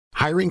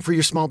Hiring for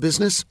your small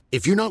business?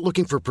 If you're not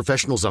looking for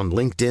professionals on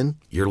LinkedIn,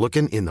 you're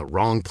looking in the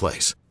wrong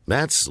place.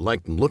 That's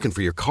like looking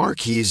for your car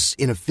keys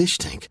in a fish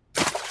tank.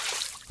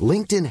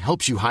 LinkedIn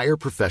helps you hire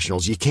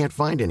professionals you can't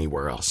find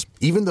anywhere else,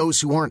 even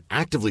those who aren't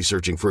actively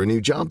searching for a new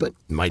job but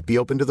might be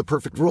open to the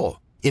perfect role.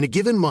 In a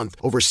given month,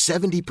 over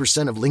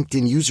 70% of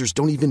LinkedIn users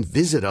don't even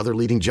visit other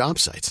leading job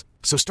sites.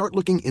 So start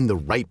looking in the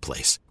right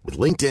place. With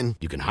LinkedIn,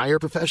 you can hire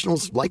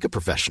professionals like a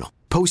professional.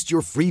 Post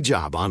your free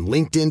job on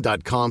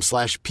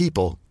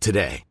linkedin.com/people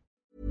today.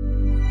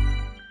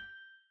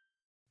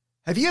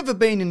 Have you ever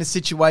been in a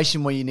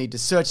situation where you need to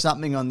search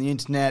something on the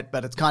internet,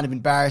 but it's kind of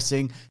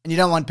embarrassing and you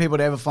don't want people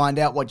to ever find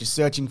out what you're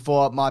searching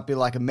for? It might be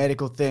like a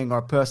medical thing or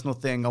a personal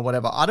thing or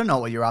whatever. I don't know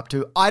what you're up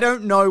to. I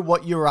don't know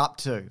what you're up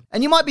to.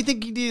 And you might be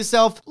thinking to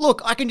yourself,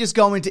 look, I can just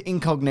go into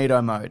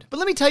incognito mode. But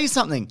let me tell you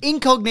something.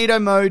 Incognito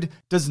mode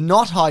does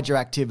not hide your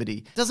activity.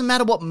 It doesn't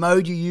matter what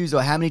mode you use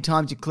or how many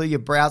times you clear your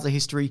browser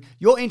history.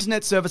 Your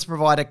internet service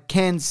provider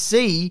can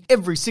see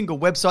every single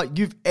website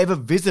you've ever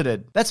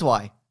visited. That's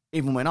why,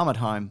 even when I'm at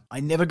home,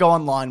 I never go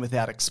online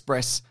without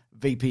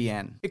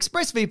ExpressVPN.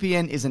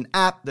 ExpressVPN is an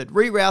app that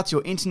reroutes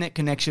your internet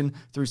connection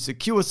through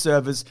secure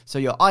servers so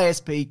your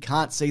ISP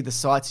can't see the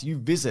sites you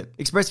visit.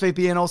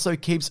 ExpressVPN also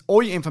keeps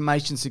all your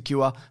information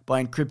secure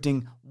by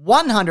encrypting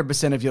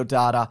 100% of your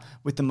data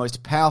with the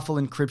most powerful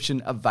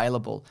encryption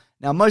available.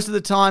 Now, most of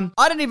the time,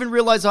 I don't even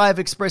realize I have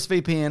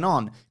ExpressVPN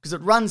on because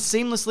it runs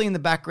seamlessly in the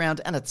background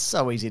and it's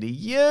so easy to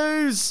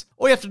use.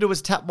 All you have to do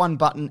is tap one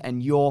button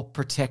and you're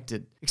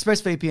protected.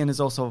 ExpressVPN is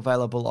also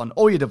available on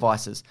all your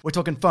devices. We're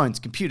talking phones,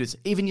 computers,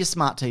 even your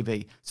smart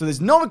TV. So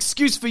there's no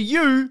excuse for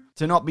you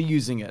to not be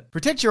using it.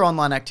 Protect your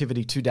online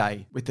activity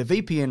today with the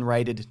VPN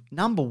rated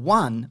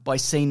 #1 by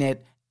CNET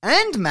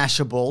and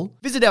Mashable.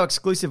 Visit our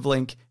exclusive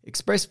link,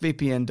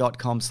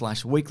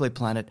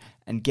 expressvpn.com/weeklyplanet,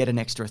 and get an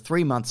extra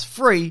 3 months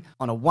free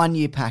on a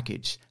 1-year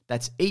package.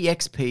 That's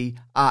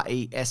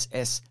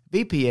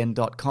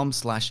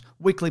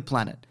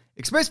expressvpn.com/weeklyplanet.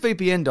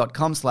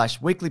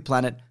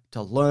 expressvpn.com/weeklyplanet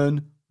to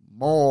learn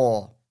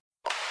more.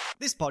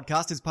 This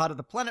podcast is part of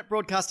the Planet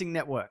Broadcasting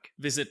Network.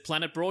 Visit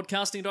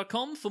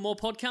planetbroadcasting.com for more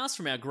podcasts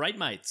from our great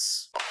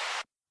mates.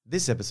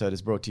 This episode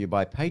is brought to you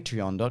by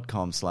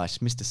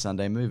patreon.com/Mr.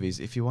 Sunday Movies.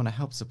 If you want to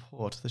help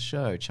support the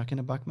show, chuck in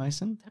a buck,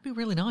 Mason. That'd be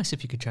really nice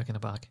if you could chuck in a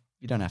buck.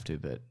 You don't have to,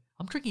 but...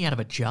 I'm drinking out of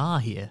a jar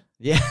here.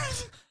 Yeah,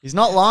 he's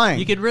not lying.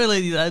 You could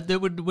really,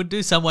 that would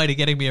do some way to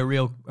getting me a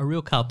real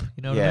cup,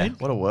 you know what I mean?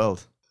 What a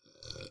world.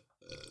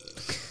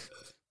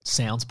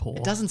 Sounds poor.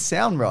 It doesn't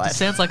sound right. It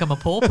sounds like I'm a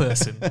poor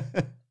person.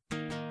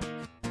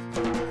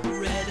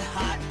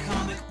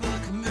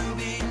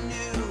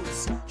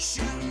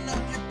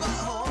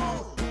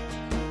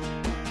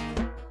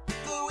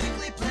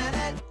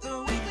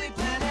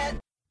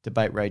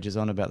 Debate rages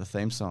on about the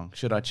theme song.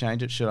 Should I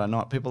change it? Should I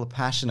not? People are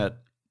passionate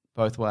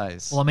both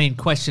ways. Well, I mean,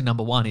 question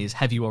number one is,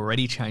 have you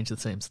already changed the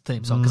theme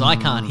song? Because I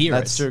can't hear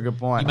That's it. true, good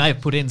point. You may have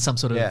put in some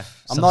sort of... Yeah.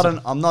 I'm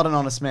not an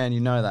honest man, you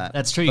know that.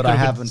 That's true. But I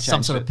haven't changed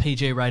some sort of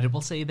PG rated.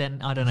 Well, see,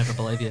 then I don't ever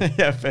believe you.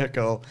 Yeah, fair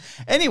call.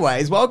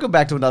 Anyways, welcome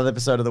back to another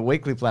episode of The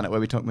Weekly Planet, where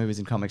we talk movies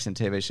and comics and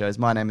TV shows.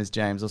 My name is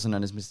James, also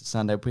known as Mr.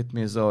 Sunday. With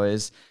me, as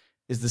always,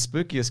 is the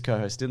spookiest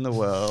co-host in the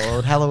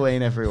world.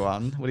 Halloween,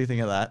 everyone. What do you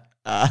think of that?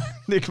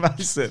 Nick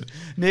Mason.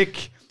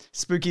 Nick...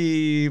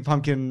 Spooky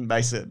Pumpkin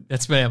Mason.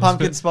 That's me.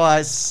 Pumpkin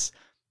Spice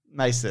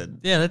Mason.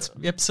 Yeah, that's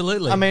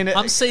absolutely. I mean,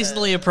 I'm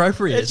seasonally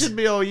appropriate. It should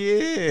be all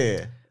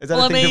year. Is that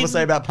a thing people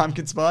say about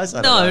pumpkin spice?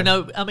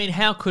 No. I mean,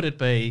 how could it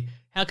be?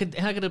 How could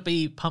it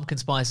be pumpkin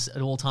spice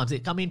at all times?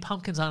 I mean,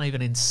 pumpkins aren't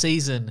even in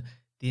season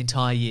the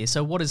entire year.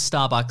 So what is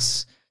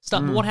Starbucks?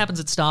 What happens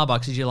at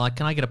Starbucks is you're like,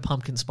 can I get a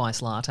pumpkin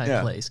spice latte,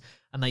 please?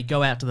 And they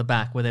go out to the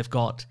back where they've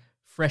got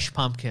fresh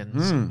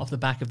pumpkins off the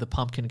back of the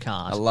pumpkin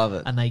cart. I love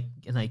it. And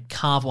they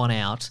carve one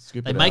out.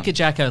 They make a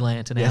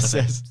jack-o'-lantern out of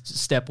it,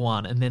 step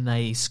one, and then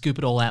they scoop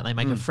it all out and they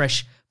make a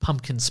fresh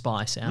pumpkin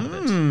spice out of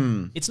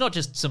it. It's not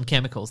just some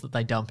chemicals that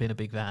they dump in a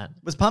big vat.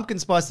 Was pumpkin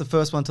spice the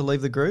first one to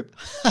leave the group?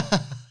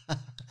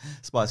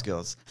 Spice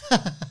Girls.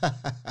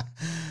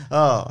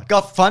 Oh, it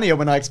got funnier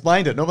when I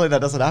explained it. Normally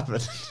that doesn't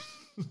happen.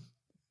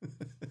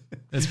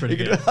 That's pretty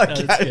good.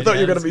 Okay, I thought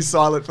you were going to be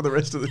silent for the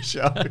rest of the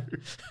show.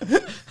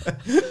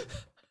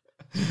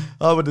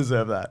 I would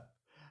deserve that.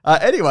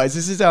 Anyways,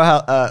 this is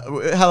our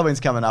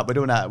Halloween's coming up.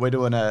 We're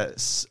doing a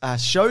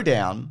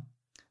showdown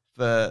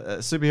for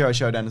superhero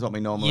showdown is what we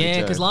normally do.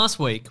 Yeah, because last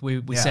week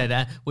we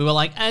said we were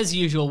like, as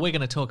usual, we're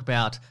going to talk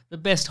about the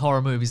best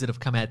horror movies that have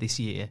come out this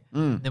year.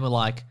 Then we're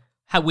like,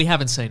 we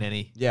haven't seen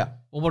any. Yeah.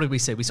 Well, what did we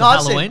see? We saw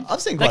Halloween. I've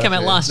seen quite a few. That came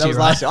out last year. That was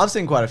last year. I've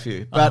seen quite a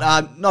few, but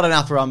not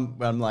enough where I'm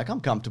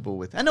comfortable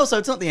with. And also,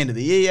 it's not the end of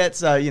the year yet,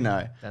 so you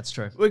know. That's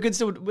true. We could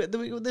still.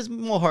 There's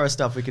more horror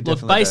stuff we could. Look,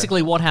 definitely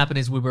basically, what happened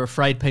is we were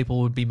afraid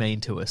people would be mean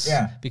to us,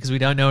 because we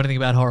don't know anything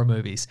about horror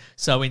movies.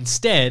 So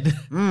instead,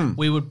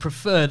 we would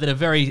prefer that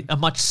a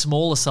much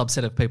smaller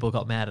subset of people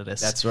got mad at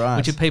us. That's right.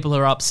 Which are people who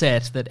are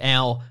upset that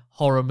our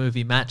horror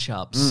movie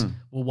matchups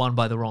were won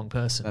by the wrong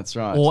person. That's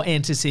right. Or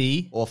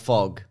Entity, or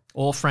Fog.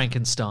 or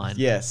Frankenstein.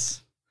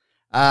 Yes.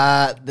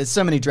 There's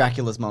so many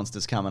Dracula's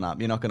monsters coming up.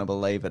 You're not going to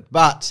believe it.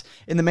 But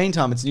in the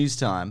meantime, it's news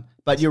time.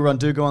 But you were on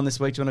Dugo On this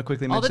week. Do you want to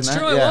quickly mention that? Oh, that's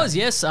true. It was,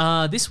 yes.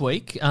 This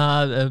week,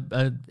 our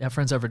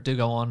friends over at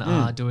Dugo On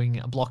are doing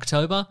a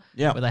Blocktober,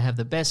 where they have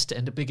the best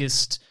and the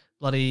biggest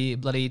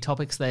bloody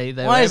topics.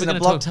 Why isn't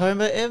it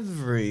Blocktober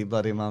every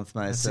bloody month,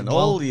 Mason?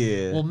 All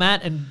year. Well,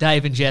 Matt and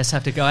Dave and Jess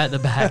have to go out the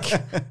back.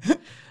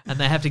 And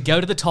they have to go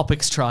to the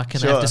topics truck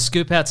and they have to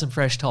scoop out some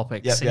fresh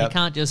topics. You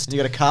can't just... You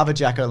got to carve a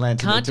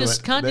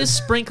jack-o'-lantern Can't just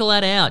sprinkle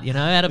that out,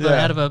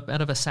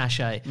 out of a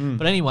sachet.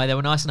 But anyway, they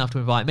were nice enough to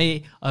invite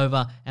me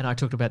over, and I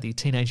talked about the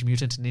Teenage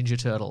Mutant Ninja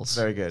Turtles.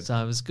 Very good. So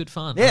it was good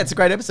fun. Yeah, it's a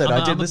great episode.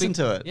 I did listen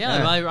to it.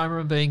 Yeah, I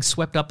remember being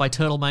swept up by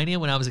Turtle Mania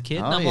when I was a kid,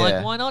 and I'm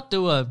like, why not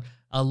do a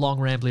long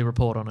rambly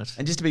report on it?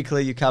 And just to be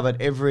clear, you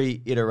covered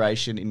every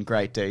iteration in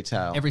great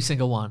detail. Every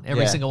single one.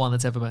 Every single one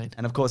that's ever been.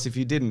 And of course, if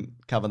you didn't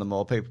cover them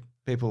all,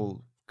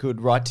 people could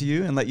write to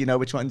you and let you know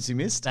which ones you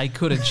missed. They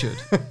could and should.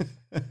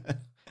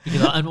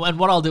 And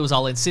what I'll do is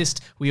I'll insist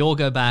we all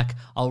go back.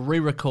 I'll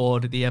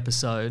re-record the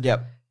episode.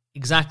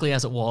 Exactly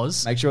as it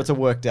was. Make sure it's a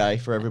work day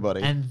for everybody.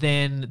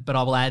 But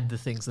I will add the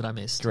things that I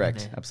missed.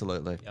 Correct.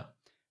 Absolutely. Yeah.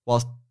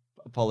 Whilst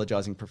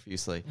apologising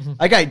profusely.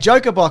 Okay,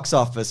 Joker box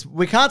office.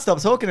 We can't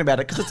stop talking about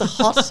it because it's a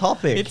hot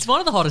topic. It's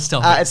one of the hottest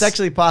topics. It's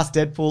actually passed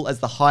Deadpool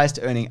as the highest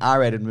earning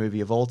R-rated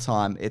movie of all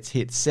time. It's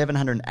hit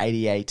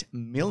 $788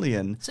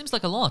 million. Seems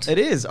like a lot. It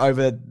is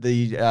over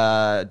the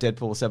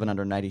Deadpool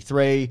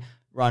 783.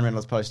 Ryan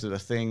Reynolds posted a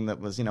thing that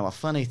was, a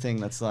funny thing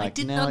that's like... I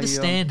didn't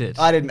understand it.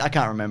 I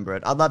can't remember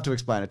it. I'd love to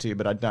explain it to you,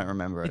 but I don't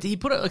remember it. He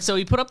put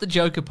up the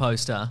Joker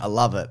poster. I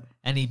love it.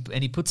 And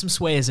he put some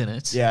swears in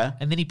it. Yeah.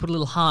 And then he put a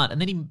little heart.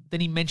 And then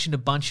he mentioned a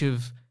bunch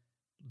of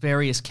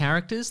various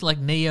characters, like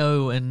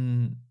Neo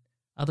and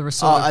other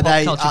assorted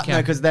pop culture characters. No,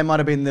 because they might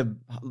have been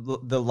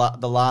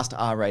the last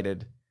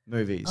R-rated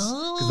movies.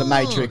 Because The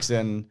Matrix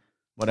and...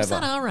 whatever.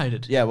 Was that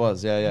R-rated? Yeah, it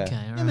was. Yeah.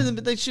 Okay, right.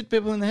 But they shoot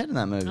people in the head in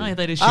that movie. Oh, yeah,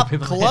 they do shoot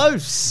people in the head. Up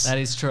close. That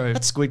is true.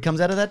 That squid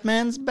comes out of that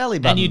man's belly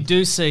button. And you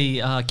do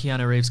see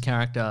Keanu Reeves'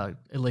 character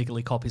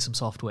illegally copy some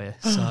software.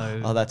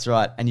 So oh, that's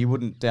right. And you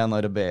wouldn't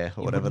download a bear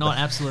or whatever.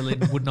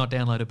 Absolutely would not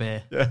download a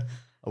bear. Yeah.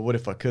 I would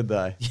if I could,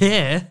 though.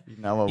 Yeah.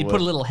 I You'd would.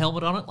 put a little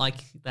helmet on it, like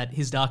that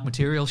His Dark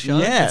Materials show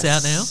yes.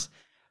 that's out now.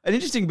 An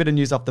interesting bit of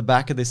news off the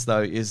back of this,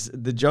 though, is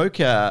the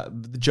Joker,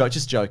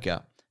 just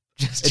Joker.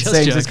 It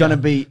seems Joker. it's going to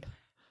be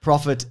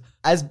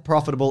as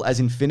profitable as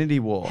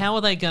Infinity War. How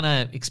are they going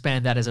to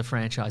expand that as a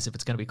franchise if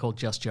it's going to be called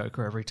Just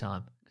Joker every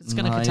time? It's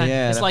going to contain.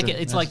 Yeah, it's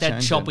like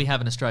that shop we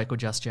have in Australia called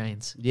Just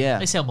Jeans. Yeah,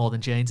 they sell more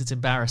than jeans. It's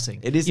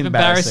embarrassing. It is You've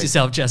embarrassing. embarrassed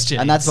yourself, Just Jeans,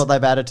 and that's what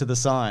they've added to the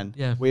sign.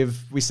 Yeah,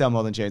 we sell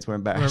more than jeans. We're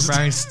embarrassed. We're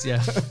embarrassed.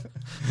 Yeah.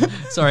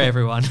 Sorry,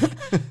 everyone.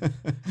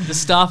 The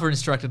staff are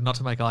instructed not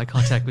to make eye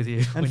contact with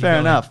you. And fair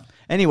enough.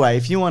 Anyway,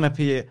 if you want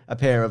a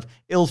pair of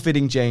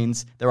ill-fitting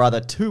jeans, they're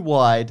either too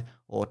wide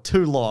or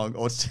too long,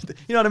 or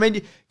you know what I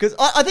mean? Because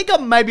I think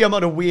I'm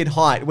on a weird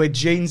height where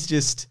jeans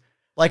just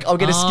like I'll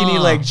get a skinny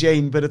leg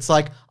jean, but it's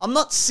like I'm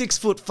not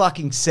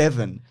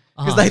 6'7"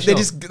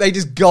 because they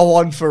just go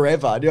on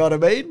forever. Do you know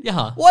what I mean?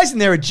 Yeah. Why isn't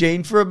there a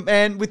jean for a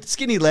man with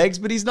skinny legs,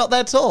 but he's not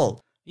that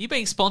tall? Are you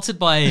being sponsored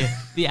by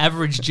the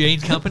Average Jean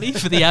Company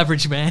for the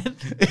average man?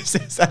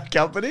 Is that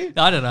company?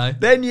 I don't know.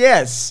 Then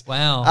yes.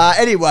 Wow.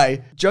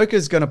 Anyway,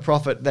 Joker's going to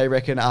profit, they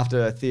reckon,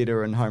 after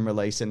theatre and home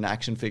release and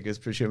action figures,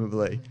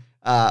 presumably.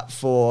 At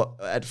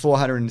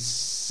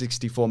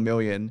 464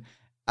 million,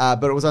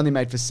 but it was only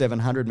made for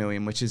 700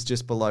 million, which is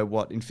just below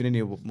what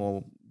Infinity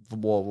War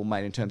will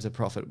make in terms of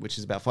profit, which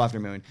is about 500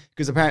 million.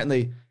 Because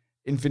apparently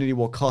Infinity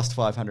War cost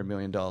 $500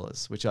 million,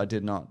 which I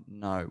did not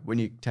know when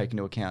you take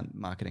into account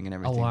marketing and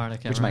everything,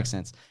 which makes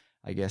sense,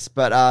 I guess.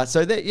 But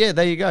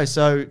there you go.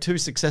 So 2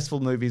 successful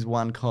movies,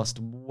 one cost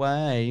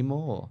way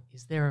more.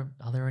 Are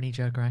there any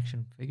Joker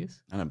action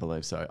figures? I don't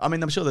believe so. I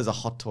mean, I'm sure there's a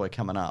hot toy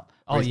coming up.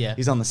 Oh, yeah.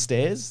 He's on the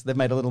stairs. They've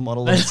made a little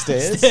model on the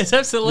stairs. Yes,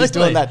 absolutely. He's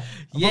doing that.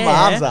 Yeah. Put my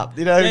arms up.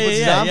 You know, he puts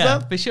his arms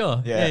up. For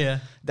sure. Yeah.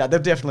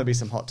 There'll definitely be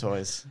some hot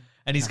toys.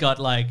 And he's got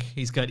a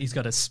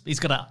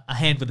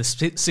hand with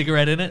a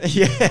cigarette in it.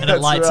 Yeah. And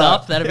it lights right.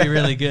 up. That'd be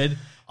really good.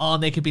 Oh,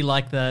 and there could be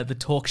like the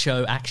talk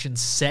show action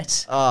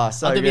set. Oh,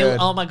 so good.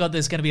 Oh my God,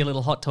 there's going to be a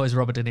little Hot Toys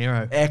Robert De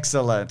Niro.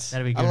 Excellent.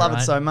 That'd be good, I love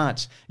right? it so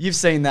much. You've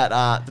seen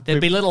that.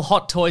 There'd be little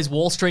Hot Toys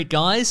Wall Street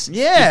guys.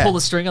 Yeah. You pull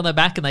the string on their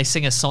back and they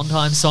sing a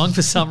Sondheim song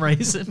for some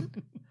reason.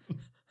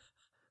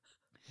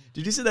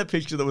 Did you see that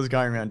picture that was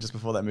going around just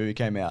before that movie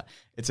came out?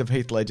 It's of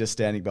Heath Ledger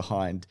standing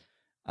behind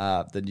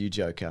the new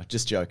Joker,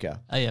 just Joker.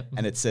 Oh, yeah.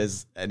 And it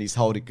says, and he's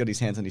got his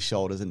hands on his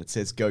shoulders, and it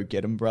says, "Go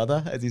get him,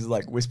 brother," as he's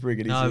like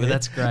whispering in his ear. But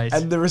that's great.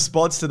 And the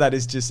response to that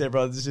is just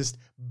everyone's just,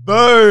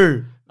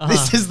 boo!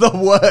 This is the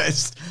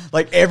worst.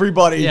 Like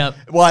everybody,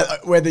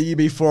 whether you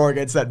be for or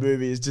against that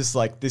movie, is just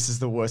like, this is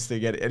the worst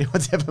thing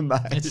anyone's ever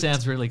made. It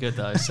sounds really good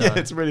though. So. Yeah,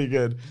 it's really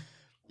good.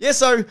 Yeah,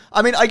 so,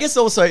 I mean, I guess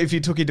also if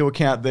you took into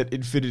account that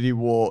Infinity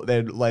War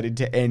then led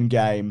into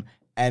Endgame,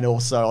 and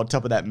also on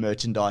top of that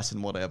merchandise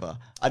and whatever,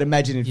 I'd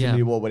imagine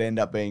Infinity War would end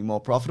up being more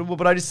profitable.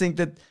 But I think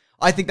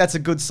that's a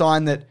good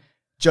sign that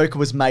Joker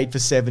was made for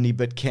 70,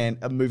 but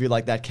a movie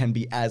like that can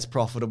be as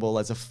profitable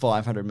as a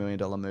 $500 million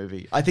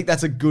movie. I think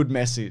that's a good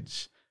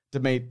message to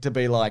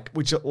be like,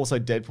 which also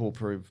Deadpool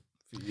proved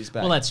a few years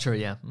back. Well, that's true,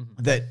 yeah.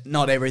 Mm-hmm. That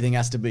not everything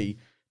has to be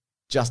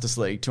Justice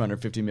League,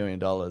 $250 million.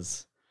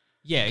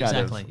 Yeah,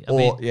 exactly.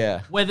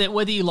 Yeah.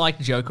 Whether you like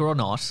Joker or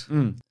not,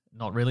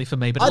 not really for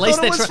me, but I at least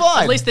thought it was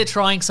fine. at least they're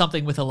trying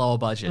something with a lower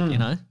budget, you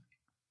know?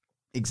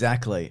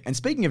 Exactly. And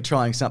speaking of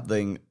trying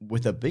something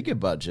with a bigger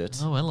budget.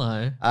 Oh,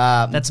 hello.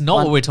 That's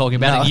not what we're talking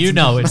about, and you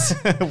know it.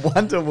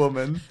 Wonder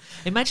Woman.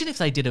 Imagine if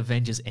they did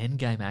Avengers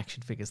Endgame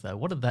action figures, though.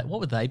 What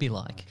would they be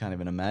like? I can't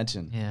even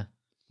imagine. Yeah.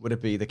 Would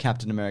it be the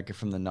Captain America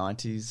from the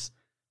 90s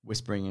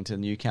whispering into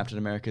new Captain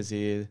America's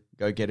ear,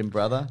 go get him,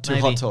 brother? Two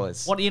Maybe. Hot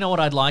Toys. You know what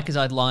I'd like is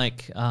I'd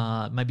like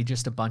maybe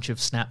just a bunch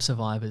of Snap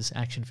Survivors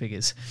action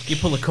figures. You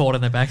pull a cord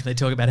on their back and they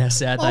talk about how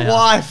sad they are.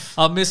 Wife.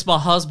 I miss my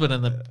husband,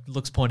 and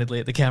looks pointedly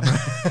at the camera.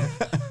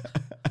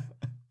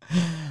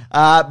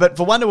 But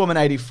for Wonder Woman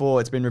 84,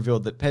 it's been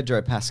revealed that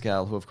Pedro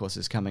Pascal, who of course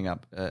is coming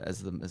up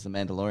as the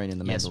Mandalorian in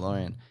The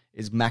Mandalorian,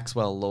 is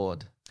Maxwell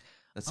Lord.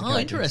 That's the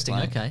character interesting.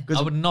 he's Okay. playing.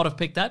 I would not have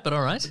picked that, but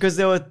all right. Because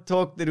there were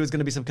talk that it was going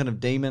to be some kind of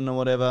demon or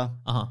whatever.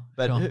 Uh-huh.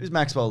 But Sure. who's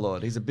Maxwell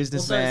Lord? He's a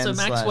businessman. So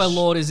Maxwell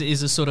Lord is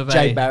a sort of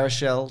Jay a...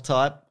 Baruchel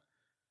type.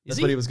 That's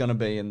he? what he was going to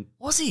be in.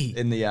 Was he?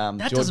 In the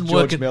that George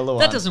doesn't Miller one.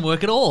 That doesn't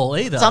work at all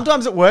either.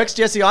 Sometimes it works.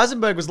 Jesse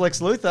Eisenberg was Lex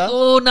Luthor.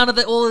 Oh, none of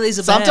that. All of these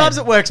are Sometimes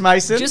bad. it works,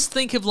 Mason. Just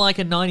think of like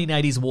a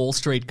 1980s Wall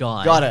Street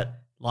guy. Got it.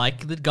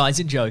 Like the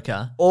guys in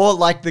Joker. Or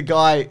like the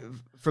guy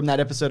from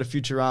that episode of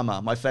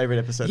Futurama, my favorite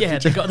episode Yeah,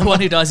 of Futurama. the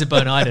one who dies of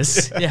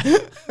bonitis. Yeah.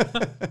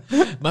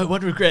 My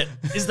one regret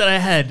is that I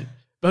had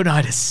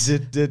bonitis.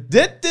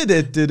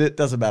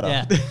 Doesn't matter.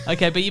 Yeah.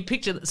 Okay, but you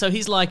picture, so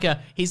he's like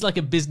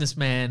a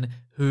businessman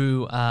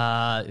who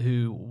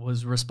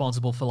was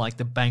responsible for like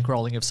the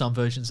bankrolling of some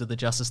versions of the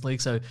Justice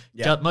League. So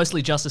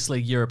mostly Justice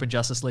League Europe and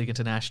Justice League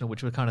International,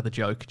 which were kind of the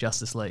joke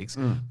Justice Leagues.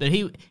 But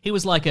he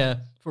was like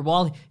for a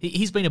while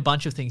he's been a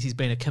bunch of things. He's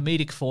been a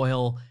comedic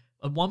foil.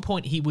 At one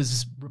point, he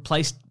was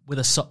replaced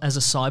as a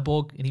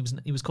cyborg,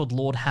 and he was called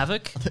Lord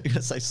Havoc. I thought you were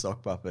going to say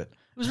sock puppet.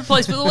 He was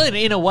replaced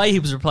in a way. He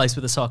was replaced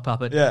with a sock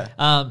puppet.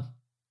 Yeah.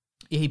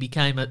 He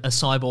became a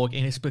cyborg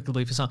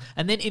inexplicably for some,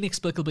 and then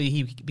inexplicably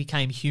he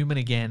became human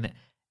again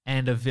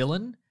and a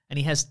villain. And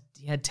he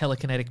had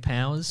telekinetic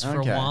powers for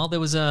a while. There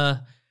was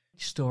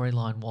which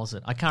storyline was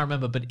it? I can't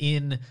remember. But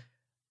in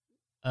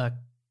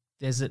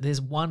there's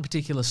one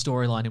particular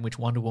storyline in which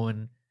Wonder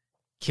Woman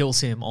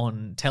kills him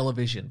on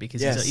television because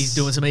he's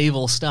doing some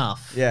evil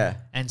stuff. Yeah.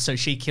 And so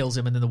she kills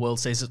him, and then the world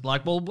sees it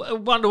like, well,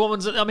 Wonder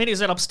Woman's, he's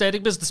an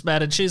upstanding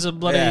businessman, and she's a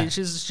bloody,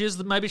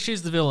 maybe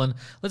she's the villain.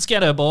 Let's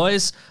get her,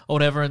 boys, or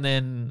whatever. And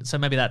then, so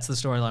maybe that's the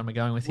storyline we're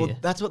going with here.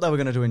 That's what they were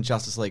going to do in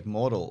Justice League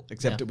Mortal,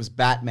 except it was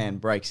Batman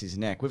breaks his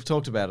neck. We've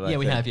talked about it, I think.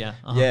 We have, yeah.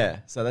 Uh-huh. Yeah,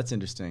 so that's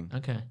interesting.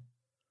 Okay.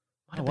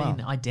 Might have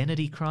been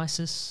Identity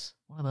Crisis,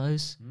 one of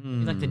those.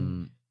 Like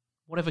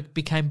whatever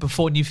became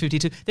before New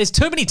 52. There's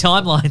too many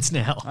timelines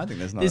now. I think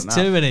there's enough.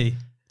 too many.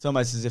 It's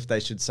almost as if they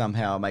should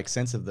somehow make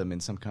sense of them in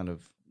some kind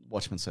of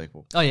Watchmen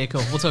sequel. Oh, yeah, cool.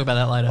 We'll talk about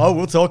that later.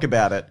 We'll talk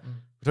about it.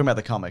 We're talking about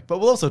the comic, but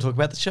we'll also talk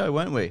about the show,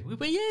 won't we?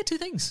 Two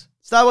things.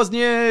 Star Wars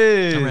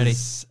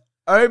news.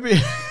 I'm ready.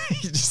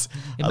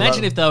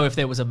 Imagine if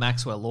there was a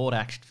Maxwell Lord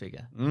action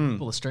figure.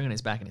 Pull a string on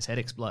his back and his head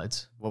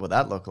explodes. What would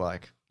that look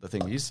like? The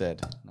thing you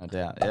said, no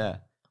doubt, yeah.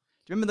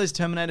 Do you remember those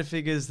Terminator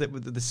figures that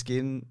with the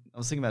skin? I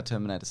was thinking about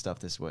Terminator stuff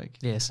this week.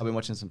 Yes. I've been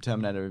watching some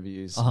Terminator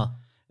reviews. Uh-huh.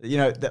 You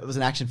know, that was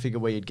an action figure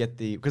where you'd get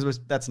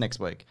that's next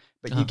week,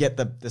 but you get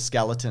the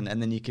skeleton and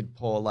then you could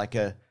pour like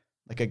a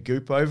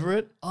goop over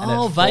it. And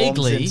it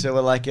vaguely. into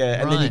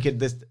and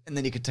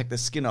then you could take the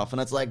skin off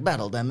and it's like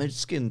battle damage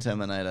skin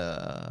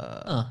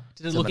Terminator.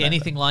 Did it look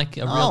anything like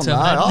a real Oh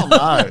Terminator?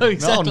 no! No,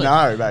 exactly.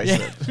 Oh no, Mason!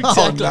 Yeah,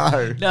 exactly.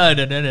 Oh no!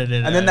 No.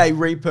 And then they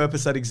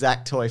repurposed that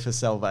exact toy for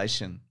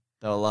Salvation.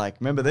 They were like,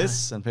 remember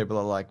this? And people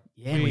are like,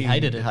 we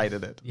hated it.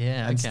 Hated it.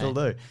 Yeah, and okay. still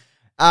do.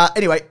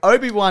 Anyway,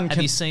 Obi-Wan...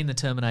 Have you seen the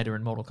Terminator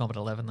in Mortal Kombat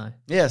 11, though?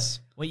 Yes.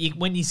 When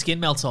your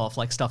skin melts off,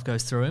 like stuff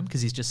goes through him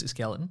because he's just a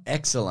skeleton.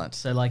 Excellent.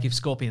 So like if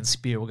Scorpion's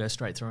spear will go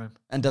straight through him.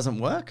 And doesn't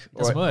work?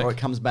 Doesn't work. Or it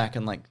comes back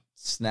and like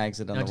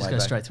snags it on the way just back. go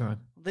straight through him.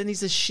 Then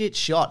he's a shit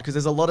shot because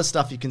there's a lot of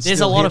stuff you can There's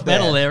still a lot hit of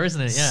metal there,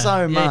 isn't it? Yeah.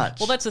 So much.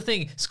 Well, that's the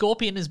thing.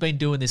 Scorpion has been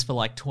doing this for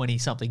like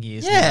 20-something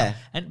years Yeah.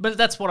 now. But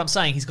that's what I'm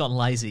saying. He's gotten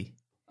lazy.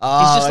 Oh,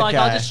 He's just like,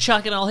 okay. I'll just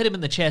chuck it and I'll hit him in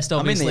the chest,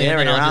 obviously. I'm in the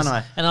area, and aren't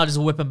I? And I'll just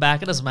whip him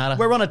back. It doesn't matter.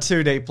 We're on a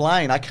 2D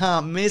plane. I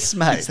can't miss,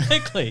 mate.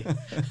 Exactly.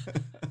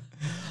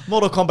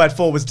 Mortal Kombat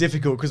 4 was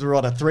difficult because we're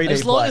on a 3D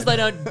As long plane. as they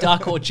don't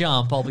duck or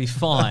jump, I'll be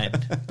fine.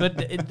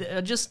 But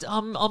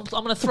I'm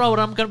going to throw it.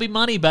 I'm going to be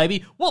money,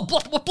 baby. What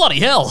bloody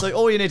hell? So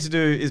all you need to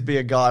do is be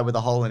a guy with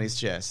a hole in his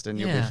chest and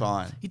you'll be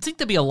fine. You'd think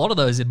there'd be a lot of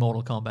those in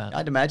Mortal Kombat.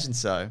 I'd imagine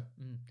so.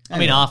 I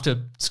mean, after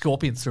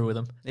Scorpion's through with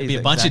them, there'd be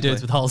a bunch of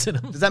dudes with holes in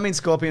them. Does that mean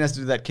Scorpion has to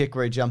do that kick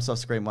where he jumps off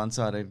screen one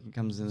side and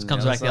comes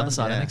back the other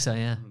side? I think so,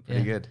 yeah.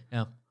 Pretty good.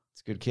 Yeah.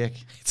 It's a good kick.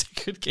 It's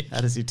a good kick.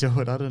 How does he do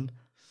it? I don't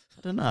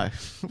I don't know.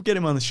 We'll get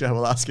him on the show.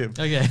 We'll ask him.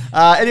 Okay.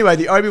 Anyway,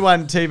 the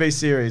Obi-Wan TV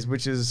series,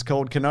 which is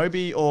called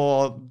Kenobi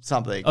or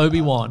something.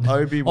 Obi-Wan.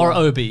 Obi-Wan. Or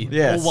Obi.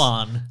 Yes. Or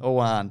Wan. Or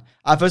Wan.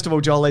 First of all,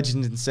 Joel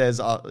Edgerton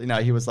says,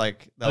 he was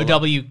like...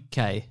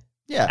 OWK.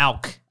 Yeah.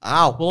 Alk.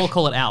 Alk. We'll all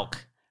call it Alk.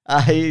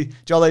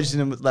 Joel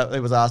Edgerton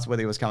was asked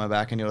whether he was coming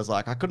back, and he was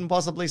like, I couldn't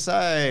possibly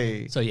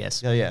say. So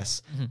yes. Yeah,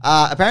 yes.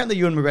 Apparently,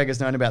 Ewan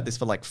McGregor's known about this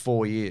for like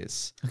 4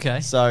 years.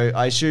 Okay. So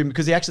I assume,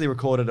 because he actually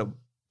recorded a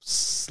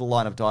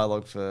line of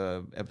dialogue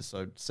for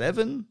episode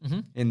 7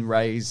 in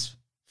Rey's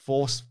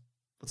Force.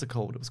 What's it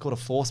called? It was called a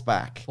Force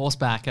Back. Force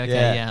Back. Okay,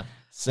 yeah.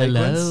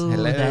 Sequence.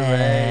 Hello, there.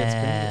 Ray. It's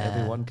been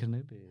everyone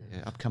Kenobi.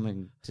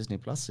 Upcoming Disney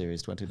Plus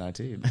series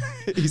 2019.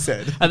 He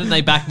said. And then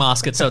they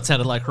backmask it so it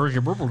sounded like... But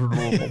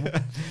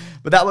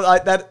that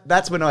was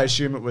that's when I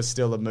assume it was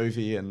still a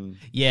movie and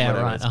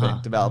it's been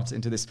developed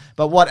into this.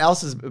 But what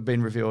else has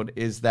been revealed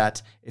is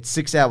that it's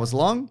 6 hours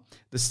long.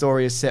 The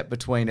story is set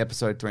between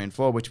episode 3 and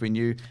 4, which we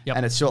knew,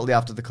 and it's shortly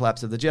after the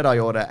collapse of the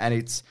Jedi Order, and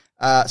it's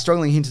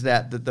strongly hinted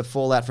at that the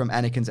fallout from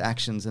Anakin's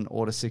actions and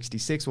Order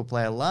 66 will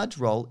play a large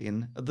role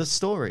in the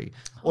story.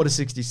 Order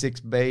 66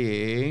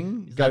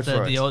 being... Go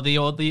for it.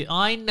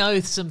 I know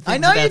some things. I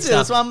know you do.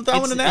 Stuff. That's why I'm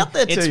throwing it out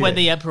there to you. It's when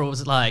the Emperor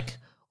was like,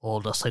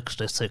 Order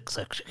 66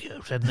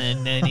 execute, and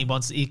then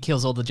he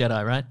kills all the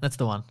Jedi, right? That's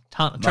the one.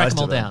 Track them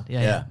all down.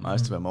 Yeah,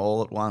 most of them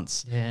all at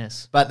once.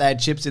 Yes. But they had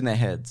chips in their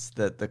heads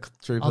that the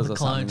troopers the or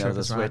something, there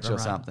was a troopers, switch right. or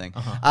something.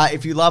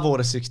 If you love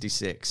Order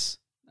 66...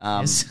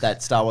 Yes.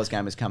 That Star Wars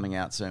game is coming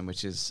out soon,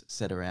 which is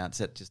set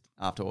just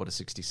after Order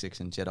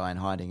 66 and Jedi in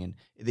Hiding and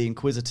the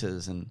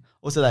Inquisitors, and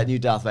also that new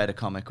Darth Vader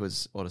comic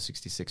was Order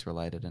 66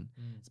 related, and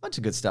it's a bunch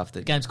of good stuff.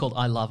 The game's called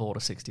I Love Order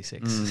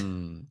 66.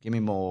 Give me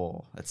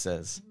more, it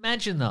says.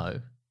 Imagine, though,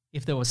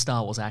 if there were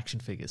Star Wars action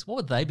figures. What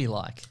would they be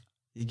like?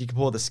 You can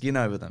pour the skin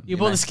over them. You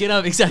pour the skin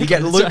over, exactly. You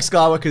get Luke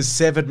Skywalker's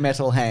severed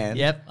metal hand.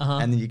 Yep.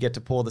 And then you get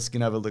to pour the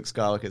skin over Luke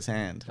Skywalker's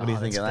hand. What do you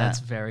think of that?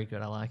 That's very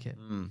good. I like it.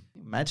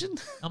 Imagine.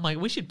 I'm like,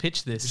 we should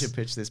pitch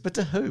this. But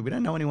to who? We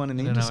don't know anyone in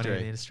the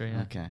industry.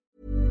 Yeah. Okay.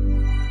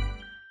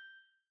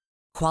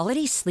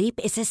 Quality sleep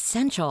is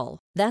essential.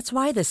 That's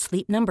why the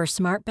Sleep Number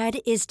Smart Bed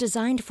is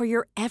designed for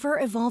your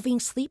ever-evolving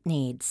sleep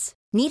needs.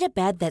 Need a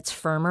bed that's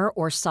firmer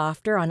or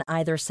softer on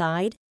either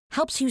side?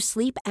 Helps you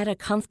sleep at a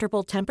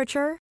comfortable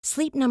temperature?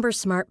 Sleep Number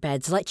Smart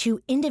Beds let you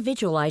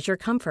individualize your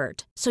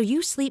comfort, so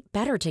you sleep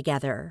better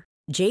together.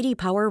 J.D.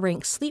 Power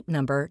ranks Sleep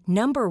Number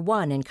number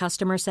 1 in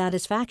customer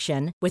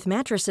satisfaction with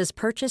mattresses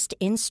purchased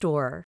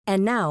in-store.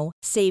 And now,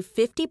 save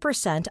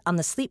 50% on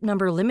the Sleep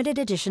Number Limited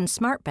Edition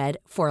Smart Bed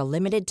for a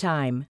limited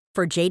time.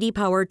 For J.D.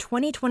 Power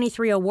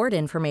 2023 award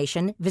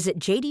information, visit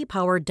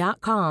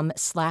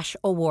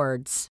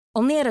jdpower.com/awards.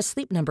 Only at a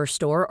Sleep Number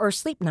store or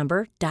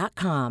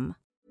sleepnumber.com.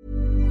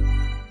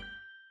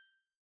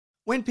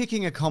 When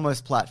picking a commerce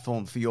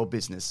platform for your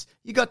business,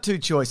 you got 2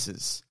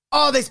 choices.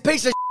 Oh, this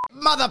piece of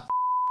mother...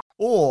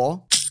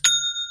 Or...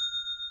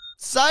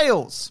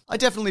 sales. I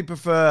definitely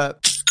prefer...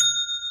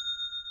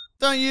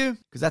 Don't you?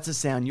 Because that's a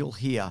sound you'll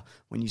hear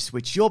when you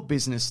switch your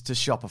business to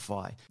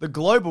Shopify, the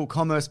global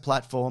commerce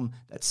platform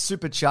that's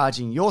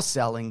supercharging your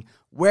selling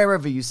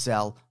wherever you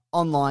sell,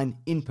 online,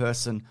 in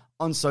person,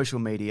 on social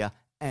media,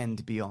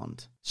 and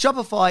beyond.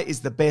 Shopify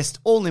is the best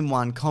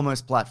all-in-one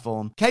commerce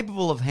platform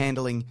capable of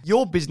handling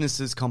your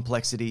business's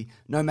complexity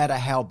no matter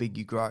how big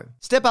you grow.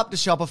 Step up to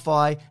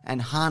Shopify and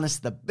harness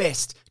the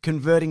best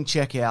converting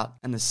checkout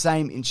and the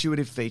same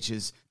intuitive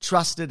features,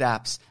 trusted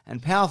apps,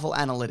 and powerful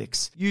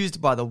analytics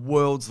used by the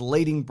world's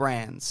leading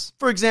brands.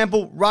 For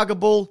example,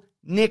 Ruggable,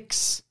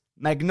 NYX,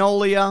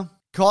 Magnolia,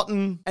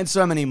 Cotton, and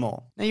so many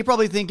more. Now you're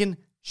probably thinking,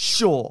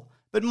 sure,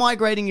 but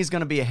migrating is going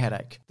to be a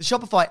headache. The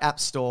Shopify App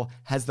Store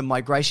has the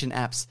migration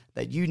apps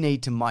that you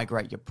need to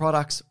migrate your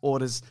products,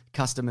 orders,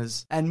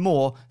 customers, and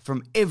more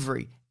from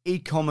every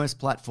e-commerce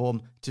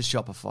platform to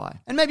Shopify.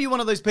 And maybe you're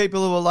one of those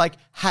people who are like,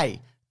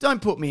 hey,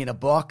 don't put me in a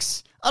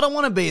box. I don't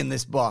want to be in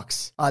this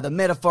box, either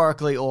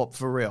metaphorically or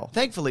for real.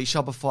 Thankfully,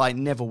 Shopify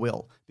never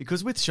will,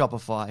 because with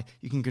Shopify,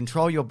 you can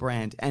control your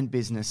brand and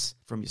business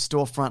from your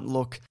storefront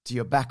look to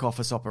your back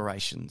office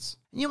operations.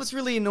 And you know what's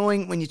really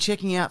annoying? When you're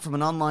checking out from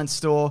an online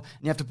store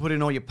and you have to put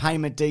in all your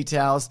payment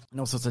details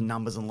and all sorts of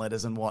numbers and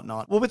letters and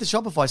whatnot. Well, with the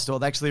Shopify store,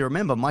 they actually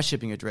remember my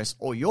shipping address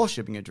or your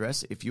shipping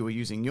address if you were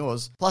using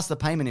yours, plus the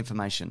payment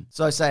information.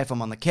 So say if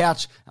I'm on the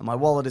couch and my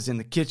wallet is in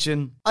the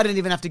kitchen, I don't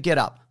even have to get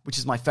up, which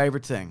is my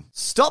favorite thing.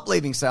 Stop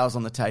leaving sales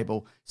on the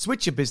table,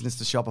 switch your business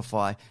to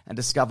Shopify, and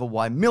discover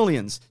why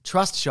millions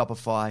trust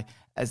Shopify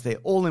as their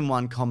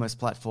all-in-one commerce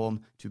platform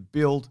to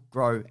build,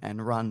 grow,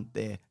 and run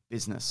their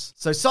business.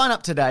 So sign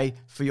up today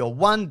for your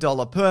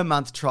 $1 per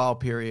month trial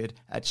period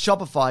at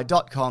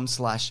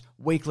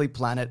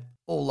shopify.com/weeklyplanet,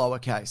 all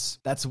lowercase.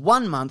 That's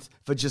 1 month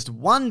for just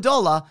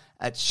 $1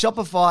 at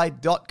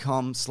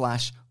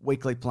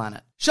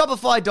shopify.com/weeklyplanet.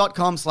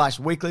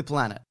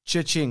 Shopify.com/weeklyplanet.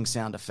 Cha-ching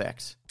sound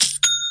effect.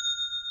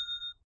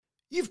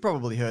 You've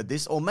probably heard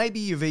this, or maybe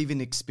you've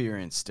even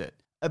experienced it.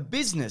 A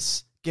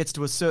business gets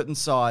to a certain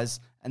size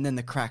and then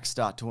the cracks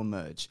start to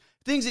emerge.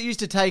 Things that used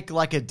to take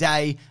like a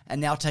day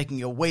and now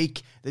taking a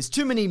week. There's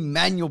too many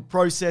manual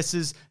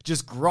processes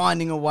just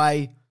grinding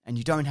away, and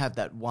you don't have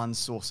that one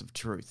source of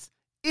truth.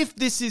 If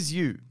this is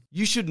you,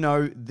 you should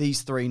know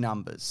these three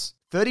numbers.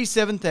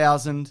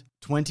 37,000,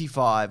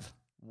 25,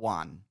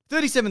 1.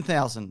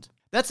 37,000.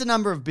 That's the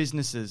number of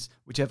businesses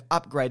which have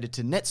upgraded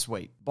to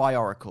NetSuite by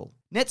Oracle.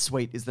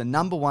 NetSuite is the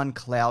 #1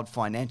 cloud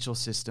financial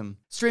system,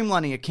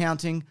 streamlining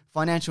accounting,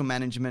 financial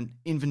management,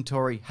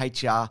 inventory,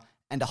 HR,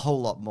 and a whole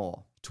lot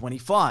more.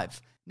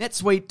 25.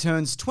 NetSuite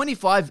turns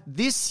 25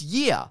 this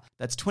year.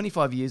 That's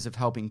 25 years of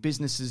helping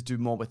businesses do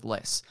more with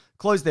less,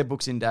 close their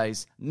books in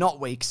days, not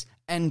weeks,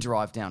 and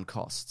drive down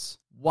costs.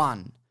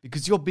 1.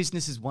 Because your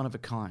business is one of a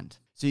kind.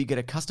 So you get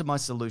a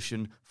customized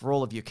solution for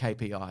all of your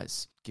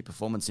KPIs, key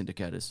performance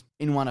indicators,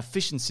 in one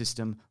efficient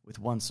system with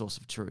one source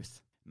of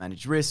truth.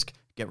 Manage risk,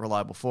 get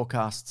reliable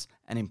forecasts,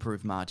 and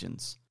improve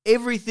margins.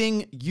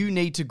 Everything you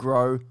need to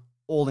grow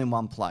all in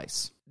one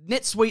place.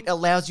 NetSuite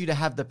allows you to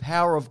have the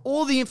power of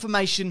all the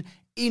information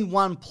in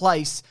one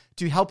place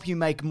to help you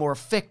make more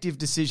effective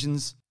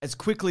decisions as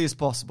quickly as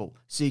possible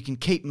so you can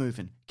keep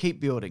moving, keep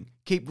building,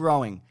 keep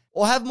growing,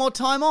 or have more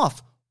time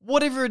off,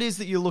 whatever it is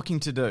that you're looking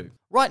to do.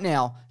 Right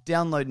now,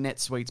 download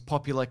NetSuite's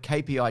popular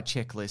KPI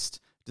checklist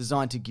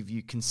designed to give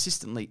you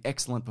consistently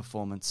excellent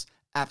performance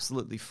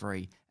absolutely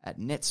free at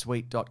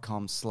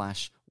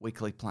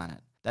netsuite.com/weeklyplanet.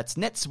 That's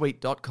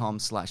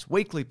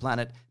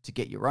netsuite.com/weeklyplanet to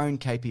get your own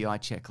KPI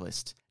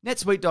checklist.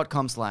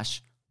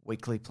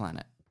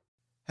 netsuite.com/weeklyplanet.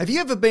 Have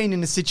you ever been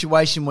in a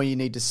situation where you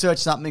need to search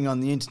something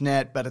on the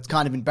internet, but it's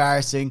kind of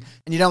embarrassing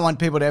and you don't want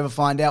people to ever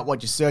find out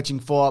what you're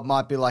searching for? It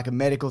might be like a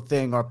medical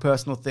thing or a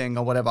personal thing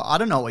or whatever. I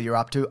don't know what you're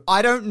up to.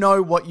 I don't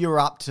know what you're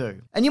up to.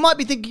 And you might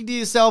be thinking to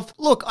yourself,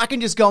 look, I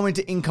can just go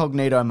into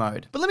incognito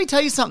mode. But let me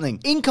tell you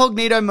something.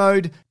 Incognito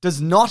mode does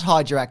not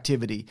hide your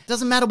activity. It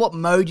doesn't matter what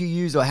mode you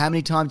use or how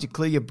many times you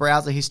clear your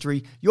browser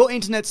history. Your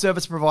internet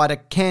service provider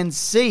can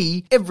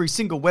see every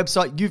single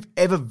website you've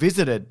ever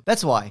visited.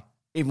 That's why,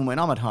 even when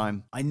I'm at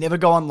home, I never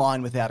go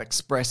online without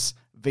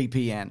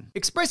ExpressVPN.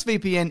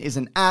 ExpressVPN is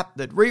an app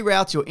that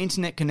reroutes your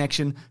internet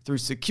connection through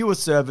secure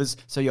servers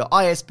so your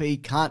ISP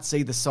can't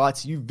see the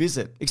sites you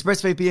visit.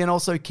 ExpressVPN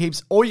also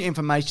keeps all your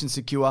information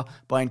secure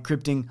by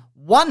encrypting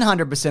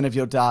 100% of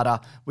your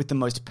data with the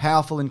most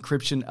powerful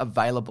encryption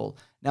available.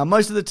 Now,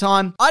 most of the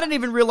time, I don't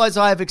even realize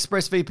I have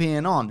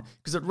ExpressVPN on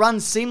because it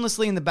runs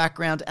seamlessly in the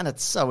background and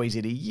it's so easy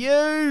to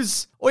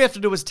use. All you have to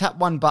do is tap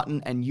one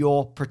button and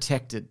you're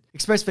protected.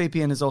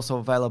 ExpressVPN is also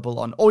available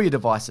on all your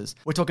devices.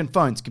 We're talking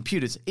phones,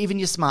 computers, even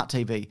your smart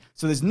TV.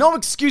 So there's no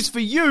excuse for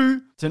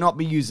you to not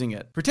be using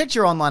it. Protect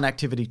your online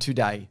activity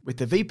today with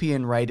the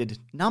VPN rated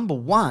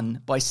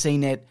 #1 by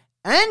CNET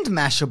and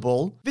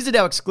Mashable. Visit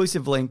our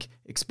exclusive link,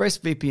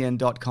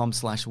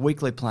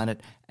 expressvpn.com/weeklyplanet,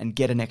 and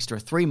get an extra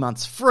 3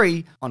 months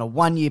free on a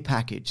 1-year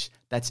package.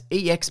 That's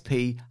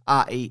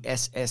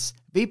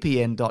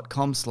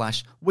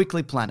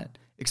expressvpn.com/weeklyplanet.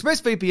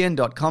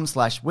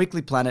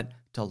 expressvpn.com/weeklyplanet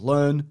to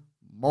learn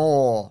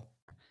more.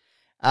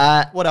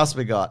 What else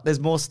we got? There's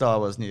more Star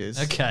Wars news.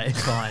 Okay,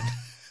 fine.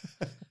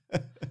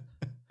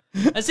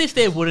 As if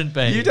there wouldn't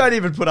be. You don't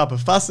even put up a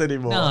fuss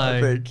anymore, No.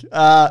 I think.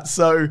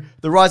 So,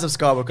 The Rise of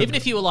Skywalker. Even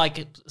if you were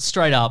like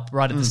straight up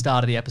right at the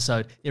start of the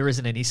episode, there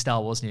isn't any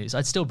Star Wars news,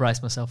 I'd still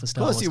brace myself for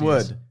Star Wars news. Of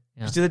course you would.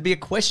 Yeah. So there'd be a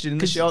question in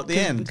the show at the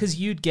end. Because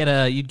you'd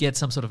get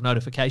some sort of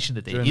notification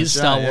that there During the is show,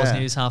 Star Wars yeah.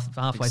 news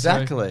halfway through.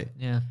 Exactly.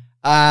 Yeah.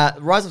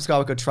 Rise of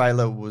Skywalker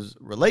trailer was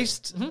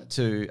released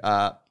to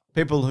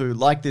people who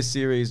liked this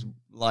series,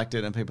 liked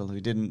it, and people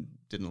who didn't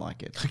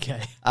like it.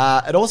 Okay.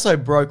 It also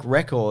broke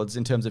records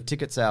in terms of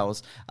ticket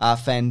sales.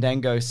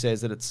 Fandango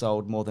says that it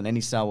sold more than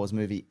any Star Wars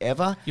movie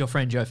ever. Your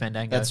friend Joe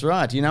Fandango. That's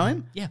right. Do you know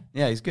him? Yeah.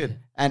 Yeah, he's good.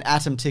 And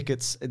Atom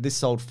tickets, this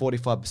sold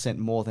 45%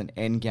 more than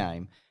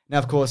Endgame. Now,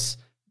 of course,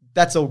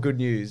 that's all good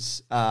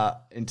news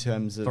in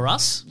terms of... For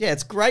us? Yeah,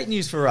 it's great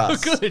news for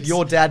us. Good.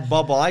 Your dad,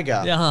 Bob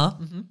Iger. Uh-huh.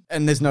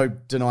 And there's no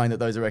denying that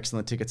those are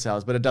excellent ticket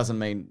sales, but it doesn't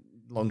mean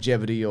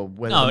longevity or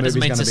whether No, the it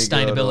doesn't mean movie's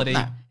gonna be good or- sustainability.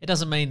 Nah. It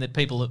doesn't mean that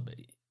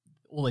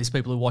all these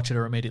people who watch it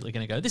are immediately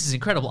going to go, this is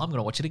incredible, I'm going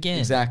to watch it again.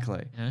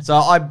 Exactly. Yeah. So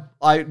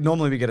I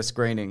normally we get a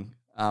screening.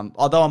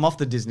 Although I'm off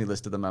the Disney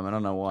list at the moment, I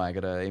don't know why. I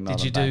got an email.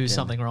 Did you them back do in.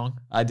 something wrong?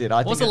 I did.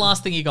 What was the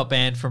last thing you got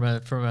banned from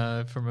a Oh,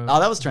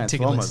 that was ticket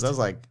Transformers. list? That was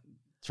like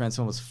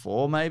Transformers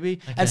 4, maybe.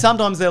 Okay. And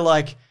sometimes they're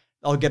like,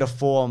 I'll get a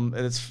form,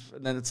 and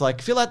it's like,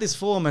 fill out this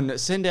form and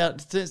send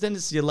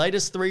us your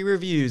latest 3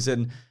 reviews,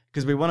 and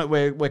because we want it,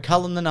 we're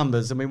culling the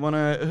numbers, and we want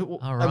to.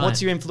 All And what's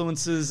right. your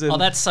influences? And, Oh,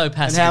 that's so and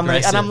passive how many?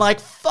 aggressive. And I'm like,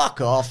 fuck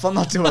off! I'm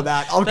not doing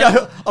that. I'll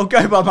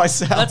go by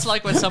myself. That's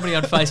like when somebody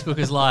on Facebook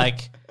is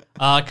like,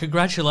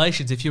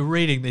 congratulations, if you're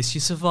reading this,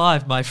 you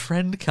survived my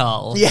friend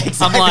Carl. Yeah,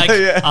 exactly, I'm like,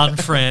 yeah.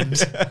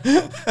 unfriend.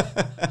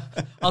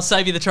 I'll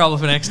save you the trouble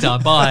for next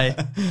time. Bye.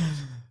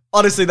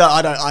 Honestly, though,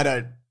 I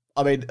don't.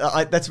 I mean,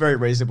 that's very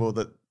reasonable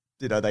that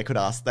they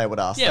would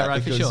ask Yeah, that.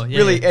 right, for because sure. Yeah,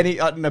 really,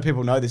 yeah. I don't know if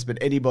people know this, but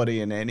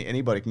anybody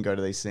anybody can go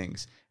to these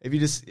things. If you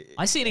just,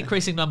 I see an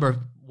increasing number of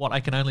what I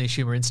can only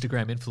assume are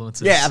Instagram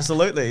influencers. yeah,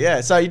 absolutely,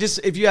 yeah. So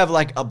if you have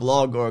like a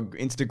blog or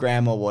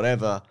Instagram or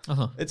whatever,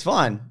 it's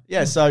fine.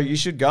 Yeah, so you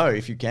should go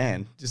if you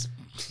can. Just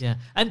Yeah,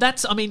 and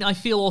I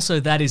feel also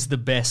that is the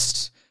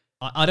best.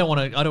 I don't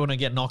want to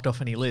get knocked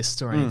off any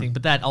lists or anything,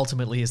 but that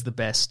ultimately is the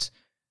best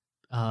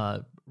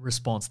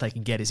response they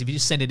can get. Is if you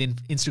just send an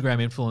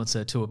Instagram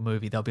influencer to a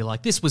movie, they'll be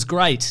like, "This was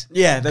great."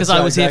 Yeah, because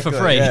I was here for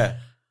free. Yeah.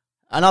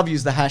 And I've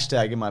used the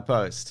hashtag in my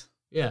post.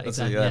 Yeah, That's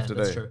exactly. what you have to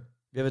that's do. true.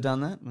 You ever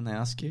done that when they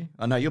ask you?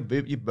 Oh no, you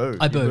boo.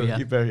 I boo. Yeah.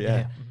 You boo. Yeah.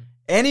 Yeah.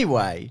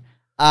 Anyway,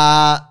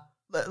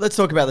 let's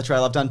talk about the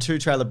trailer. I've done 2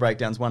 trailer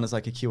breakdowns. One is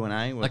like a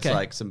Q&A where it's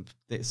like some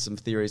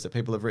theories that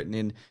people have written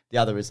in. The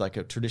other is like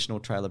a traditional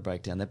trailer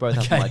breakdown. They're both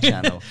up on my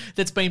channel.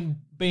 That's been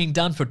being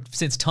done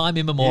since time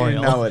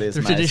immemorial. You know it is,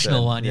 the Mason.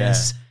 traditional one. Yeah.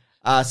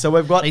 Yes. So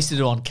we've got. They used to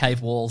do it on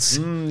cave walls.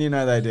 You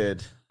know they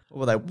did.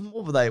 What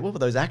were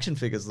those action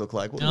figures look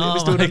like? Oh we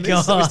still my doing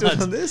this? Are we still God.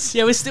 doing this?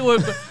 Yeah,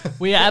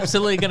 we are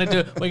absolutely going to do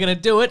it. We're going to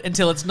do it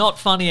until it's not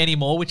funny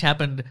anymore, which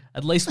happened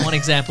at least one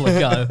example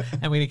ago.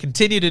 And we're going to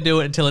continue to do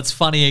it until it's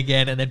funny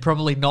again and then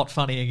probably not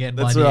funny again.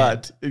 That's by the right.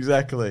 end.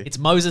 Exactly. It's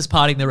Moses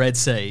parting the Red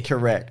Sea.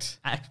 Correct.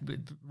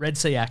 Red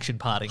Sea action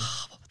parting.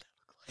 Oh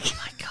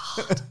my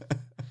God.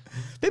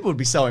 People would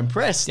be so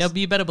impressed. Yeah,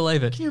 you better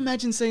believe it. Can you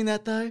imagine seeing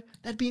that though?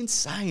 That'd be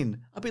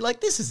insane. I'd be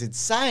like, this is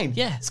insane.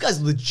 Yeah. This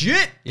guy's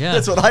legit. Yeah.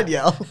 That's what I'd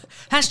yell.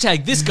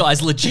 Hashtag this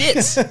guy's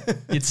legit,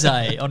 you'd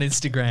say on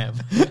Instagram.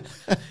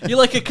 You're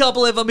like a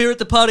couple of, I'm here at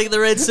the party of the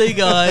Red Sea,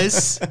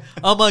 guys.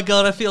 Oh my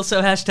God, I feel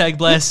so hashtag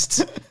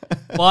blessed.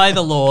 By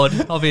the Lord,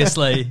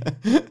 obviously.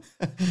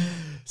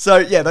 So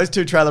yeah, those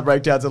 2 trailer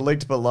breakdowns are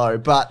linked below.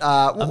 But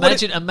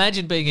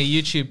imagine being a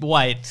YouTube,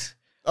 wait.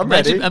 I'm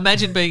ready.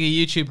 Imagine being a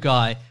YouTube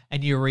guy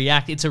and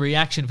it's a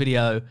reaction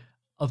video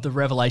of the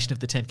revelation of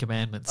the 10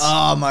 Commandments.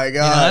 Oh my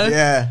God, You know?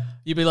 yeah.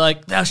 You'd be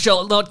like, thou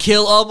shalt not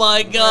kill, oh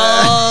my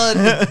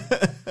God.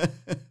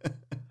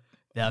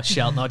 Thou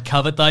shalt not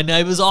covet thy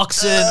neighbour's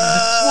oxen.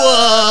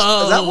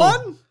 Whoa. Is that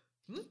one?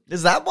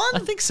 Is that one? I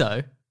think so.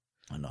 I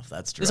don't know if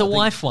that's true. There's a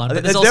wife one.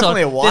 But There's also,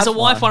 definitely a wife There's a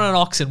wife one. one and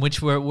an oxen,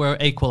 which were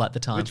equal at the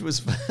time. Which was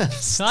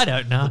first? I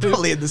don't know.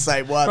 Probably in the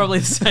same one. Probably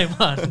the same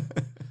one.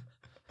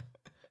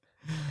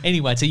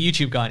 Anyway, it's a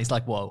YouTube guy, and he's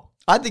like, whoa.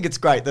 I think it's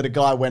great that a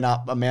guy went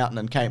up a mountain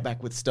and came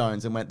back with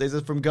stones and went, these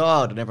are from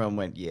God. And everyone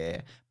went,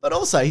 yeah. But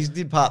also, he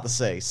did part the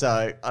sea.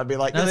 So I'd be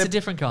like, No, no, it's a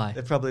different guy.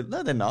 They're probably,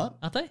 no, they're not.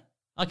 Aren't they?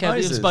 Okay,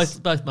 Moses. it was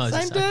both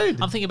Moses. Same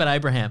dude. I'm thinking about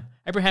Abraham.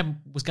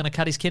 Abraham was going to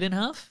cut his kid in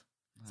half?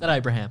 Is that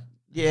Abraham?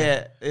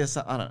 Yeah. Yes,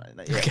 I don't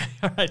know. Yeah. Okay,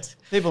 all right.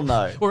 People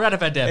know. We're out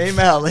of our depth.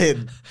 Email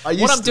in.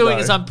 What I'm doing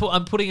is I'm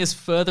putting us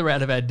further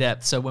out of our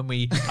depth, so when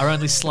we are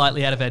only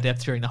slightly out of our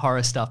depth during the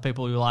horror stuff,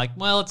 people will be like,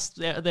 well,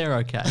 they're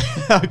okay.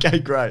 Okay,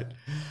 great.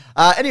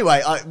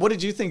 Anyway, what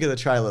did you think of the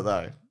trailer,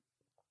 though?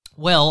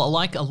 Well,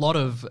 like a lot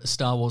of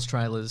Star Wars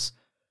trailers,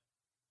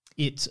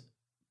 it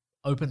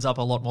opens up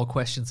a lot more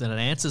questions than it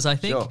answers, I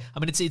think. Sure. I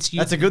mean, it's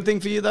That's a good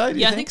thing for you, though, do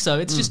you I think so.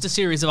 It's just a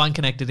series of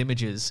unconnected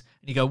images.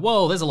 And you go,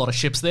 whoa, there's a lot of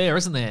ships there,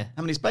 isn't there?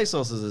 How many space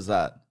sources is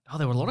that? Oh,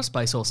 there were a lot of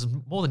space horses,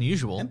 more than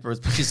usual, Emperor's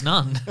which is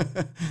none.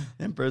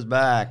 Emperor's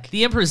back.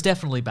 The Emperor's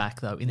definitely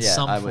back, though, in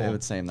some form. It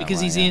would seem that because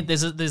way, he's yeah. in.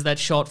 There's that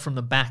shot from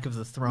the back of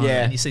the throne,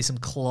 Yeah. and you see some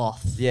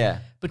cloth. Yeah.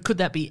 But could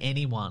that be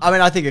anyone? I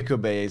mean, I think it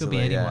could be easily. be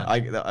yeah.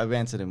 anyone. I've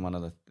answered in one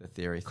of the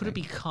theories. Could it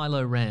be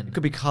Kylo Ren? It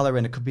could be Kylo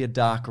Ren. It could be a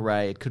Dark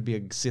Ray. It could be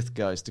a Sith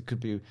ghost. It could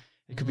be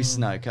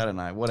Snoke. I don't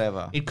know.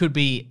 Whatever. It could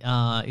be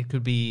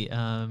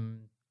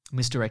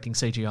misdirecting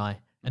CGI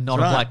and not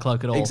That's a right. black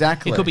cloak at all.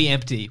 Exactly. It could be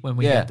empty when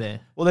we get there.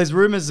 Well, there's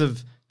rumors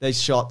of they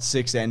shot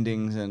 6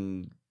 endings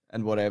and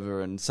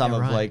whatever, and some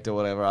Yeah, have right. leaked or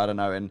whatever. I don't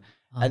know. And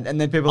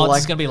then people Oh, are like,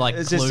 it's gonna be like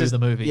it's Clue, the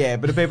movie. Yeah,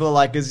 but people are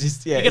like, it's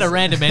just You get a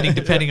random ending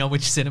depending on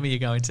which cinema you're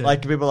going to.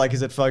 Like people are like,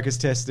 is it focus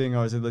testing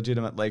or is it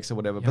legitimate leaks or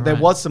whatever? You're But there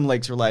right. was some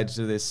leaks related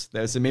to this.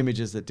 There were some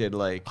images that did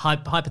leak.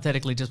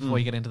 Hypothetically, just before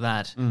you get into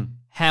that,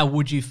 how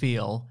would you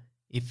feel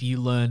if you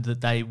learned that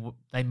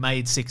they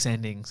made 6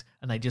 endings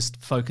and they just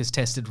focus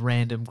tested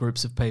random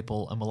groups of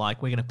people and were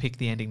like, we're going to pick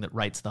the ending that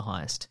rates the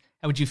highest?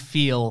 How would you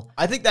feel?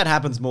 I think that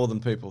happens more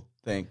than people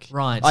think.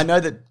 Right. I know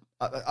that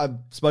I've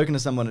spoken to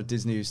someone at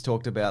Disney who's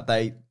talked about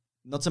they,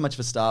 not so much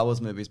for Star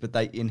Wars movies, but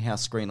they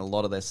in-house screen a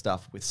lot of their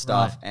stuff with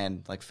staff Right.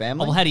 and like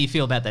family. Well, how do you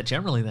feel about that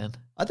generally then?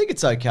 I think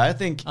it's okay. I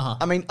think,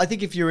 I mean, I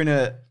think if you're in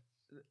a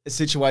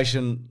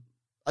situation,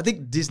 I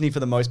think Disney for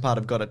the most part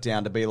have got it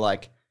down to be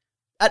like,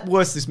 at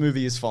worst, this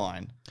movie is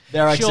fine.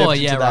 There are Sure,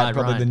 exceptions yeah, to that, right,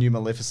 probably right. the new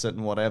Maleficent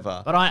and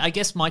whatever. But I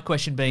guess my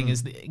question being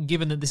is,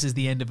 given that this is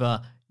the end of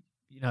a,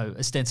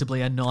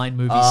 ostensibly a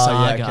 9-movie Oh,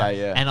 saga, yeah, okay,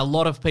 yeah. and a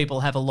lot of people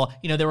have a lot,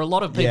 there are a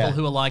lot of people Yeah.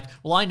 who are like,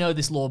 well, I know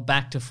this lore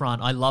back to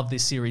front. I love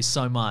this series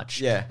so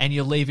much. Yeah. And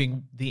you're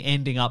leaving the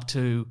ending up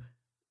to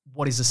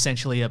what is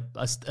essentially a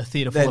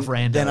theatre full of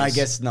randos. Then I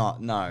guess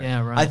not, no.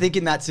 Yeah, right. I think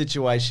in that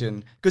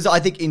situation, because I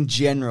think in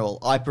general,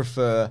 I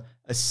prefer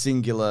a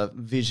singular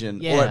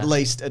vision, or at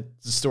least a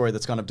story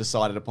that's kind of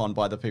decided upon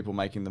by the people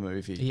making the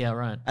movie. Yeah,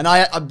 right. And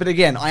but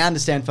again, I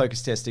understand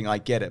focus testing. I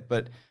get it,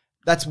 but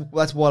that's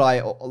what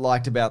I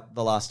liked about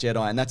The Last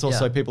Jedi, and that's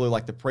also people who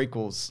like the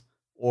prequels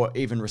or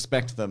even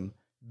respect them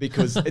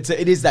because it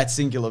is that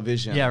singular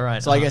vision. Yeah,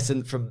 right. So I guess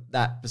from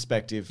that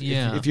perspective,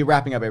 if you're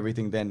wrapping up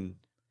everything, then.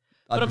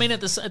 But I mean,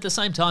 at the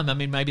same time, I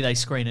mean, maybe they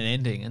screen an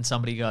ending and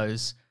somebody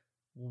goes,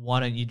 "Why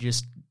don't you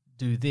just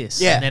do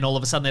this?" Yeah. And then all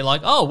of a sudden they're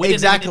like, "Oh, we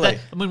exactly." didn't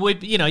even do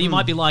that. I mean, you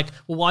might be like,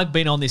 "Well, I've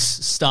been on this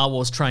Star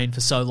Wars train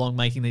for so long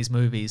making these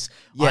movies.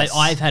 Yes.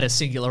 I've had a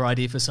singular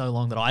idea for so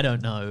long that I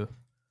don't know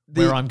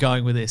where I'm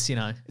going with this."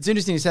 It's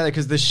interesting you say that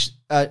because the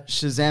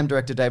Shazam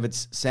director David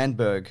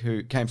Sandberg,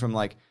 who came from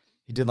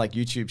he did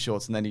YouTube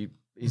shorts and then he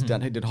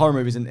did horror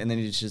movies and then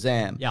he did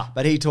Shazam. Yeah.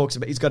 But he talks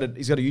about he's got a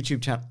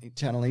YouTube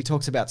channel and he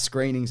talks about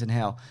screenings and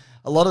how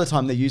a lot of the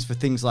time they're used for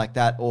things like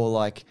that,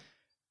 or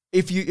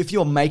if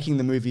you're making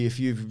the movie, if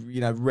you've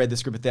read the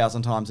script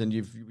 1,000 times and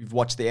you've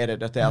watched the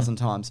edit 1,000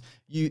 times,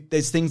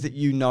 there's things that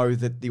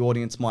that the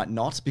audience might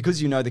not, because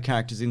the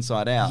characters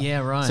inside out. Yeah,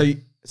 right.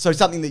 So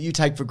something that you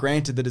take for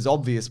granted that is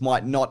obvious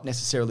might not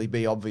necessarily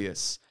be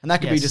obvious. And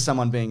that could be just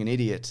someone being an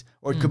idiot.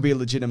 Or it could be a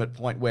legitimate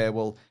point where,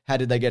 well, how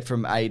did they get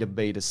from A to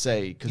B to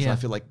C? Because I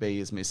feel like B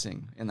is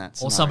missing in that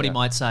scenario. Or somebody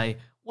might say,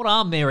 "What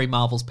are Mary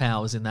Marvel's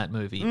powers in that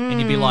movie?" And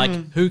you'd be like,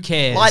 "Who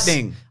cares?"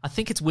 Lightning. I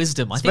think it's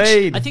wisdom.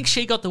 Speed. I think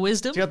she got the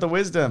wisdom. She got the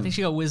wisdom. I think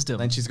she got wisdom.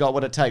 Then she's got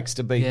what it takes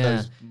to beat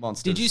those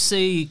monsters. Did you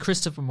see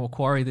Christopher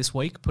McQuarrie this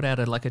week put out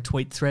a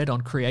tweet thread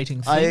on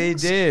creating things? I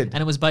did.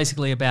 And it was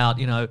basically about,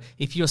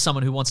 if you're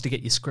someone who wants to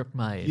get your script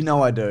made,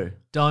 I do.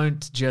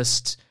 don't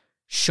just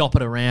shop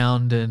it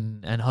around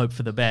and hope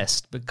for the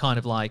best, but kind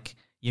of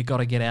you got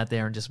to get out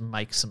there and just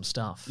make some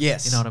stuff.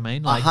 Yes. You know what I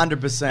mean?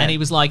 100%. And he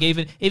was like,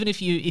 even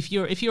if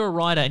you're a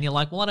writer and you're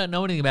like, well, I don't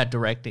know anything about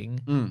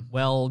directing,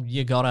 well,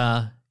 you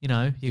gotta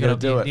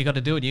do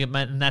it.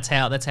 And that's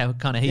how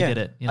kind of he did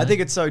it. I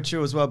think it's so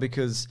true as well,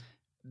 because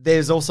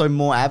there's also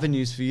more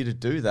avenues for you to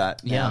do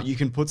that. Now. Yeah. You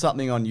can put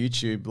something on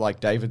YouTube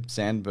like David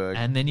Sandberg.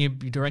 And then you're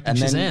directing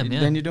Shazam.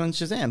 Then you're doing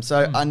Shazam.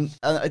 So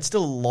it's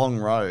still a long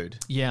road.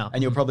 Yeah.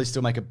 And you'll probably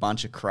still make a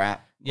bunch of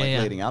crap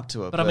leading up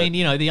to it. But I mean,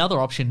 the other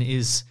option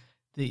is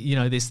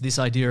this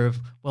idea of,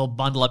 well,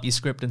 bundle up your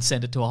script and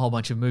send it to a whole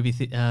bunch of movie.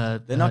 They're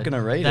not going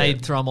to read it.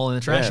 They'd throw them all in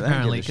the trash they don't give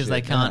apparently, a because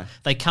shit,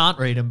 they can't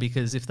read them,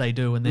 because if they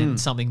do and then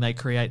something they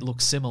create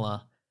looks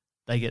similar,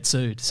 they get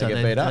sued. So they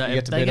get beat up. You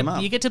get to beat them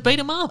up. You get to beat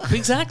them up.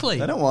 Exactly.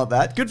 They don't want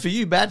that. Good for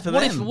you. Bad for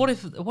them. What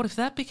if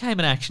that became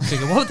an action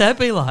figure? What would that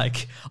be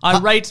like? I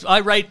rate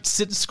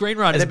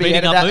screenwriters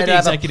beating up movie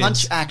executives. A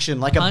punch action,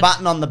 like a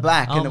button on the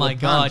back. Oh and my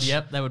god! Punch.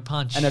 Yep, they would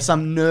punch. And there's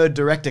some nerd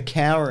director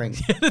cowering.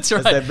 That's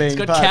right. It's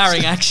got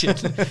cowering action.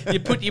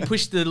 you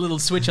push the little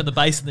switch on the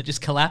base and it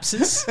just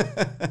collapses.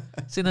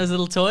 Seen those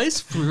little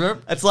toys?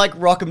 It's like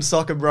Rock'em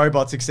Sock'em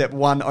Robots, except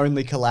one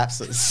only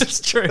collapses.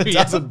 It's true. It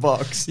doesn't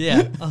box.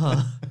 Yeah.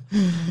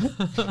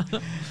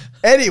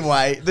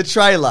 Anyway, the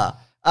trailer.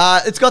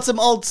 It's got some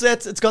old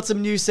sets. It's got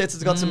some new sets.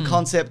 It's got some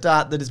concept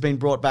art that has been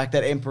brought back.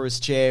 That Emperor's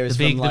chair is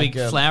the from big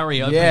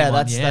flowery opening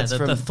one. That's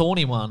from the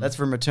thorny one. That's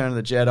from Return of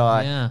the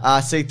Jedi. Yeah.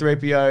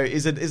 C-3PO.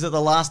 Is it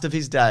the last of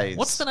his days?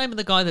 What's the name of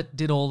the guy that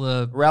did all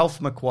the... Ralph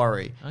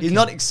McQuarrie. Okay. He's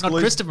not exclusive. Not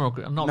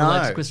Christopher. I'm not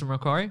related to Christopher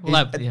McQuarrie.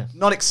 Well,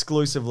 not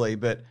exclusively,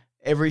 but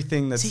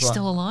everything that's... Is he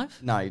still alive?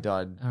 No, he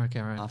died okay,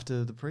 right.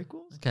 after the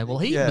prequels. Okay, well,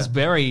 he was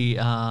very...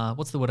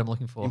 what's the word I'm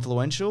looking for?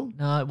 Influential?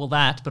 No, well,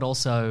 that, but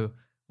also...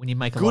 When you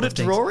make a lot of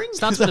things. Good at drawing?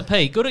 Starts with a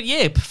P. Good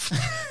at,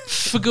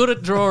 for good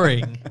at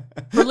drawing.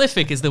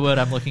 Prolific is the word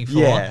I'm looking for.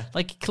 Yeah.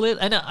 Clear,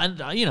 and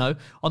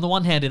on the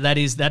one hand,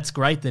 that's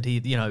great that he,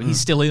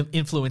 he's still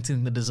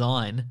influencing the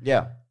design.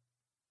 Yeah.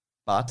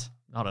 But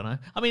I don't know.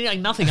 I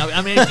mean, nothing.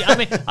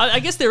 I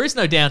guess there is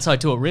no downside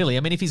to it, really.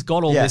 I mean, if he's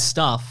got all this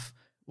stuff,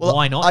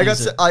 why not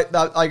use it?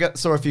 I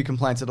saw a few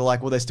complaints that are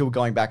like, well, they're still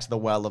going back to the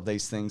well of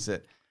these things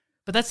that...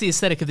 But that's the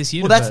aesthetic of this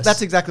universe. Well,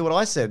 that's exactly what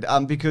I said,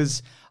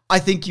 because... I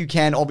think you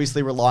can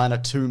obviously rely on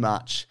it too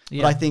much,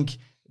 but I think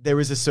there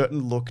is a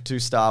certain look to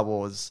Star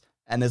Wars,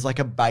 and there's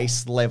a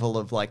base level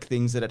of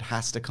things that it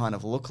has to kind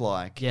of look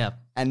like. Yeah.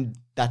 And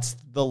that's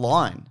the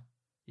line.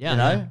 Yeah. You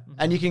know?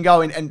 And you can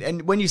go in,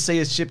 and when you see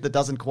a ship that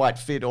doesn't quite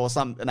fit or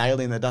an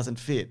alien that doesn't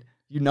fit,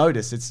 you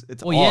notice it's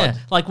odd. Yeah.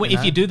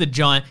 If you do the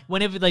giant,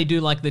 whenever they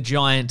do the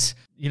giant,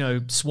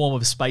 swarm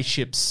of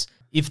spaceships,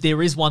 if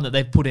there is one that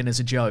they've put in as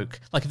a joke,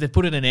 if they've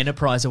put in an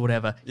Enterprise or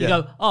whatever, you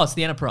go, oh, it's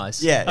the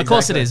Enterprise. Yeah, of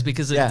course it is,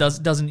 because it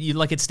doesn't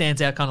it stands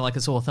out kind of like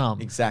a sore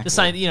thumb. Exactly. The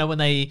same,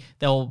 when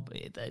they'll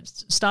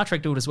Star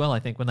Trek do it as well.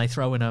 I think when they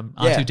throw in a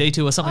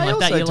R2D2 or something like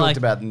that, you're like,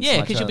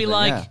 because you'll be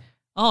like,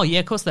 oh yeah,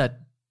 of course that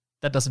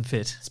doesn't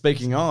fit.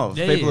 Speaking of,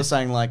 people are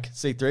saying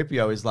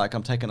C-3PO is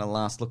I'm taking a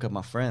last look at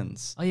my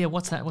friends. Oh yeah,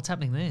 what's that? What's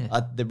happening there?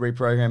 They're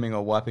reprogramming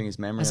or wiping his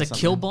memory. As a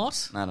kill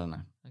bot? I don't know.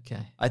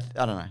 Okay. I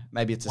don't know.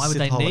 Maybe it's a Why would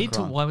they need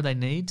to? holocron. Why would they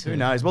need to? Who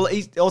knows? Well,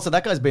 also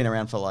that guy's been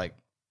around for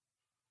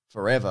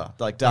forever.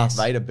 Darth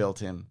Vader built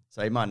him,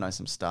 so he might know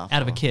some stuff.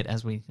 Out of a kit,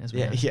 as we know.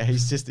 Yeah.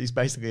 He's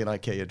basically an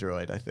IKEA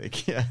droid, I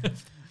think. Yeah.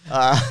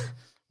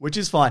 which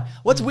is fine.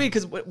 What's weird,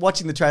 because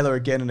watching the trailer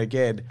again and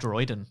again,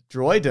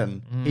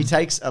 Droiden. he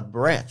takes a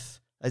breath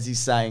as he's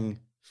saying,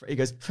 he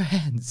goes,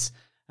 friends.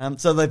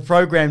 So they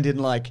programmed in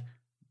like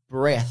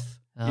breath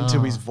into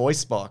his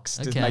voice box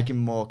to make him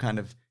more kind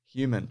of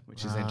human,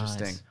 which is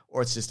interesting.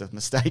 Or it's just a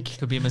mistake.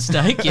 Could be a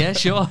mistake, yeah,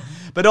 sure.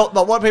 But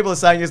what people are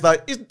saying is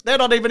like, they're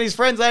not even his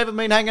friends. They haven't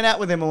been hanging out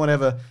with him or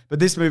whatever. But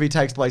this movie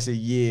takes place a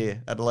year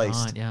at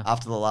least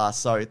after the last.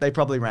 So they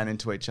probably ran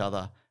into each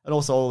other. And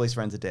also all his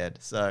friends are dead.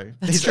 So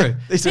that's true.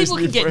 People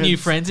can get new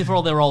friends if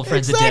all their old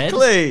friends are dead.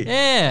 Exactly.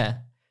 Yeah.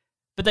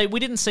 But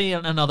we didn't see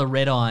another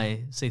Red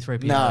Eye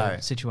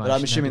C-3PO situation. But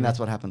I'm assuming that's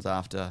what happens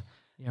after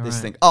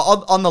this thing.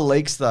 Oh, on the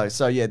leaks though.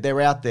 So yeah, they're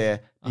out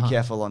there. Be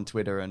careful on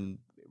Twitter and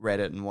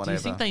Reddit and whatever. Do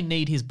you think they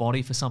need his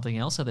body for something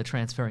else? So they're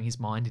transferring his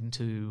mind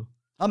into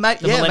the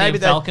Millennium maybe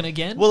Falcon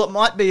again? Well, it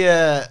might be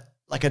a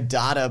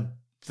data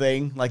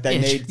thing. Like they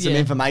need some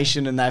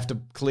information and they have to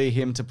clear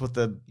him to put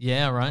the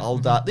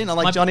old data.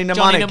 Like Johnny Mnemonic.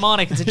 Johnny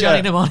Mnemonic. It's a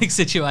Johnny Mnemonic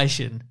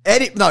situation.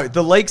 No,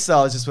 the leaks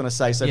I was just want to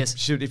say. So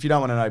if you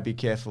don't want to know, be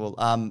careful.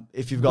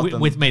 If you've got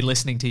them with me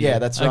listening to you. Yeah,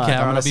 that's right.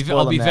 Okay,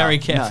 I'll be very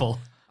careful. No.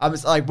 I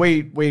was like,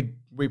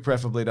 we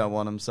preferably don't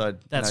want them, so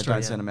don't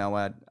send them our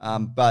way.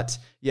 But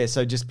yeah,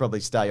 so just probably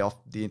stay off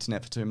the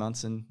internet for 2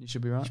 months, and you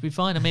should be right. Should be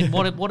fine. I mean,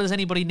 what does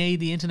anybody need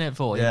the internet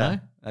for? You know,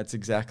 that's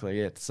exactly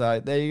it. So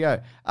there you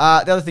go. The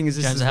other thing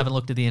is, James, I haven't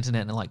looked at the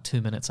internet in like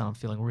 2 minutes, and I'm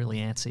feeling really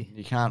antsy.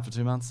 You can't for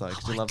 2 months though,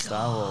 because you love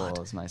Star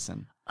Wars,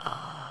 Mason.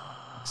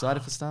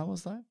 Excited for Star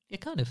Wars though? Yeah,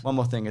 kind of. One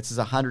more thing. It's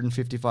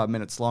 155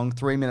 minutes long,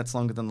 3 minutes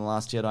longer than The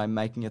Last Jedi,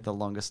 making it the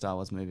longest Star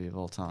Wars movie of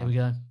all time. There we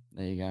go.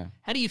 There you go.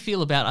 How do you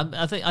feel about?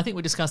 I think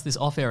we discussed this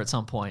off air at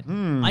some point.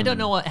 I don't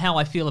know how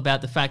I feel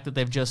about the fact that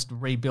they've just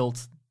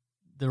rebuilt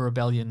the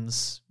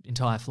Rebellion's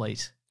entire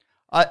fleet.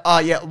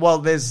 Yeah. Well,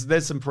 there's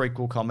some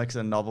prequel comics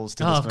and novels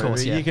to this movie.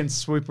 Course, yeah. You can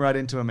swoop right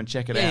into them and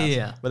check it out.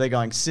 Yeah. Where they're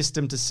going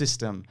system to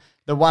system.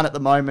 The one at the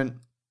moment,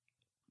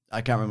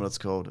 I can't remember what it's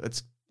called.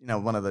 It's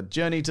one of the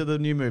Journey to the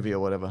New Movie or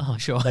whatever. Oh,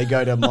 sure. They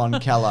go to Mon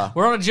Cala.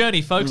 We're on a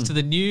journey, folks, to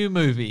the new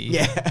movie.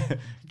 Yeah.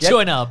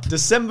 Join up.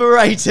 December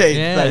 18th, they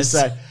Yes.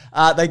 say.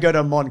 They go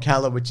to Mon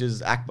Cala, which is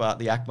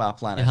the Akbar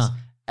planet,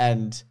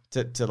 and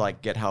to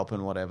like get help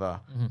and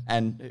whatever.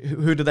 And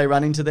who do they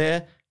run into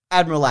there?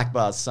 Admiral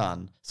Akbar's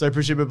son. So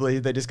presumably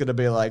they're just going to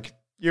be like,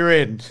 you're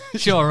in.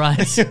 Sure,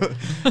 right.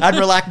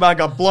 Admiral Akbar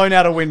got blown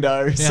out a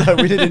window, so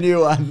we need a new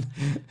one.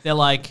 They're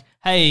like,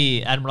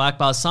 hey, Admiral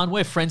Akbar's son,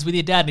 we're friends with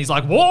your dad. And he's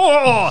like,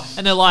 whoa!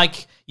 And they're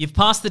like, you've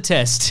passed the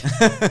test.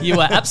 You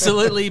were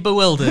absolutely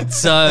bewildered,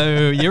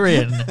 so you're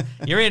in.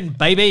 You're in,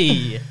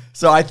 baby.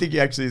 So I think he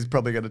actually is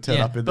probably going to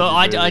turn up in the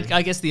But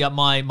I guess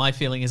my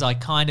feeling is I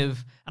kind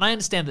of, and I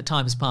understand that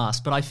time has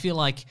passed, but I feel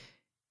like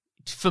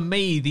for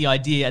me, the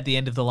idea at the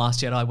end of The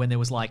Last Jedi when there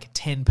was like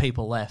 10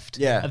 people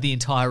left of the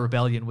entire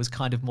rebellion was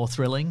kind of more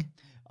thrilling.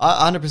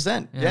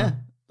 100%, yeah.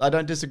 I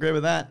don't disagree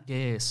with that.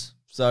 Yes.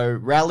 So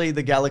rally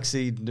the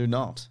galaxy, do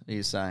not, are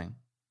you saying?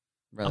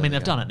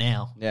 They've done it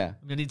now. Yeah.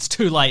 I mean, it's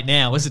too late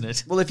now, isn't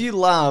it? Well, if you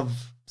love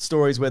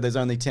stories where there's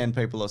only 10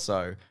 people or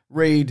so,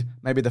 read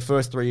maybe the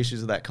first 3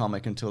 issues of that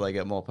comic until they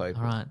get more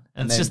people. All right.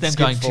 And it's just them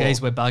going,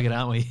 geez, we're buggered,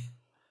 aren't we?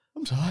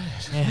 I'm tired.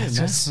 Yeah, it's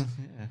just...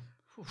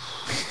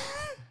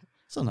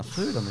 There's not enough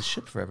food on the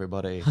ship for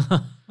everybody.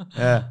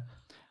 Yeah.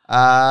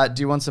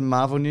 Do you want some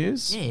Marvel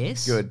news?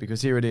 Yes. Good,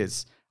 because here it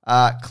is.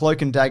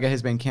 Cloak and Dagger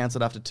has been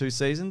cancelled after 2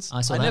 seasons.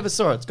 I never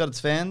saw it. It's got its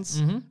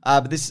fans.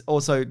 But this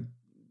also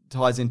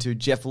ties into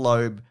Jeff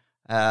Loeb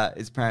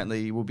is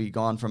apparently will be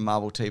gone from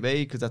Marvel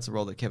TV because that's a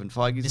role that Kevin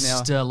Feige's now.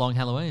 Missed Long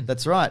Halloween.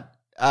 That's right.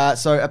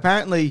 So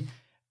apparently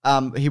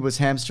he was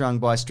hamstrung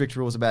by strict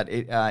rules about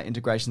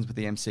integrations with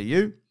the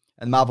MCU.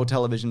 And Marvel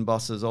Television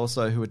bosses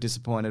also who were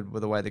disappointed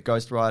with the way that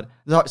Ghost Rider...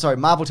 Sorry,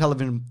 Marvel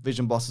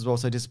Television bosses were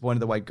also disappointed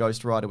the way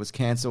Ghost Rider was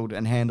cancelled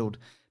and handled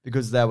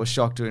because they were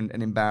shocked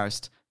and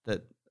embarrassed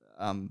that...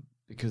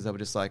 because they were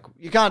just like,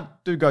 you can't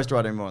do Ghost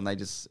Rider anymore, and they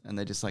just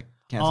like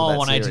cancelled that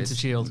on series. Agents of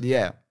S.H.I.E.L.D.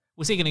 Yeah.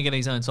 Was he going to get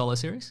his own solo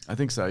series? I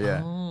think so,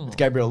 yeah. Oh. With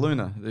Gabriel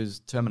Luna, who's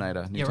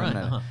Terminator. New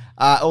Terminator.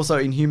 Right.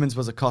 Also, Inhumans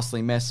was a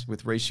costly mess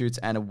with reshoots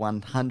and a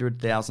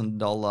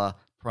 $100,000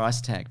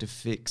 price tag to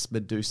fix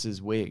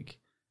Medusa's wig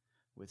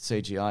with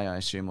CGI, I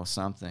assume, or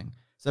something.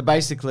 So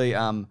basically,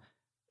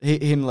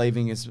 him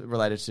leaving is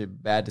related to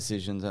bad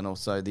decisions and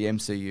also the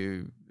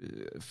MCU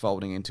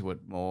folding into it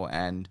more.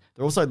 And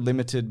they're also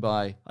limited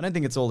by... I don't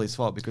think it's all his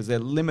fault because they're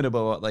limited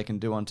by what they can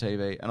do on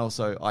TV. And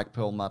also Ike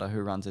Perlmutter, who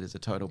runs it, is a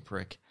total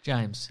prick.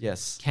 James.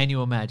 Yes. Can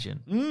you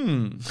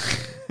imagine?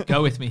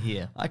 Go with me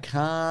here. I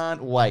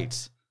can't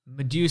wait.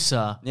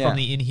 Medusa from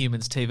the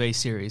Inhumans TV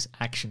series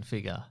action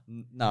figure.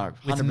 No.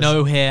 100%. With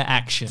no hair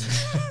action.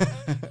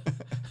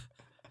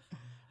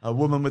 A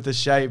woman with a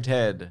shaved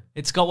head.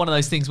 It's got one of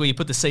those things where you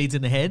put the seeds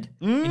in the head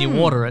and you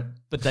water it,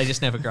 but they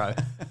just never grow.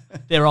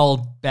 They're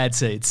old, bad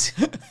seeds.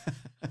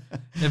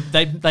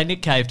 They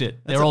Nick caved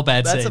it. They're all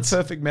bad seeds. That's a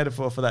perfect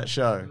metaphor for that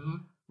show,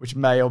 which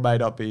may or may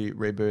not be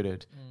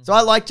rebooted. So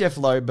I like Jeff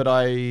Loeb, but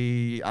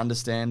I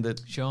understand that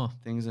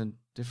things are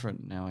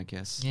different now, I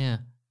guess. Yeah.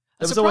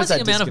 A was always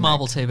surprising that amount of disconnect.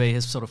 Marvel TV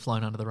has sort of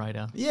flown under the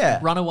radar. Yeah.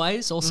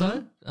 Runaways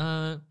also,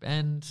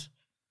 and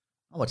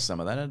I watched some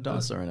of that. It had a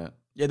dinosaur in it.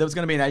 Yeah, there was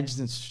going to be an Agents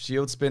of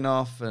S.H.I.E.L.D.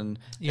 spin-off, and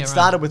Yeah, it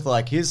started with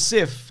like, here's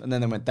Sif, and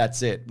then they went,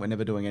 that's it. We're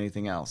never doing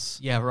anything else.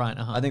 yeah, right.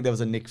 I think there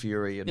was a Nick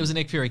Fury. And, There was a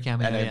Nick Fury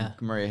cameo. and Yeah.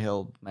 Maria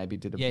Hill maybe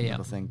did a Yeah, yeah.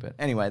 little thing. But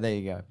anyway, there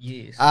you go.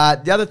 Yes.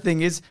 The other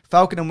thing is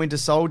Falcon and Winter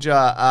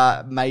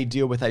Soldier may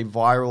deal with a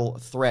viral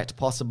threat,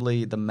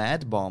 possibly the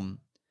Mad Bomb.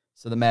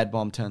 So the Mad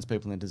Bomb turns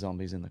people into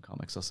zombies in the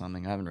comics or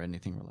something. I haven't read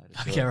anything related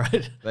to Okay, it.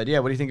 right. But yeah,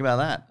 what do you think about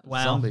that?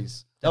 Wow.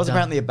 Zombies. That They've was done-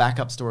 apparently a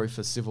backup story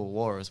for Civil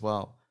War as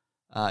well.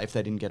 If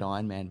they didn't get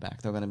Iron Man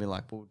back, they were going to be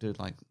like, we'll do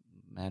like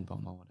Mad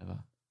Bomb or whatever.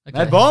 Okay.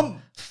 Mad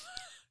Bomb?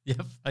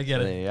 Yep, I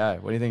get it. There you go.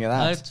 What do you think of No,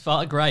 that?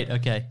 it's great.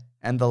 Okay.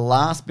 And the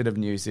last bit of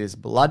news is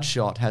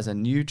Bloodshot has a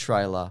new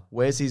trailer.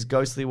 Where's his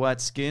ghostly white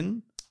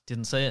skin?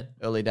 Didn't see it.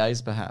 Early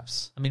days,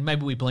 perhaps. I mean,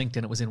 maybe we blinked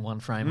and it was in one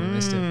frame. We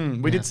missed it.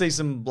 We Yeah. did see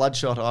some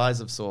bloodshot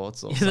eyes of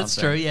sorts or Yeah, something that's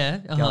true.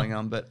 Yeah. Uh-huh. going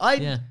on. But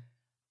Yeah.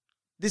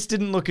 this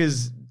didn't look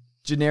as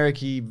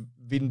generic-y,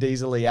 Vin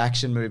Diesel-y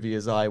action movie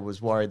as I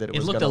was worried that it It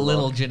was looked a gonna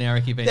little look.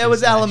 generic-y. There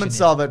was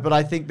elements of it, but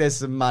I think there's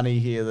some money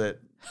here that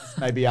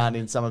maybe aren't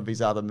in some of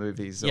his other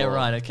movies Yeah, or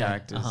right, okay.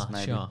 characters,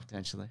 maybe, Sure.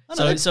 potentially. I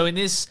don't know. So in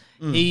this,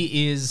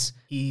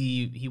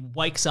 he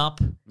wakes up.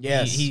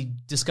 Yes. He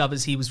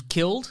discovers he was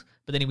killed,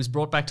 but then he was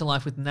brought back to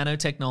life with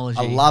nanotechnology.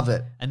 I love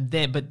it. And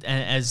then, but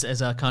as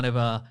a kind of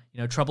a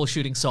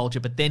troubleshooting soldier,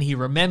 but then he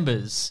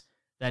remembers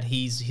that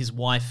his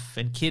wife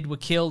and kid were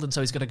killed, and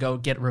so he's going to go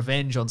get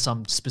revenge on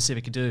some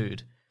specific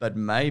dude. But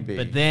maybe.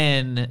 But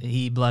then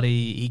he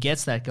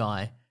gets that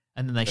guy,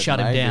 and then they shut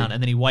him maybe. down,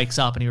 and then he wakes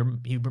up, and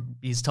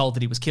he's told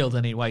that he was killed,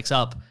 and he wakes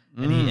up,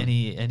 and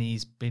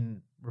he's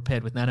been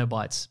repaired with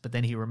nanobites. But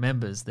then he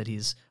remembers that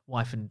his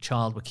wife and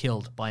child were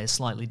killed by a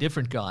slightly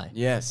different guy.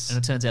 Yes. And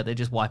it turns out they're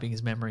just wiping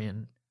his memory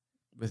and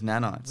With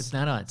nanites. with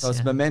nanites. So it's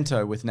yeah.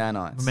 Memento with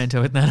nanites.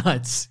 Memento with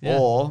nanites. Yeah.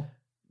 Or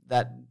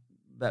that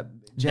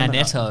Gemini.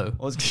 Nanetto.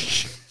 I was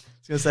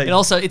going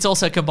to say, It's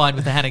also combined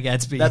with the Hannah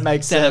Gadsby That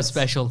makes stand-up sense.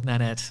 special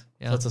Nanette.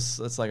 Yeah.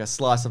 so it's like a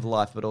slice of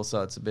life, but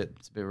also it's a bit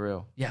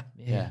real. yeah.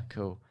 Yeah,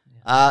 cool.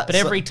 But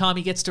every time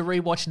he gets to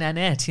rewatch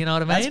Nanette, you know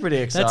what I mean? That's pretty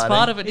That's exciting.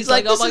 part of it. He's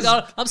like, oh "This my is-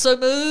 God, I'm so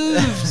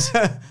moved.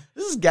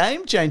 This is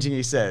game changing,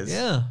 he says.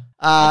 Yeah.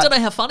 I don't know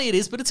how funny it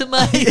is, but it's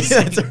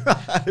amazing.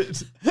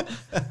 That's right.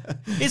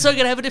 He's so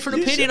going to have a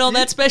different opinion on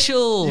that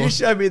special. You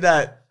showed me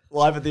that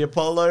live at the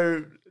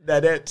Apollo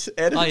Nanette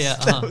edits. Oh,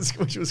 yeah,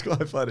 Which was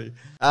quite funny.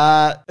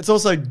 It's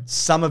also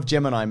some of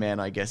Gemini Man,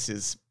 I guess,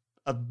 is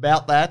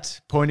about that,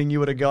 pointing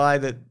you at a guy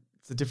that's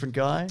a different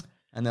guy.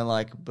 And they're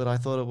like, but I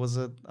thought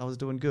I was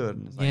doing good.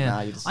 And it's like, nah,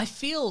 you just... I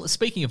feel,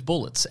 speaking of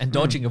bullets and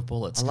dodging of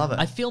bullets, I love it.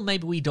 I feel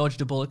maybe we dodged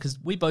a bullet because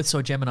we both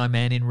saw Gemini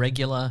Man in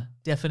regular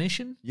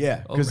definition.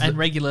 Yeah, Or- 'cause and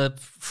regular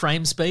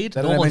frame speed,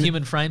 don't normal have any-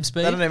 human frame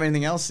speed. They don't have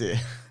anything else here.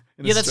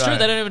 in Yeah, that's true.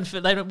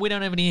 Australia. We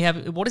don't even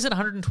have, what is it,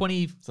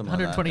 120, Something like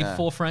that,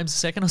 124 frames a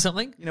second or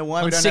something? You know why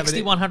On we don't have 60,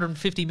 it?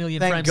 150 million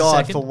Thank frames a God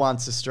second. for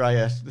once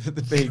Australia,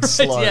 the being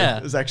slow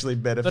yeah. is actually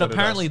better. But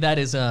apparently that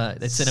is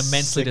it's an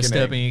immensely Sickening.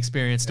 disturbing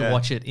experience to Yeah.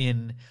 watch it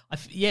in,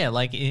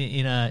 like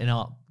in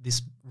a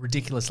this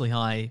ridiculously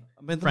high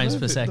frames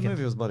per second. The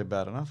movie was bloody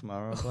bad enough, am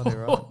I right? Bloody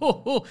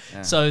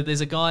right. So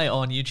there's a guy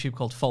on YouTube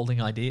called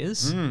Folding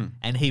Ideas,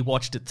 and he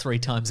watched it 3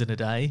 times in a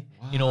day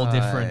in all Why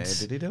different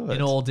did he do it?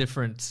 in all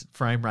different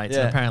frame rates.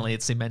 Yeah. And apparently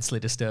it's immensely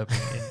disturbing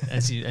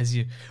as you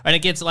and it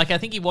gets like I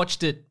think he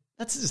watched it.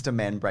 That's just a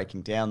man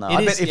breaking down, though. It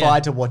I is, bet if yeah. I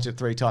had to watch it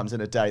 3 times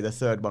in a day, the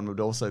third one would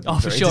also be Oh,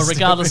 for very sure, disturbing.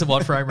 regardless of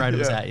what frame rate it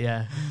was Yeah. at,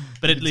 yeah.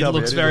 But it tell me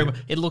looks very.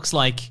 anything. It looks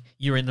like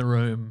you're in the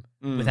room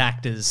with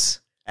actors,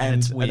 and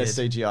it's And weird. a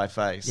CGI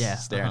face yeah,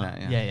 staring uh-huh.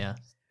 at you. Yeah.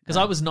 Because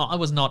I was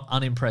not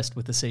unimpressed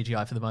with the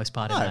CGI for the most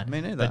part in No, that.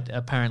 me neither. But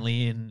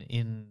apparently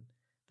in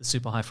the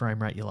super high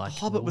frame rate, you're like,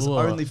 Hobbit was "Whoa."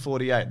 only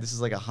 48. This is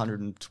like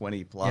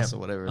 120 plus Yep.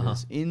 or whatever it Uh-huh.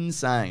 is.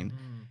 Insane.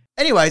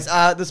 Anyways,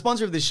 the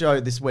sponsor of this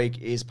show this week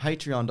is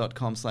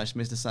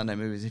patreon.com/Mr. Sunday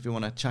Movies. If you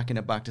want to chuck in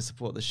a buck to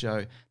support the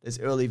show, there's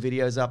early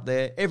videos up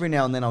there. Every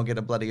now and then I'll get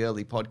a bloody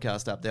early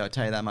podcast up there, I'll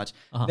tell you that much.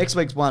 Next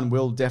week's one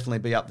will definitely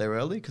be up there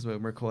early because we're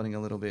recording a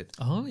little bit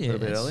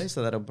early,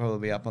 so that'll probably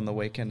be up on the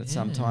weekend at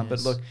some time.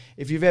 But look,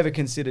 if you've ever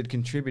considered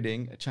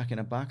contributing, chuck in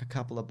a buck, a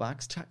couple of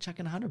bucks, chuck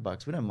in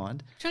 $100, we don't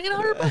mind. Chuck in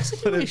 $100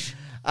 if you wish.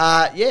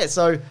 Yeah,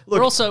 so look,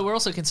 We're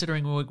also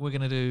considering we're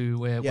going to do.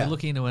 We're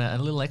looking into a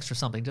little extra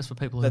something just for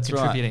people who are That's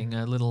right. contributing.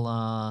 A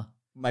little.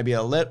 maybe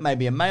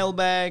a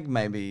mailbag,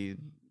 maybe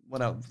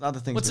what else? Other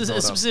things. What's we a thought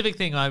of. specific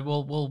thing?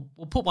 We'll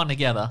put one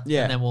together.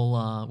 Yeah. And then we'll.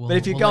 But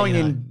if you're we'll let going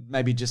you know. in,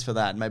 maybe just for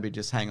that, maybe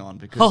just hang on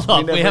because Hold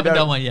on, we haven't don't-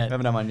 done one yet. We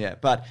haven't done one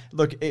yet. But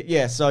look,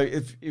 so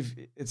if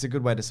it's a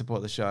good way to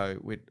support the show,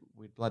 we'd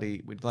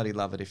bloody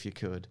love it if you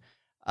could.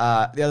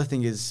 The other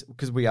thing is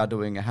because we are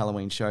doing a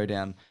Halloween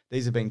showdown,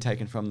 these are being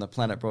taken from the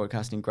Planet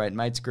Broadcasting Great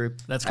Mates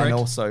group. That's correct. And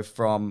also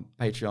from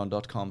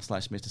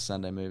patreon.com/Mr.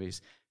 Sunday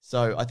Movies.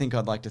 So I think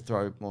I'd like to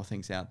throw more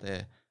things out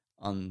there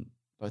on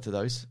both of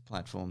those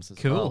platforms as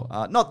Cool.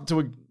 well. Not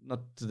to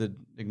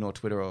ignore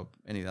Twitter or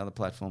any other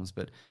platforms,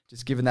 but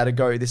just giving that a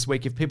go this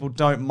week. If people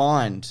don't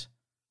mind,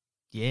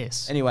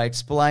 Yes. Anyway,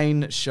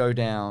 explain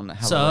Showdown.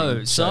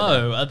 Halloween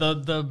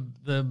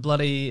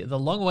The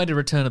long-awaited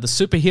return of the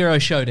superhero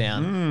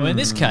showdown. Or in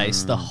this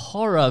case, the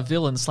horror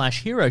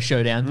villain/hero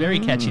showdown. Very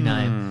catchy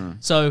name.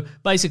 So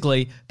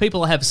basically,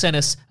 people have sent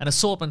us an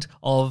assortment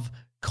of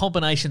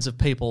combinations of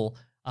people,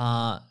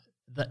 and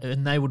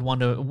they would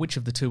wonder which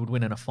of the two would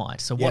win in a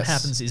fight. So what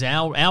happens is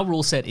our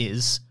rule set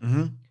is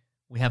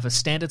we have a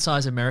standard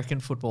size American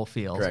football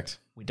field. Correct.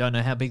 We don't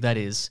know how big that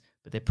is,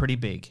 but they're pretty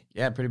big.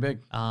 Yeah, pretty big.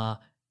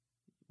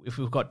 If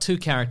we've got two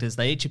characters,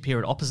 they each appear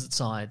at opposite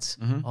sides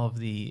of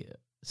the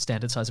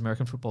standard size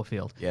American football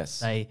field. Yes.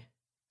 They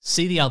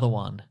see the other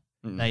one.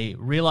 They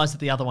realize that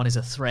the other one is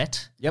a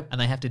threat. Yep. And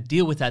they have to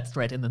deal with that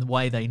threat in the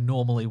way they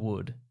normally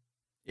would.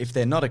 If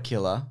they're not a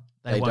killer,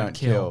 they won't don't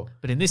kill.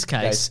 But in this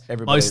case,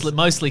 everybody's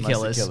mostly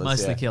killers.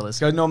 Mostly yeah. killers.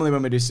 So normally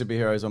when we do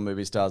superheroes or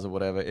movie stars or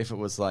whatever, if it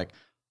was like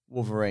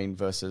Wolverine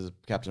versus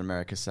Captain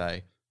America,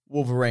 say,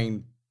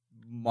 Wolverine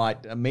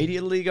might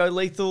immediately go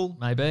lethal.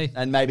 Maybe.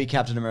 And maybe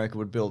Captain America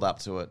would build up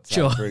to it, say,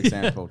 Sure. for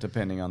example,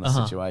 depending on the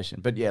situation.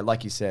 But yeah,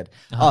 like you said.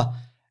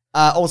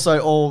 Also,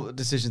 all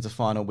decisions are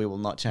final. We will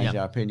not change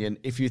our opinion.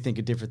 If you think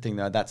a different thing,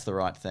 though, that's the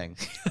right thing.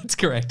 That's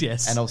correct,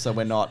 yes. And also,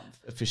 we're not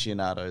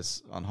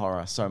aficionados on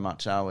horror so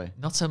much, are we?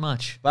 Not so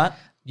much. But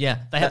yeah,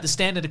 they have the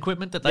standard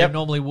equipment that they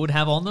normally would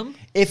have on them.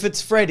 if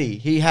it's Freddy,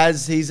 he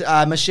has his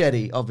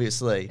machete,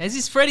 obviously. As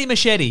is Freddy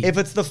Machete. If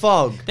it's the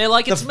Fog, They're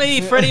like, it's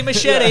me, Freddy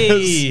Machete.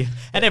 Yes.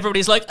 And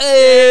everybody's like,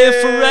 hey,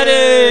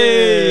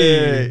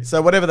 Freddy.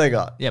 So whatever they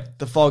got. Yep.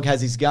 The Fog has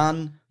his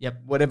gun.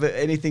 Yep. Whatever,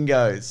 anything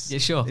goes. Yeah,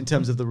 sure. In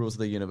terms of the rules of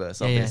the universe,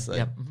 Yeah, obviously.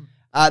 yep.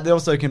 Mhm. There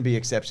also can be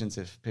exceptions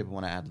if people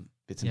want to add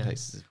bits and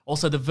pieces.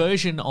 Also, the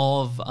version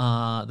of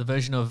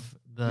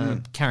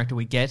the character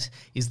we get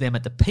is them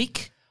at the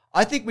peak.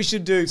 I think we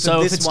should do.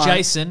 So this if it's one,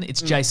 Jason,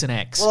 it's Jason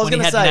X. Well, I was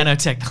when he going had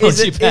to say,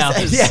 nanotechnology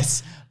powers.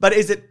 yes, but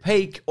is it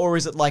peak or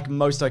is it like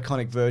most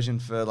iconic version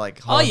for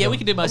like? Oh, yeah, we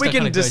can do most We iconic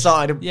can version.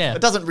 decide. Yeah.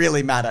 It doesn't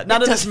really matter.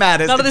 None of this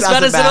matters. None of It this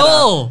doesn't matters at matter.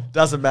 all.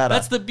 Doesn't matter.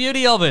 That's the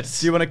beauty of it.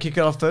 Do you want to kick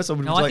it off first, or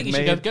would No, you I like think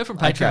you me? should go from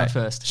Patreon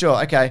first.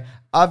 Sure. Okay.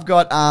 I've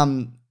got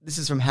this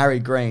is from Harry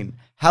Green.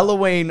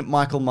 Halloween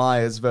Michael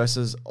Myers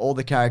versus all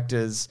the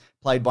characters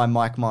played by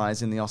Mike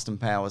Myers in the Austin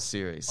Powers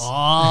series.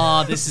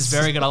 Oh, this is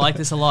very good. I like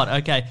this a lot.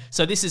 Okay,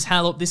 so this is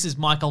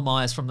Michael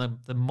Myers from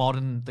the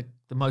modern,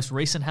 the most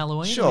recent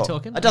Halloween. Sure. Are we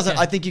talking? It doesn't.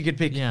 Okay. I think you could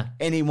pick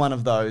any one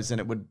of those,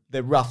 and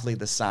they're roughly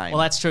the same.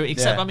 Well, that's true.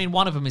 Except, I mean,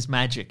 one of them is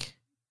magic.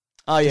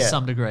 Oh yeah, to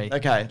some degree.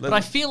 Okay, but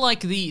I feel like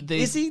the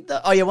is he?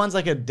 Oh yeah, one's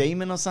like a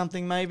demon or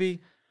something,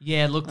 maybe.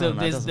 Yeah, look,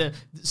 there's the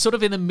sort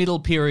of in the middle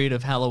period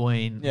of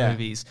Halloween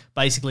movies.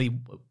 Basically,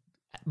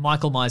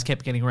 Michael Myers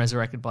kept getting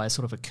resurrected by a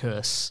sort of a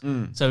curse.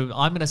 So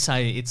I'm going to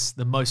say it's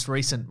the most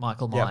recent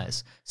Michael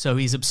Myers. So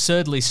he's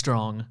absurdly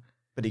strong,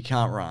 but he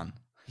can't run.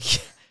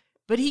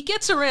 But he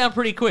gets around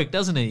pretty quick,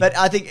 doesn't he? But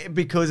I think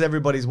because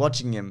everybody's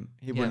watching him,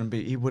 he wouldn't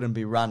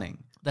be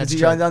running. That's true.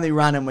 You're only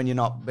running when you're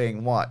not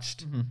being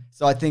watched. Mm-hmm.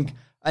 So I think,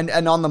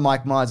 and on the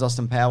Mike Myers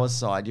Austin Powers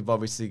side, you've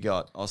obviously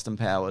got Austin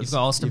Powers. You've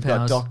got Austin You've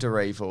Powers. got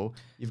Dr. Evil.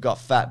 You've got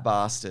Fat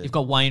Bastard. You've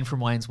got Wayne from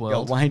Wayne's World.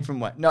 You've got Wayne from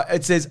Wayne. No,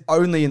 it says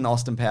only in the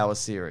Austin Powers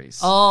series.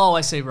 Oh,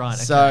 I see. Right.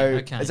 Okay.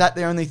 So is that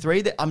the only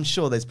three? I'm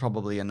sure there's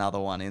probably another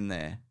one in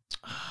there.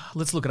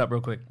 Let's look it up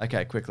real quick.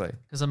 Okay, quickly.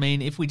 Because, I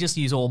mean, if we just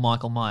use all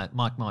Mike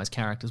Myers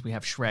characters, we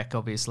have Shrek,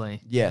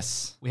 obviously.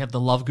 Yes. We have the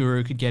Love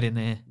Guru could get in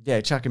there.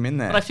 Yeah, chuck him in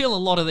there. But I feel a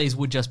lot of these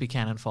would just be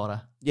cannon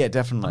fodder. Yeah,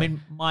 definitely. I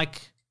mean,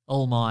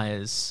 Michael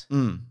Myers.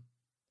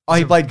 Oh,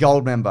 he played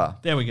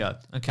Goldmember. There we go.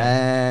 Okay.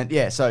 And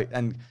yeah, so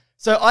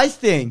I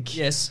think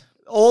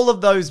all of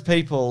those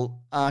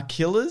people are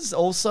killers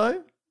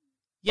also.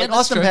 Yeah, like that's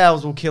Austin true.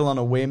 Powers will kill on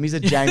a whim. He's a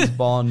James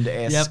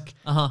Bond-esque. Yep.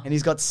 Uh-huh. And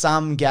he's got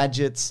some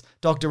gadgets.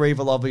 Dr.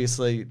 Evil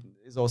obviously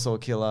is also a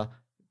killer.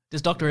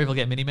 Does Dr. Evil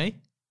get Mini-Me?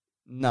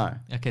 No.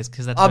 Okay,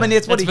 because that's... I mean,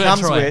 it's what he Vern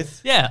comes Troy.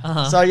 with. Yeah,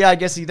 uh-huh. So yeah, I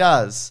guess he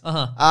does.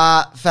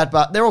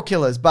 Uh-huh. They're all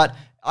killers, but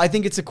I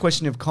think it's a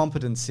question of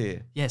competence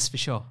here. Yes, for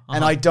sure. Uh-huh.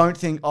 And I don't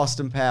think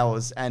Austin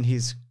Powers and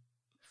his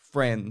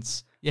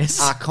friends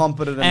are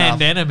competent enough.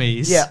 And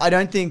enemies. Yeah, I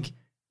don't think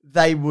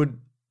they would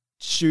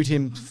shoot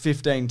him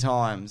 15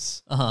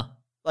 times. Uh-huh.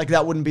 Like,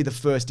 that wouldn't be the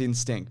first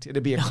instinct.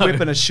 It'd be a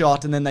clip and a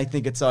shot, and then they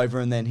think it's over,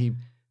 and then he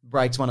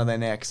breaks one of their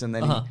necks, and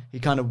then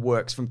he kind of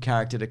works from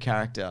character to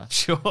character.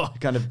 Sure.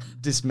 Kind of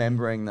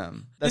dismembering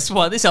them. This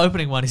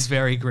opening one is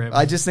very grim.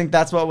 I just think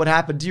that's what would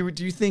happen. Do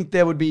you think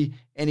there would be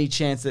any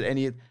chance that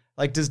any...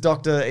 Like, does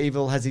Dr.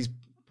 Evil has his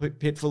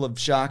pit full of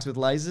sharks with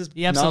lasers?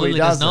 He absolutely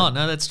does not.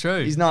 No, that's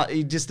true. He's not.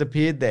 He just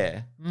appeared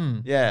there.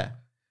 Yeah.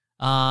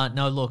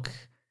 No, look...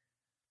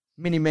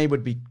 Mini-Me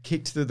would be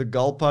kicked through the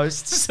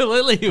goalposts.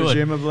 Absolutely he would.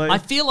 Presumably. I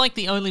feel like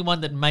the only one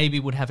that maybe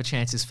would have a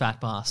chance is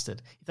Fat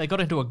Bastard. If they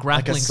got into a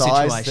grappling like a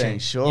size situation. thing,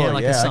 sure. Yeah,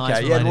 like a size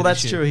okay. Yeah, well,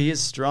 that's issue. true. He is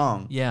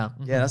strong. Yeah.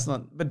 Yeah, that's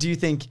not... But do you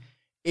think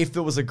if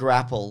it was a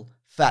grapple,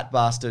 Fat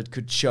Bastard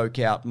could choke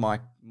out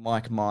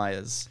Mike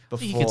Myers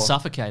before... You could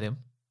suffocate him.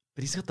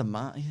 But he's got the...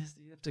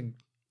 You have to...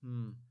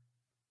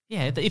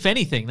 Yeah, if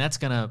anything, that's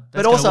going to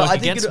But also, work I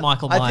think against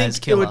Michael Myers'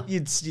 killer.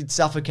 You'd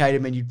suffocate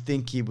him and you'd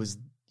think he was...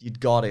 you'd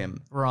got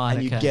him. Right,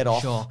 and you'd get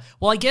off. Sure.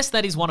 Well, I guess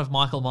that is one of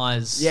Michael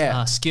Myers'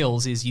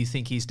 skills is you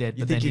think he's dead,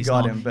 but then he's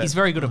not. He's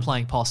very good at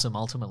playing possum,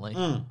 ultimately.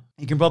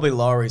 He can probably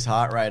lower his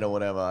heart rate or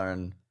whatever.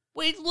 And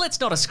let's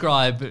not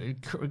ascribe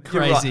crazy.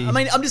 Right. I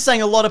mean, I'm just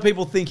saying a lot of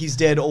people think he's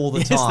dead all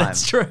the time.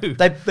 Yes, that's true.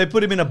 They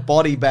put him in a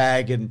body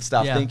bag and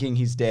stuff thinking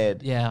he's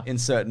dead in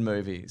certain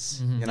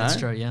movies. You know? That's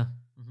true, yeah.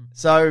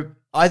 So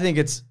I think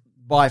it's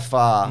by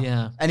far.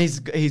 Yeah. And he's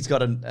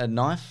got a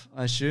knife,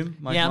 I assume.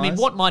 Mike I mean, Myers.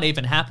 what might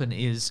even happen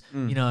is,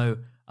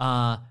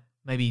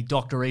 maybe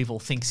Dr. Evil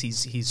thinks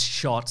he's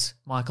shot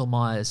Michael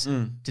Myers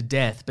to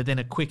death, but then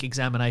a quick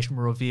examination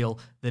will reveal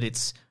that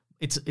it's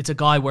a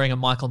guy wearing a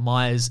Michael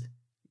Myers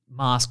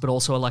mask, but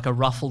also like a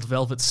ruffled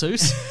velvet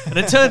suit. And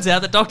it turns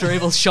out that Dr.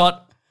 Evil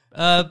shot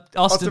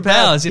Austin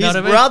Powers, you know what I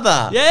mean? His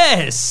brother.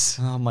 Yes.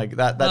 Oh my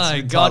God, that's oh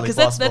entirely God, because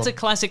that's a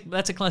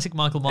possible. classic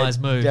Michael Myers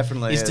move.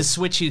 Definitely is to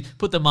switch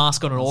put the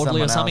mask on an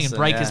orderly or Someone something else and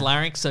break and, his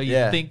larynx, so you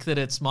think that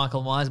it's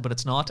Michael Myers, but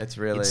it's not. It's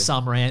really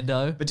some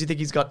rando. But do you think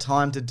he's got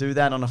time to do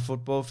that on a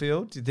football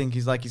field? Do you think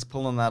he's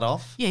pulling that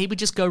off? Yeah, he would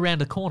just go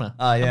round a corner.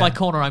 Yeah. And by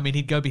corner, I mean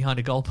he'd go behind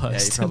a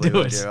goalpost Yeah, and do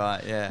would, it. you're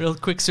right, yeah. Real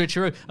quick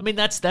switcheroo. I mean,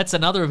 that's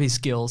another of his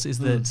skills is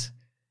that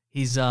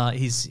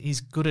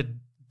he's good at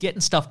getting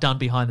stuff done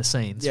behind the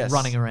scenes,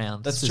 running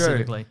around. That's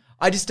specifically.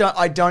 True.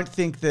 I don't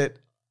think that.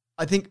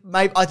 I think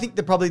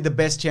that probably the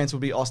best chance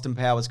would be Austin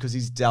Powers because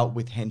he's dealt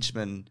with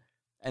henchmen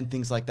and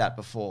things like that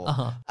before.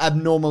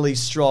 Abnormally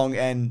strong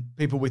and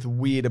people with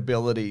weird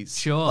abilities.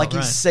 Sure, like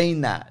he's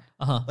seen that.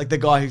 Like the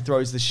guy who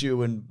throws the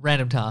shoe and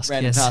random task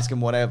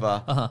and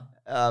whatever.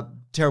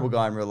 Terrible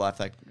guy in real life,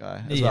 that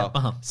guy as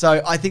well.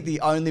 So I think the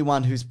only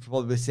one who's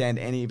probably stand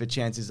any of a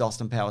chance is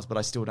Austin Powers, but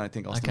I still don't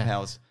think Austin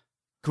Powers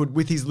could,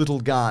 with his little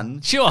gun,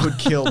 could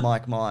kill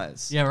Mike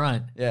Myers. Yeah,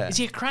 right. Yeah. Is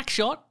he a crack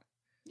shot?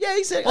 Yeah,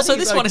 he's also,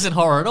 this one isn't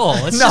horror at all.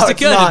 It's no, just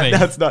it's occurred not. to me.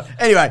 No, it's not.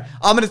 Anyway,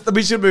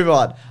 we should move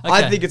on. I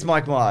Okay. think it's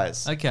Mike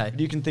Myers. Okay.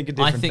 You can think a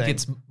different thing. I think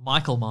it's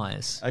Michael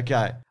Myers.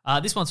 Okay.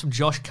 This one's from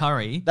Josh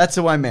Curry. That's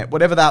who I meant.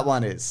 Whatever that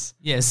one is.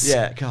 Yes.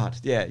 Yeah, God.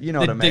 Yeah, you know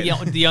what I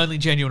mean. The only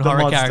genuine The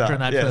horror monster. character in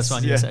that Yes, first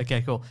one. yeah. Yes.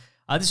 Okay, cool.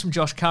 This is from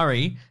Josh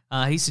Curry.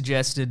 He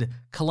suggested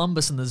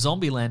Columbus and the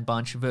Zombieland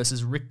Bunch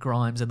versus Rick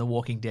Grimes and the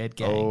Walking Dead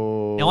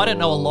gang. Now, I don't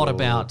know a lot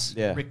about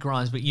Rick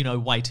Grimes, but you know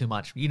way too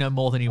much. You know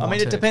more than you want to. I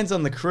mean, it depends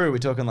on the crew. We're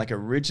talking like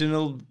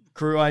original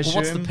crew, I assume.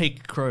 What's the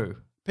peak crew?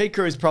 Peak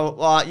crew is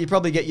probably... you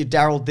probably get your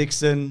Daryl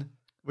Dixon,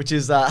 which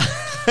is the guy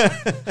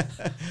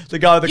with the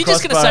crossbow. You're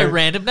just going to say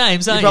random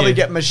names, aren't you? You probably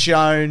get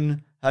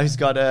Michonne. He's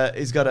got a.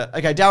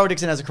 Okay, Daryl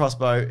Dixon has a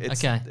crossbow.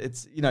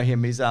 It's you know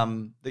him. He's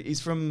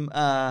from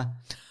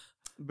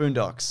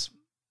Boondocks.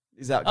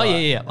 Is that guy? Oh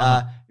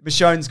yeah.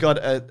 Michonne's got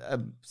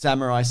a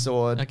samurai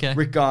sword. Okay.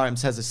 Rick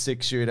Grimes has a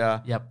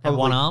 6-shooter. Yep. And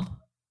one arm.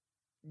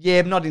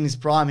 Yeah, not in his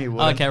prime. He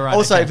would. Okay, right.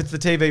 Also, okay. if it's the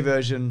TV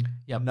version,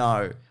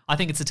 no. I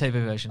think it's the TV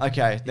version.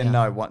 Okay, then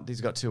no.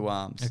 He's got 2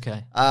 arms.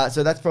 Okay.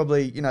 So that's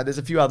probably there's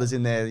a few others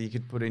in there. You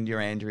could put in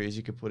your Andrews.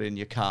 You could put in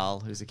your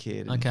Carl, who's a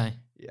kid. Okay.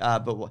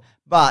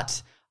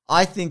 But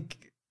I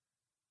think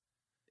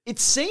it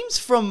seems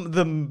from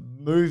the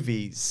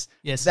movies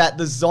that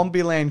the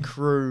Zombieland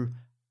crew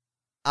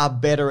are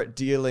better at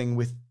dealing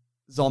with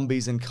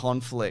zombies and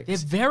conflict. They're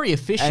very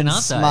efficient, and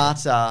aren't they?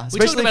 Smarter, We talked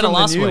especially about from it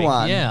last the new week.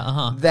 one.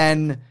 Yeah,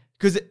 Then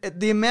because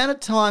the amount of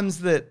times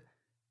that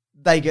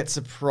they get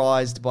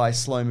surprised by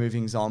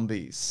slow-moving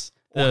zombies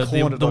or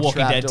cornered the or Walking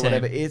trapped Dead or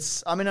whatever,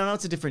 I know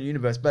it's a different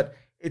universe, but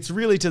it's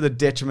really to the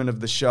detriment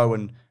of the show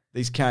and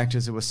these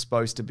characters who are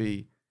supposed to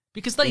be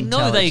because they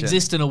know they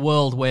exist in a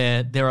world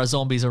where there are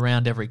zombies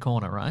around every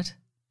corner, right?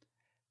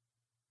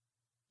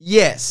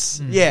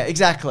 Yes. Yeah,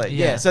 exactly.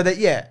 Yeah. Yeah. So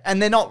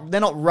and they're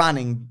not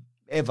running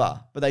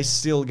ever, but they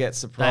still get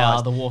surprised. They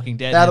are the Walking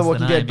Dead. They're the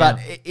Walking Dead, but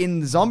in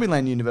the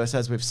Zombieland universe,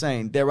 as we've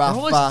seen, there are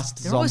fast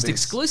zombies. They're almost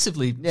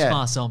exclusively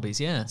fast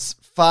zombies, yeah.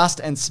 Fast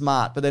and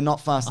smart, but they're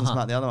not fast and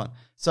smart, the other one.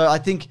 So I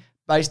think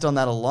based on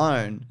that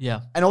alone,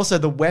 and also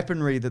the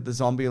weaponry that the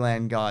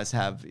Zombieland guys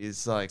have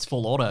is like... It's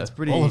full auto. It's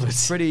pretty... All of it.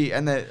 It's pretty...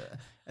 And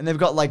they've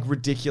got like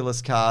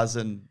ridiculous cars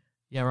and...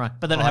 Yeah, right.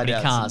 But they don't have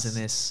any cars in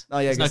this. Oh,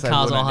 yeah, there's no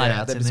cars or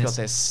hideouts they've in just this. got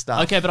their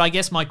stuff. Okay, but I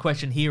guess my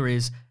question here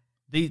is,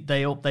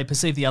 they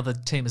perceive the other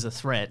team as a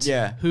threat.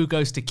 Yeah. Who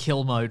goes to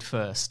kill mode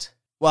first?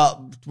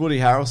 Well, Woody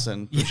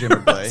Harrelson,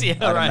 presumably, I'd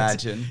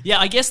imagine.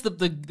 Yeah, I guess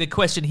the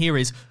question here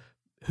is,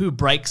 who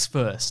breaks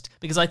first?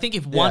 Because I think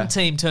if one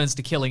team turns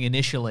to killing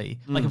initially,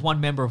 like if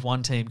one member of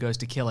one team goes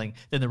to killing,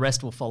 then the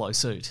rest will follow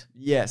suit.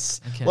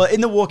 Yes. Okay. Well,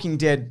 in The Walking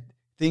Dead,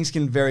 things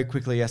can very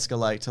quickly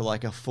escalate to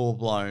like a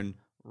full-blown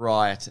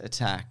riot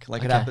attack.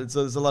 Like it happens.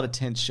 So there's a lot of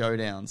tense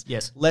showdowns.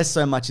 Yes. Less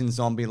so much in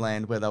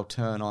Zombieland where they'll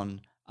turn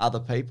on other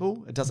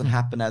people. It doesn't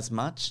happen as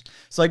much.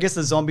 So I guess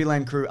the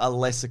Zombieland crew are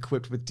less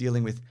equipped with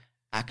dealing with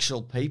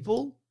actual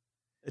people.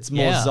 It's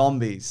more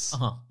zombies.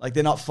 Like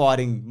they're not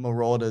fighting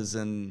marauders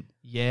and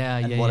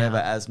whatever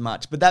as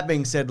much. But that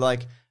being said,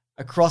 like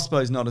a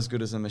crossbow's not as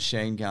good as a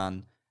machine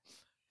gun.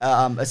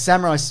 A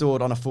samurai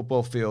sword on a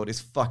football field is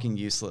fucking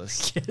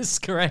useless. Yes,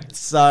 correct.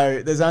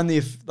 So there's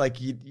only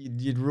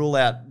you'd rule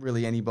out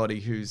really anybody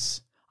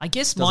who's I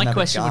guess Doesn't my have a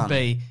question would gun.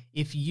 be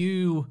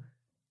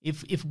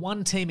if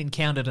one team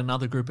encountered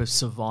another group of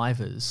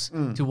survivors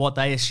to what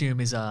they assume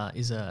is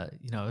a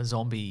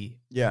zombie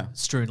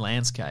strewn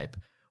landscape,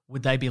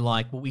 would they be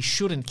like, well, we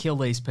shouldn't kill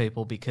these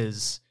people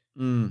because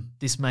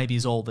this maybe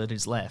is all that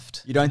is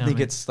left? You don't know think what I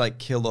mean? it's like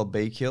kill or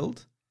be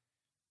killed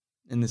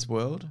in this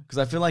world? Because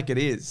I feel like it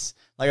is.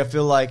 Like I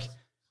feel like,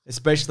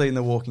 especially in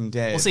The Walking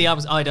Dead. Well, see,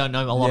 I don't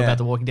know a lot about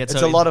The Walking Dead. It's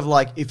so a lot of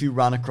like, if you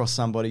run across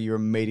somebody, you're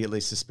immediately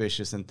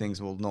suspicious and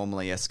things will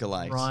normally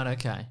escalate. Right,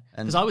 okay.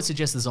 And- Because I would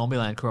suggest the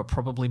Zombieland crew are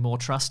probably more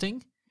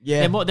trusting.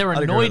 Yeah, They're I'd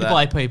agree annoyed with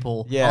by that.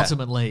 people, Yeah.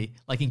 ultimately.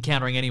 Like,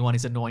 encountering anyone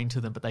is annoying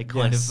to them, but they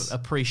kind Yes. of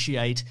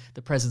appreciate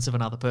the presence of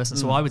another person.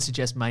 So I would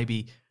suggest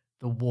maybe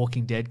the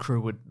Walking Dead crew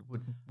would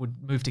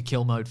move to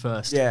kill mode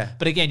first. Yeah.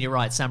 But again, you're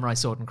right, samurai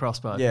sword and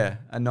crossbow. Yeah,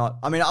 and not.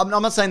 I mean, I'm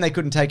not saying they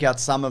couldn't take out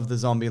some of the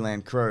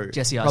Zombieland crew.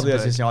 Jesse Probably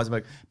Eisenberg. Jesse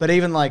Eisenberg. But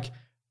even like,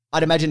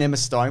 I'd imagine Emma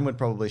Stone would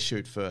probably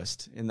shoot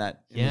first in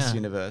this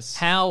universe.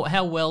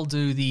 How well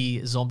do the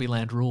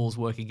Zombieland rules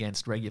work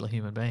against regular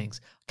human beings?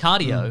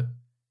 Cardio.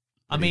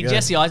 I mean, good.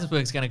 Jesse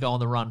Eisenberg's going to go on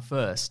the run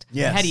first.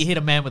 Yes. How do you hit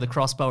a man with a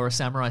crossbow or a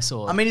samurai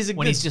sword? I mean,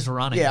 when he's just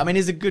running. Yeah, I mean,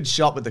 he's a good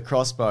shot with the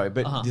crossbow,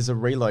 but there's a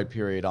reload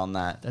period on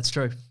that. That's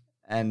true.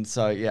 And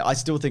so, yeah, I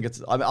still think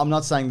it's. I'm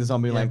not saying the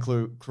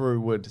Zombieland crew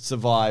would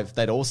survive.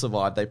 They'd all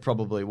survive. They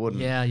probably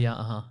wouldn't.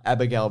 Yeah.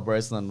 Abigail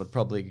Breslin would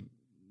probably,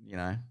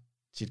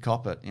 she'd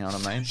cop it. You know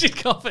what I mean? She'd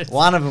cop it.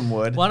 One of them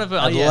would. One of them,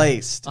 at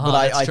least. But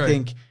that's I true.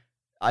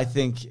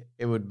 think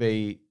it would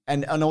be,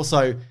 and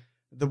also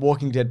the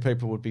Walking Dead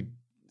people would be.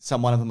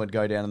 One of them would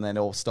go down and then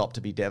all stop to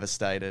be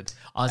devastated.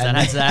 Oh, is that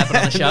happen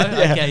on the show?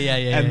 Okay,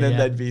 yeah. And then yeah.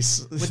 they'd be.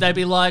 Would they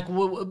be like,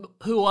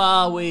 who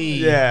are we?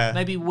 Yeah.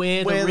 Maybe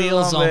we're We're the the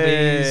real zombies.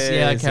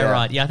 Yeah, zombies, okay, yeah.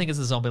 right. Yeah, I think it's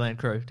the Zombieland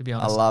crew, to be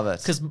honest. I love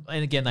it.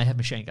 And again, they have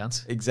machine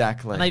guns.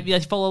 Exactly. And they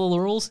follow all the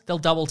rules. They'll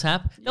double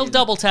tap. They'll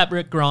double tap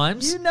Rick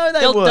Grimes. You know they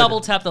They'll would. double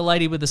tap the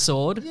lady with the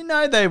sword. You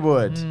know they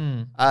would.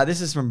 Hmm.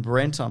 This is from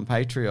Brent on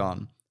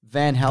Patreon.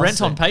 Van Helsing.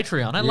 Brent on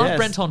Patreon. I love Yes.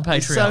 Brent on Patreon.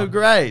 He's so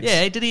great.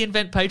 Yeah, did he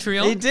invent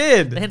Patreon? He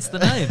did. Hence the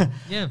name.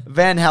 Yeah.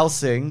 Van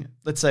Helsing,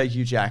 let's say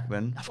Hugh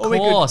Jackman. Of or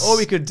course.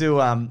 We could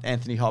do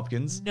Anthony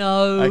Hopkins.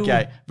 No.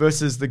 Okay.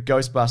 Versus the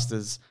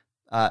Ghostbusters.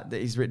 That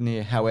he's written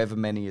here, however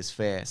many is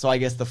fair. So I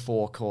guess the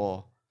 4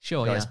 core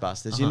Sure, yeah.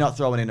 Ghostbusters. You're not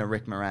throwing in a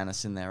Rick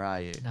Moranis in there, are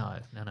you? No.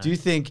 Do you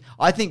think?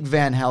 I think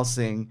Van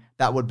Helsing,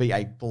 that would be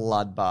a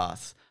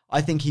bloodbath.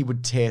 I think he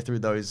would tear through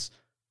those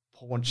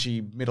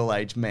paunchy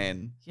middle-aged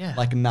men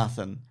like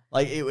nothing.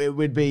 Like it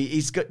would be.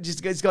 He's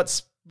got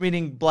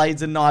spinning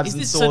blades and knives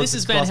and swords. So this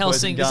is Van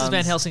Helsing. This is Van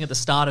Helsing. Helsing at the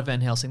start of Van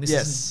Helsing. This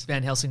is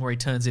Van Helsing where he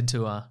turns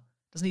into a.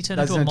 Doesn't he turn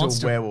into a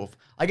monster? werewolf.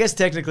 I guess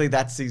technically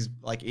that's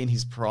in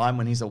his prime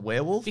when he's a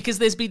werewolf. Because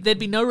there'd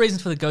be no reason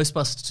for the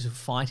Ghostbusters to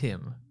fight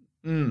him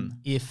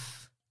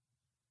if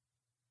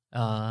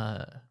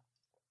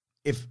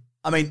They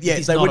not wouldn't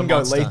a go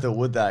monster. lethal,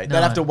 would they? No.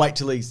 They'd have to wait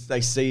till they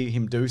see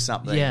him do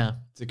something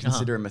to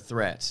consider him a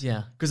threat.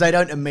 Yeah. Because they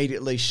don't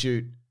immediately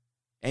shoot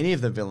any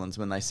of the villains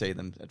when they see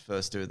them at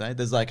first, do they?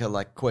 There's a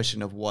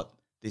question of what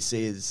this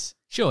is,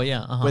 Sure,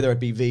 yeah. whether it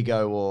be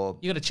Vigo or...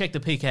 You got to check the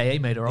PKE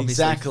meter, obviously,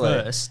 Exactly.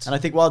 first. And I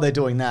think while they're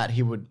doing that,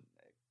 he would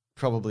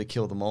probably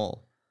kill them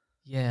all.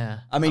 Yeah.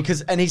 I mean,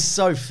 and he's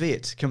so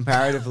fit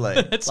comparatively.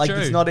 That's It's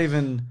true. not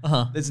even...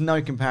 There's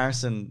no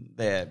comparison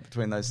there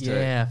between those two.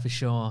 Yeah, for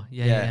sure.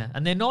 Yeah.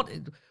 And they're not...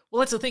 Well,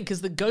 that's the thing,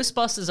 because the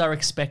Ghostbusters are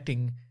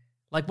expecting...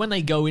 Like, when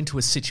they go into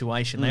a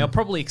situation, they are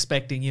probably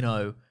expecting,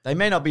 They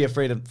may not be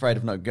afraid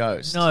of no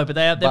ghost. No, but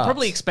they're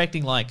probably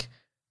expecting,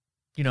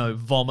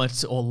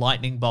 vomit or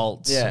lightning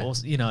bolts or,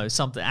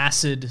 something,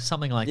 acid,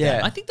 something like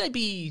that. I think they'd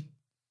be...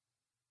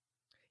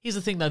 Here's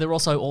the thing, though. They're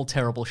also all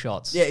terrible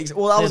shots. Yeah,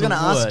 well, I was They're going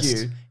to the ask worst.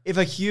 you, if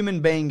a human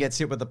being gets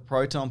hit with a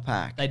proton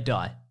pack, They'd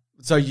die.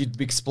 so you'd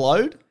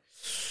explode?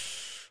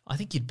 I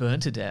think you'd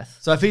burn to death.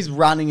 So if he's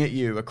running at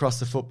you across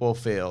the football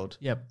field,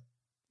 Yep.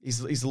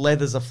 his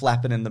leathers are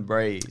flapping in the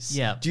breeze.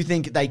 Yeah. Do you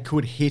think they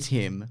could hit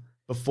him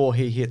before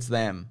he hits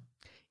them?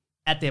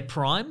 At their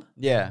prime,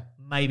 Yeah.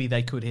 maybe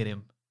they could hit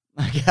him.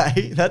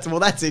 Okay, that's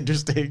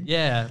interesting.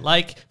 Yeah,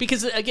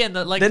 because again,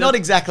 They're not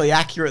exactly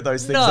accurate,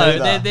 those things. No,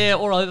 either. they're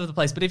all over the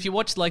place. But if you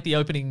watch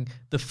the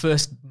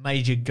first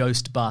major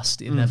ghost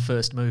bust in their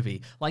first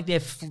movie, they're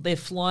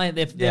flying,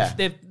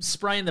 they're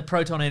spraying the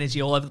proton energy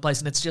all over the place,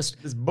 and it's just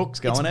There's books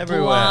going it's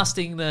everywhere.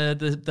 blasting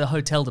the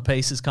hotel to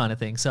pieces, kind of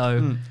thing.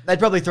 So They'd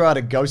probably throw out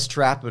a ghost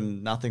trap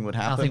and nothing would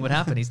happen. nothing would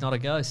happen. He's not a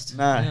ghost.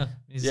 No.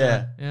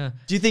 Yeah, yeah.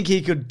 Do you think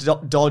he could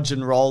dodge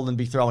and roll and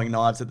be throwing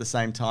knives at the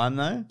same time,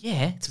 though?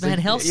 Yeah, it's Van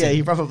Helsing. Yeah,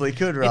 he probably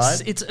could,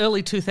 right? It's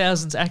early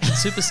 2000s action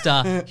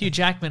superstar Hugh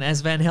Jackman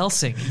as Van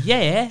Helsing.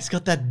 Yeah. He's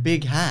got that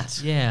big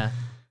hat. Yeah.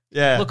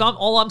 Yeah. Look,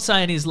 all I'm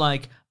saying is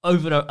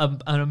over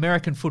an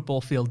American football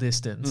field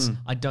distance,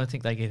 I don't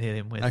think they could hit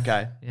him with.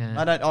 Okay. Yeah.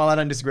 I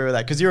don't disagree with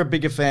that because you're a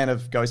bigger fan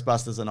of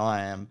Ghostbusters than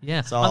I am.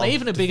 Yeah. So I'm I'll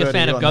even a defer bigger to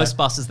fan you of on that.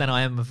 Ghostbusters than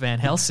I am of Van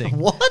Helsing.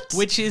 What?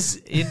 Which is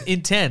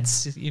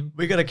intense.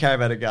 We got to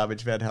carry out a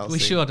garbage Van Helsing. We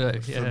sure do.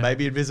 For Yeah.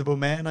 maybe Invisible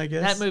Man, I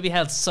guess. That movie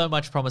had so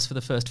much promise for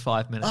the first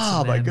 5 minutes. Oh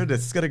and my then-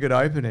 goodness, it's got a good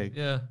opening.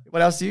 Yeah.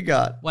 What else you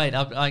got? Wait,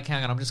 hang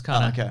on. I'm just Oh,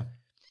 kind of.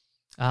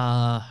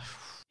 okay.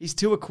 He's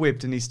too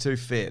equipped and he's too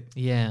fit.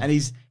 Yeah. And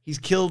he's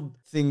killed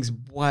things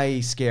way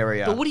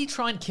scarier. But would he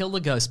try and kill the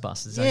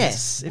Ghostbusters? I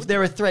Yes, guess? if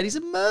they're a threat, he's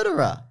a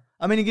murderer.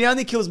 I mean, he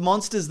only kills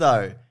monsters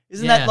though.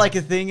 Isn't Yeah. that like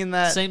a thing in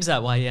that? Seems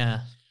that way,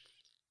 yeah.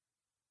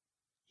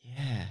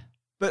 Yeah.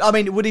 But I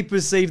mean, would he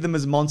perceive them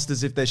as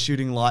monsters if they're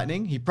shooting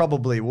lightning? He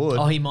probably would.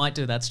 Oh, he might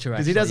do. That's true.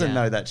 Because he actually, doesn't yeah.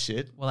 know that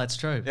shit. Well, that's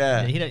true.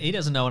 Yeah. He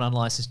doesn't know an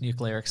unlicensed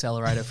nuclear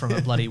accelerator from a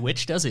bloody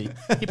witch, does he?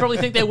 He probably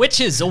think they're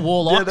witches or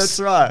warlocks. Yeah, that's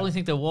right. Probably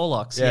think they're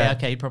warlocks. Yeah. Yeah,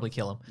 okay, he'd probably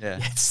kill them. Yeah.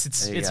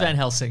 It's There you go. Van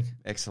Helsing.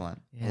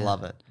 Excellent. Yeah.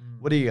 Love it.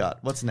 What do you got?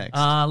 What's next?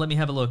 Let me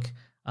have a look.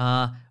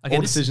 Okay,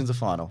 All decisions are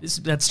final.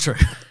 That's true.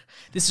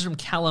 This is from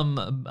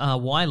Callum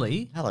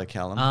Wiley. Hello,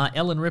 Callum.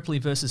 Ellen Ripley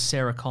versus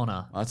Sarah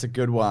Connor. Oh, that's a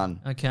good one.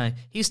 Okay.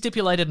 He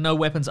stipulated no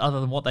weapons other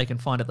than what they can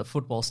find at the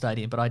football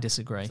stadium, but I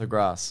disagree. So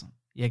grass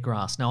Yeah,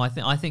 grass. No, I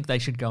think they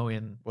should go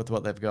in. with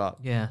what they've got.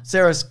 Yeah.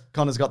 Sarah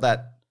Connor's got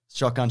that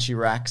shotgun she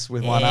racks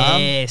with one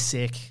arm. Yeah,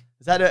 sick.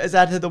 Is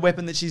that the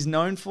weapon that she's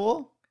known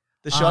for?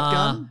 The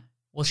shotgun?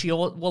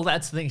 Well,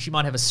 that's the thing. She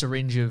might have a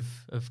syringe of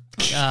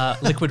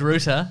liquid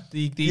router.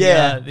 The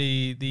Yeah.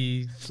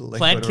 The Liquid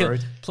plant kill.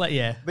 root.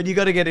 Yeah. But you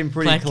got to get in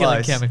pretty Plant killing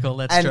close. chemical,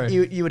 that's and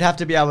true. You would have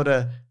to be able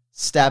to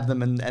stab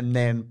them and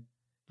then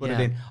put Yeah.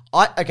 it in.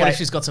 What if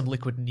she's got some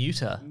liquid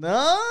neuter?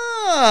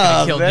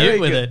 No, Kill very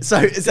Newt with good. it.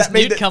 So does that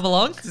mean Newt come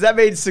along? Does that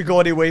mean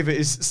Sigourney Weaver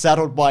is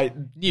saddled by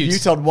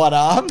Newt on one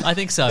arm? I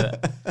think so.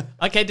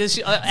 Okay, does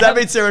she? Does that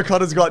mean Sarah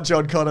Connor's got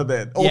John Connor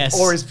then,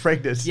 or is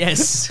pregnant?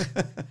 Yes.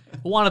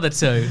 One of the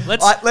two.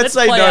 Let's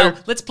say play no.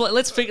 out-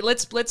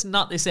 let's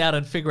nut this out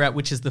and figure out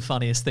which is the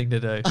funniest thing to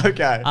do.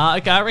 Okay.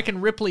 Okay, I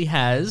reckon Ripley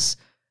has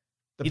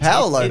The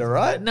power loader,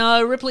 right?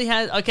 No, Ripley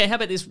has. Okay, how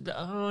about this?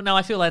 Oh no,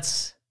 I feel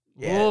that's.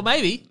 Yeah. Or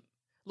maybe.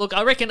 Look,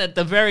 I reckon at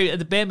the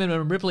bare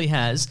minimum, Ripley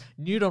has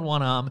Newt on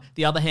one arm.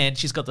 The other hand,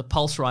 she's got the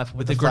pulse rifle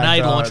with the the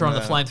grenade flamethrower launcher on the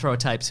and flamethrower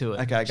taped to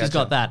it. Okay, she's gotcha.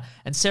 got that.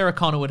 And Sarah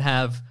Connor would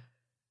have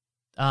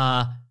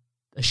a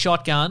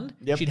shotgun.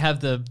 Yep. She'd have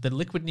the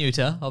liquid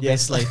neuter,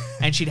 obviously,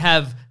 and she'd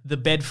have the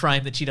bed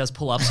frame that she does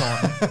pull-ups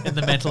on in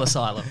the mental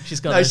asylum. She's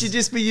got. No, those- she'd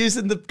just be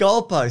using the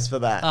goalpost for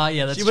that.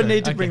 Yeah, that's She wouldn't true.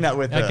 need to Okay. bring that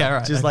with her. Okay,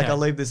 right, Just like, okay. I'll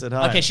leave this at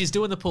home. Okay, she's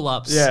doing the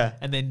pull-ups. Yeah.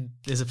 And then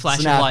there's a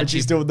flashing Snap, light. and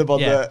she's doing them on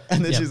the,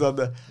 and then Yep. she's on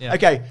the. Yeah.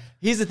 Okay,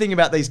 here's the thing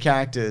about these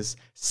characters.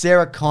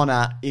 Sarah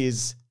Connor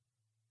is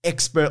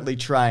expertly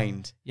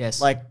trained.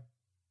 Yes. Like,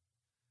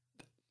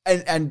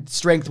 and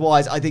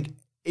strength-wise, I think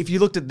if you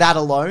looked at that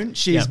alone,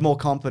 she's Yep. more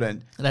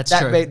competent. That's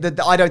that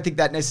true. I don't think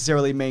that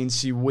necessarily means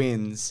she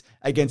wins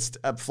against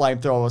a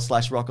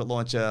flamethrower / rocket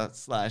launcher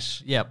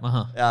 / Yep.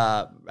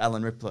 Uh-huh.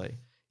 Alan Ripley.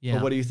 Yeah.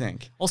 But what do you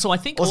think? Also, I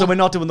think. Also, we're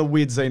not doing the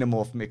weird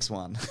xenomorph mix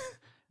one.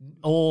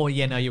 Oh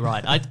yeah, no, you're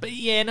right. But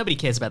yeah, nobody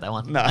cares about that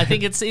one. No. I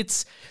think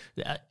it's,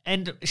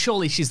 and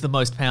surely she's the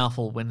most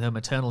powerful when her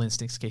maternal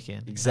instincts kick in. You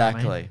know what I mean?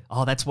 Exactly.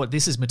 Oh, that's what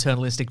this is: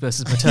 maternal instinct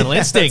versus maternal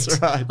instinct.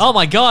 That's right. Oh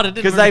my god, it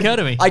didn't Because even occur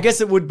to me. I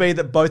guess it would be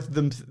that both of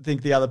them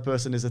think the other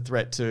person is a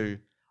threat to.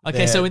 Okay,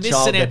 their so in this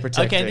child they're scenario,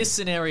 protecting. in this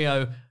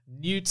scenario,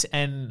 Newt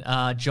and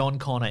John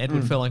Connor, Mm.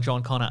 Edward Furlong,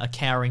 John Connor, are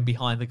cowering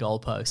behind the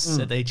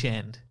goalposts at each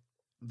end,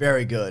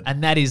 Very good.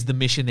 and that is the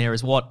mission. There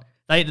is what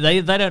they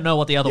don't know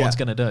what the other Yeah. one's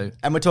going to do.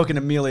 And we're talking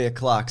Amelia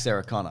Clark,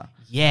 Sarah Connor.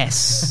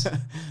 Yes.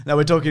 No,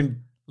 we're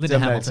talking Linda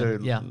Terminator Hamilton,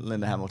 2, yeah.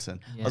 Linda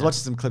Hamilton. I Yeah. was watching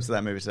some clips of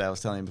that movie today. I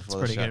was telling you before It's the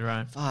pretty show. good,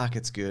 right? Fuck,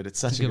 it's good. It's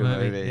such It's a good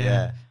movie.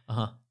 Yeah. Uh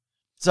huh.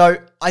 So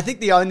I think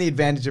the only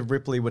advantage of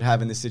Ripley would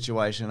have in this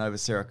situation over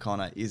Sarah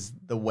Connor is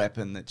the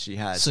weapon that she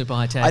has. Super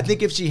high tech. I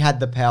think if she had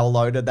the power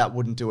loader, that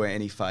wouldn't do her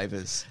any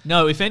favors.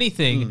 No, if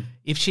anything,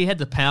 if she had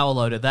the power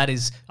loader, that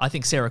is, I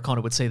think Sarah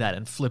Connor would see that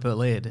and flip her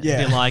lid. Yeah.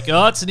 And be like,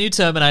 oh, it's a new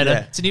Terminator. Yeah.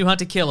 It's a new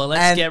hunter killer.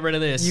 Let's And get rid of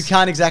this. You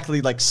can't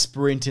exactly like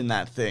sprint in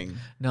that thing.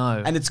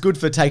 No. And it's good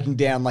for taking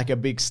down like a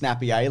big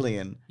snappy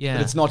alien. Yeah.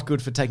 But it's not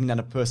good for taking down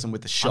a person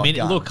with a I shotgun.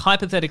 mean, look,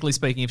 hypothetically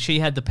speaking, if she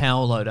had the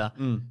power loader,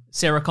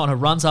 Sarah Connor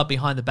runs up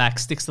behind the back,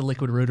 sticks the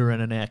liquid router in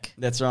her neck.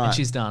 That's right. And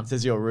she's done.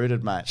 Says you're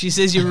rooted, mate. She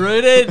says, you're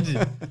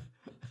rooted.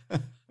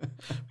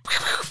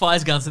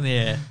 Fires guns in the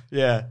air.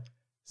 Yeah.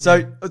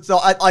 So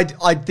I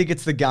think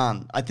it's the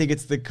gun. I think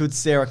it's could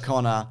Sarah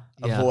Connor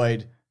Yeah.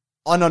 avoid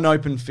on an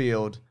open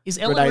field? Is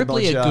Ellen grenade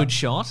Ripley a launcher? good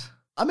shot?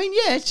 I mean,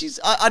 yeah, she's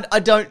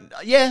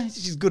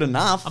she's good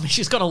enough. I mean,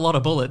 she's got a lot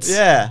of bullets.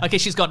 Yeah. Okay,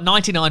 she's got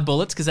 99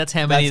 bullets because that's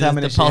how many, That's how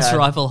many the she pulse had.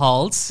 rifle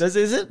holds. is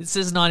it? It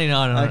says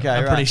 99 on Okay, it,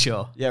 I'm right. pretty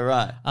sure. Yeah,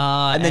 right.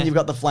 and- And then you've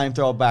got the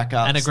flamethrower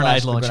backup and a /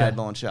 grenade the launcher. Grenade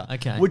launcher.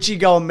 Okay. Would she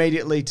go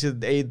immediately to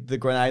the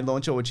grenade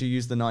launcher, or would she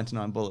use the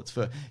 99 bullets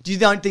for? Do you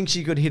don't think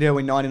she could hit her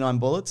with 99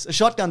 bullets? A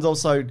shotgun's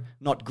also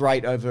not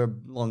great over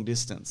long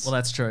distance. Well,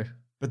 that's true.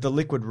 But the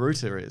liquid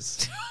router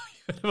is,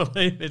 I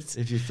believe it's.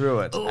 if you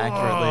threw it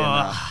accurately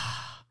enough.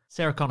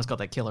 Sarah Connor's got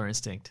that killer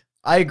instinct.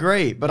 I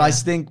agree, but I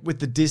think with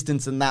the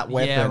distance and that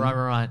weapon, Yeah,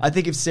 right. I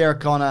think if Sarah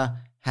Connor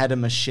had a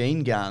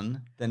machine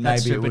gun, then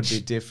That's maybe true, it would but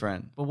be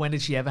different. But when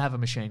did she ever have a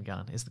machine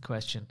gun is the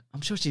question. I'm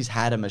sure she's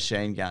had a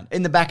machine gun.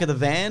 In the back of the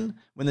van,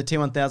 when the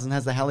T-1000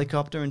 has the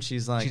helicopter and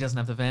she's like... She doesn't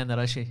have the van, though,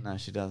 does she? No,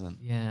 she doesn't.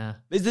 Yeah.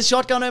 Is the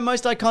shotgun her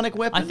most iconic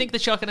weapon? I think the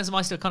shotgun is the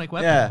most iconic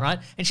weapon, Yeah. right?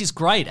 And she's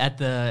great at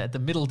the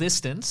middle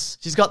distance.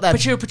 She's got that,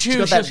 Pachoo, she's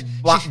got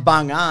that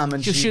bung arm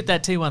and She'll shoot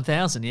that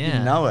T-1000, yeah.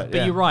 You know it, But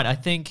yeah. you're right. I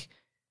think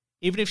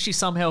even if she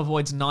somehow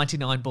avoids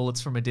 99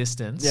 bullets from a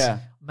distance,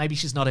 maybe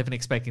she's not even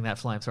expecting that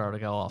flamethrower to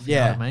go off. You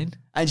know what I mean?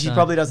 And she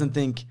probably doesn't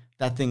think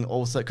that thing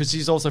also... Because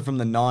she's also from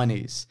the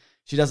 90s.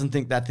 She doesn't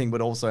think that thing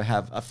would also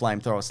have a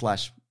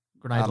flamethrower /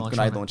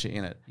 Grenade launcher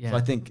in it. Yeah. So I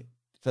think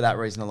for that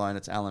reason alone,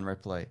 it's Alan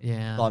Ripley.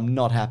 Yeah. So I'm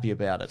not happy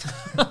about it.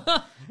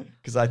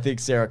 Because I think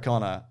Sarah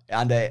Connor,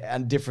 under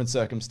different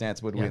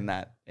circumstance, would win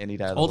that any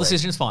day of the All week.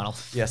 decisions final.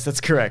 Yes, that's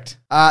correct.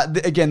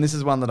 Again, this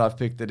is one that I've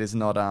picked that is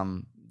not...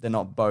 They're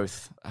not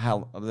both.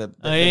 They're both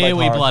Here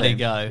we horror bloody themed,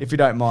 go. If you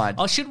don't mind.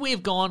 Oh, should we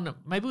have gone?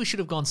 Maybe we should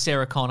have gone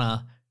Sarah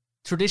Connor.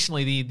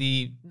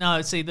 Traditionally,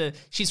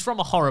 she's from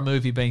a horror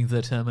movie, being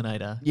The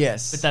Terminator.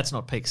 Yes, but that's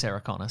not peak Sarah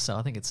Connor, so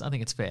I think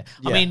it's fair.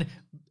 Yeah. I mean,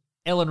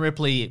 Ellen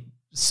Ripley,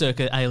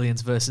 circa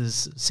Aliens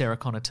versus Sarah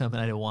Connor,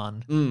 Terminator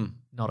 1.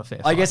 Not a fair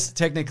fight. I guess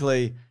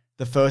technically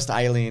the first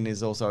Alien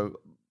is also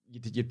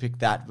you'd pick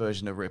that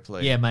version of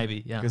Ripley. Yeah,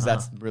 maybe. Yeah, because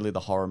that's really the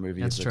horror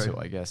movie That's of the true. two,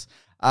 I guess.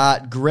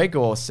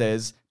 Gregor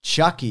says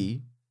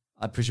Chucky,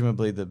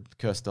 presumably the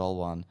cursed doll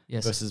one,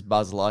 Yes. versus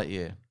Buzz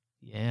Lightyear.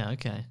 Yeah,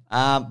 okay.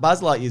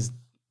 Buzz Lightyear's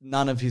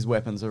none of his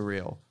weapons are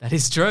real, That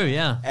is true.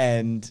 Yeah,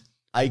 and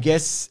I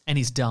guess and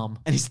he's dumb.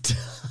 and he's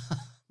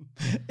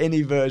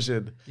any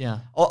version. Yeah.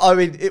 I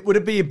mean, would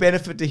it be a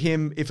benefit to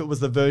him if it was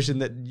the version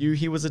that knew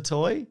he was a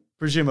toy?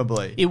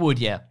 Presumably. It would,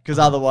 yeah. Because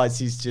otherwise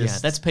he's just... Yeah,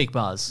 that's peak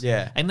Buzz.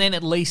 Yeah. And then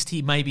at least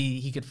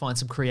he could find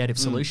some creative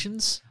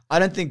solutions. I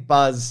don't think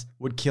Buzz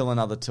would kill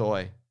another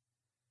toy.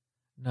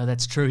 No,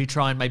 that's true. He'd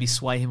try and maybe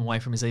sway him away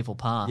from his evil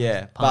path.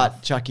 Yeah,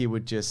 but Chucky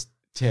would just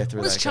tear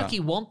through What does that guy. Chucky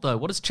want, though?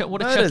 What does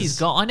Murders. Chucky's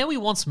got? I know he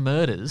wants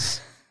murders,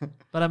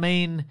 but I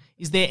mean,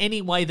 is there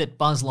any way that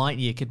Buzz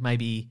Lightyear could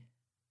maybe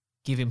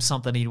give him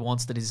something he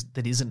wants that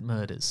isn't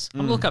murders?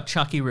 I'm gonna look up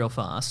Chucky real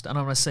fast, and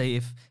I'm gonna see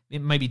if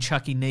maybe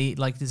Chucky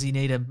does he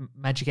need a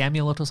magic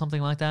amulet or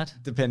something like that?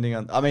 Depending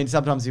on... I mean,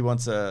 sometimes he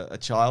wants a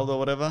child or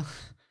whatever.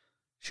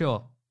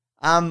 Sure.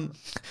 Well,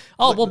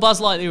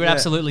 Buzz Lightyear would yeah.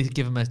 absolutely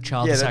give him a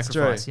child Yeah, to that's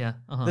sacrifice. true. Yeah.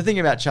 Uh-huh. The thing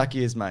about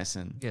Chucky is,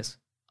 Mason, Yes.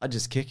 I'd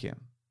just kick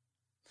him.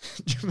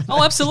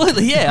 Oh,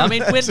 absolutely. Yeah. I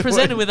mean, when That's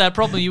presented what- with that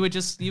problem, you would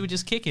just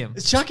kick him.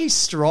 Is Chucky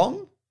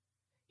strong?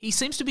 He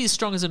seems to be as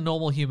strong as a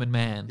normal human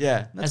man.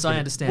 Yeah. as I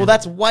understand. Well,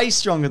 that's way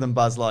stronger than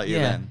Buzz Lightyear Yeah.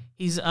 then.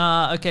 He's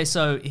okay,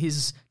 so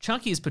his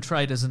Chucky is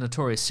portrayed as a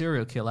notorious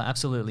serial killer,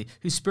 absolutely,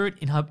 whose spirit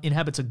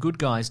inhabits a good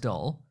guy's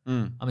doll.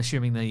 I'm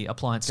assuming the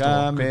appliance store.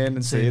 Come in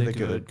and see the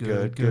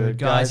good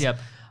guys. Yep.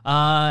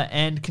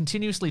 And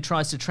continuously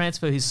tries to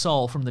transfer his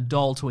soul from the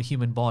doll to a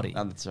human body.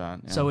 Oh, that's right.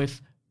 Yeah. So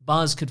if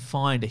Buzz could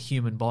find a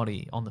human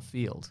body on the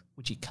field,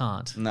 which he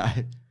can't, No.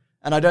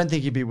 And I don't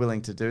think he'd be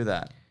willing to do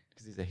that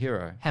because he's a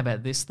hero. how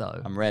about this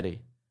though? I'm ready.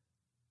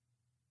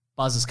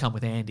 Buzz has come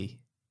with Andy.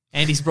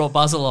 Andy's brought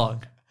Buzz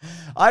along.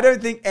 I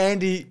don't think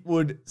Andy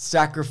would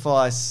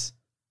sacrifice...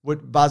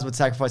 Buzz would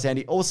sacrifice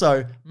Andy.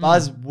 Also,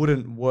 Buzz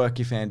wouldn't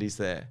work if Andy's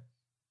there.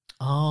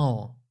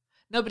 Oh.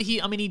 No, but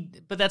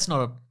but that's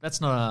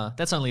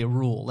only a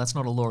rule. That's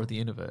not a law of the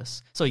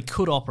universe. So he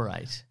could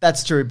operate.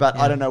 That's true, but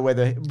I don't know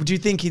whether... Do you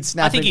think he'd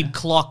snap... I think he'd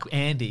clock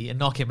Andy and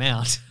knock him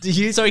out. Do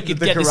you so he could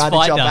the get this karate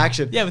fight chop done.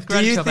 action? Yeah, with Do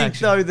karate you chop think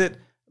action. though that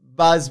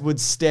Buzz would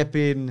step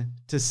in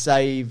to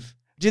save?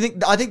 Do you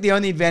think? I think the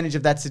only advantage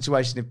of that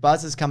situation, if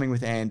Buzz is coming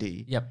with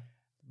Andy, Yep.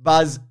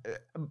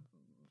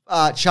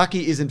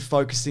 Chucky isn't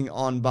focusing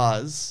on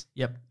Buzz,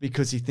 Yep.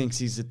 because he thinks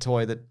he's a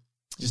toy that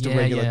just Yeah, a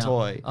regular yeah.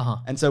 toy, Uh-huh.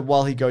 and so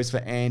while he goes for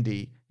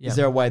Andy, Yep. is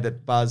there a way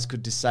that Buzz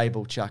could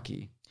disable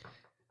Chucky?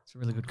 It's a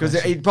really good Because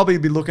question. he'd probably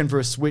be looking for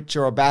a switch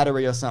or a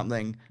battery or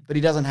something, but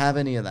he doesn't have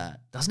any of that.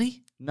 Doesn't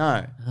he?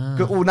 No. Ah.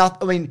 Well,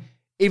 not. I mean,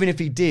 even if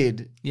he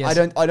did, Yes.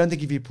 I don't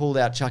think if he pulled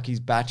out Chucky's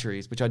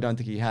batteries, which I don't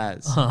think he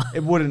has,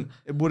 it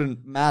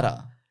wouldn't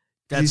matter.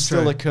 That's He's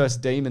still true. a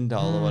cursed demon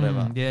doll or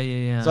whatever.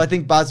 Yeah. So I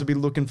think Buzz would be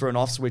looking for an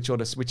off switch or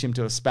to switch him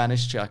to a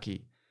Spanish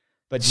Chucky,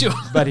 but Sure.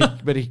 but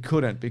he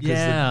couldn't because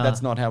Yeah.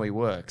 that's not how he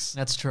works.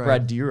 That's true.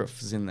 Brad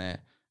Dourif is in there.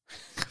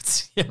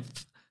 Yep.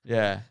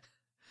 Yeah.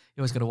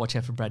 You always got to watch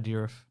out for Brad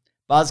Dourif.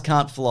 Buzz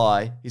can't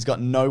fly. He's got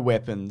no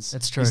weapons.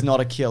 That's true. He's not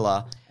a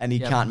killer, and he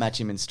Yep. can't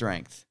match him in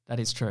strength. That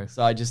is true.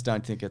 So I just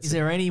don't think it's. Is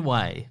there any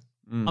way?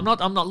 I'm not.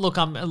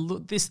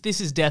 Look,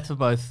 this is death for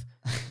both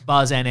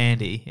Buzz and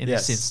Andy in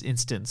Yes. this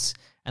instance,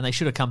 and they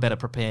should have come better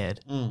prepared.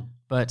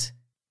 But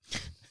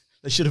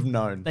They should have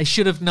known. they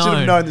should have known. Should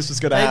have known this was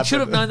going to happen. They should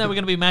have known they were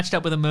going to be matched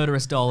up with a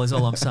murderous doll. Is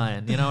all I'm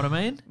saying. You know what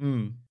I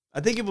mean? I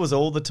think if it was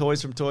all the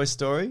toys from Toy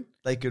Story,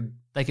 they could.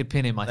 They could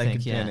pin him. I They think.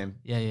 could Yeah. pin him.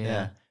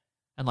 Yeah.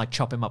 And like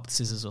chop him up with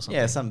scissors or something.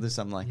 Yeah, do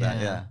something like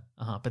that.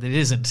 Yeah, But it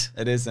isn't.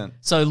 it isn't.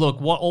 So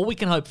look, all we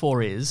can hope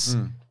for is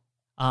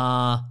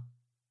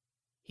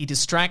he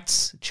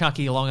distracts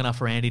Chucky long enough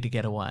for Andy to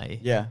get away.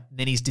 Yeah.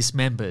 Then he's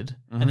dismembered,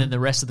 and then the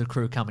rest of the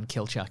crew come and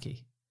kill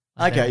Chucky.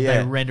 Okay,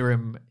 They render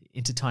him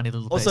into tiny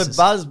little Also, pieces.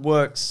 Buzz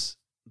works...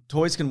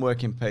 Toys can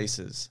work in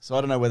pieces, so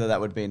I don't know whether that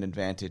would be an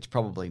advantage.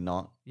 Probably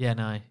not. Yeah,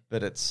 no.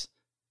 But it's,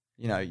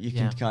 you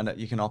can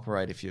you can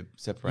operate if you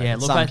separate. Yeah, it.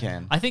 look, Some I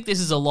can. think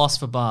this is a loss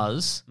for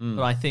Buzz,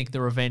 but I think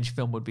the revenge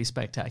film would be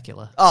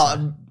spectacular.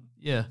 Oh,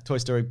 yeah. Toy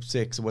Story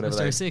 6 or whatever.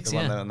 Toy Story 6, the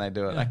one yeah. when they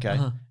do it. Yeah, Okay,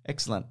 uh-huh.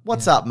 excellent.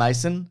 What's up,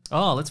 Mason?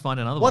 Oh, let's find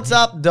another one. What's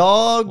up,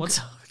 dog? What's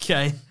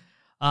okay?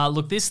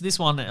 Look, this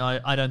one,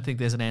 I don't think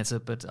there's an answer,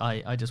 but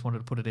I just wanted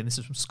to put it in. This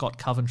is from Scott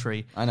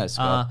Coventry. I know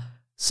Scott.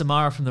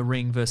 Samara from The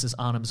Ring versus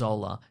Arnim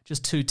Zola.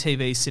 Just two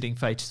TVs sitting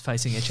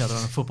facing each other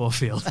on a football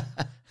field.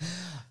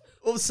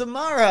 Well,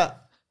 Samara,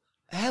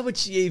 how would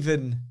she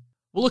even...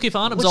 Well, look, if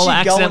Arnim What's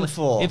Zola she going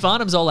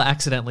for?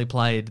 accidentally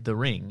played The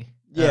Ring,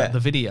 Yeah. the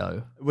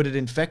video, Would it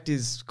infect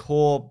his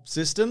core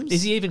systems?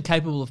 is he even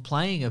capable of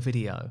playing a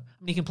video?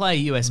 I mean, he can play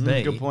a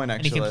USB. Good point,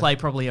 And he can actually. play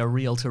probably a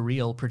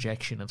reel-to-reel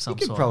projection of some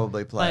could sort.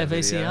 probably play a a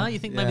video. VCR? You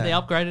think maybe Yeah. they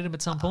upgraded him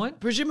at some point?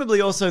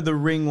 Presumably also The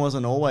Ring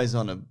wasn't always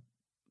on a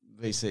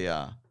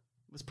VCR.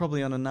 It was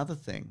probably on another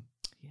thing.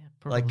 Yeah,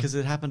 probably. Because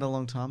it happened a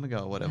long time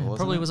ago or whatever, wasn't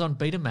Probably it? was on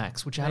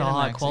Betamax, which had a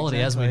high Betamax,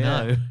 quality, as we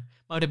exactly, know.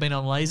 Might have been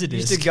on You used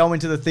to Laserdisc. go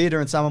into the theatre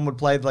and someone would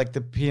play like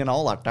the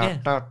pianola.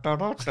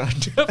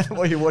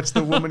 While you watch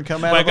the woman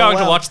come out We're of a going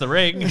to well. watch The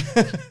Ring.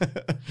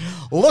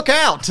 Look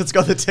out! It's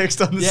got the text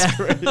on the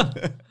screen.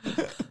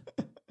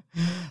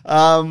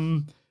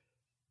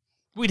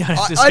 We don't have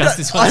to I discuss don't-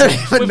 this one. I don't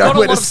even We've know got a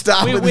where to lot of-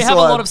 start we, with we this have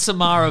a one. lot of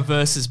Samara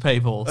versus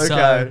people. So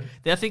Okay.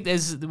 I think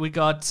we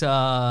got...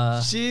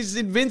 She's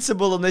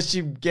invincible unless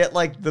you get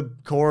like the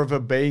core of her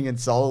being and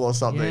soul or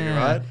something, yeah.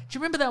 right? Do you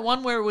remember that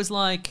one where it was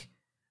like...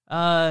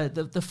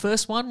 the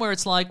first one where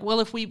it's like, well,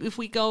 if we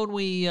go and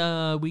we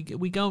go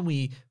and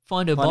we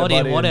find her body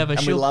and whatever, and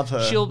we she'll love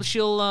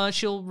her.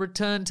 she'll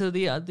return to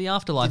the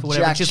afterlife or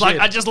whatever. Jack She's shit. like,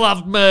 I just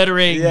love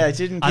murdering. Yeah,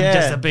 she didn't I'm care.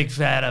 just a big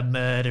fan of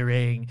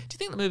murdering. Do you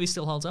think the movie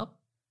still holds up?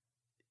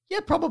 Yeah,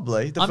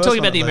 probably. The I'm first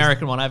talking one about the at least.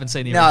 American one. I haven't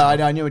seen the No,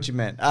 original. I knew what you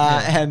meant.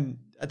 And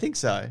I think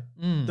so.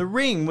 The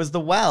Ring was the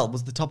well,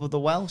 was the top of the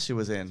well she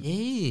was in.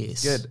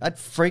 Yes. Good. That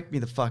freaked me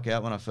the fuck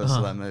out when I first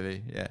saw that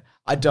movie. Yeah.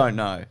 I don't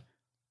know.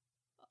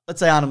 Let's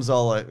say Arnim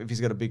Zola, if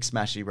he's got a big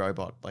smashy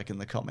robot, like in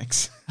the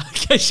comics,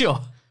 Okay, sure.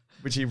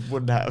 which he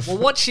wouldn't have. Well,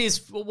 what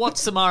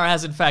Samara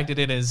hasn't factored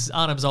in is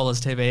Arnim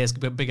Zola's TV has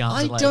big arms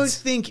I and legs. don't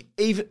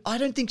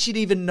think she'd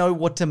even know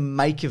what to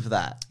make of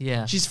that.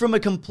 Yeah. She's from a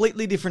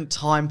completely different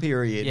time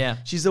period. Yeah.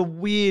 She's a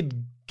weird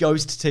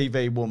ghost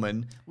TV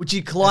woman. Would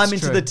you climb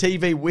That's into true.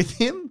 the TV with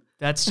him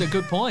That's a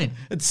good point.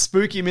 and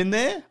spook him in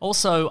there?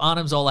 Also,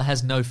 Arnim Zola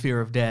has no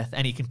fear of death,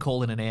 and he can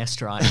call in an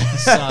airstrike.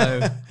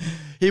 So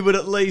He would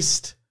at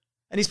least,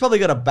 and he's probably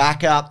got a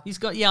backup. he's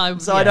got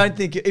I don't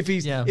think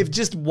if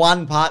just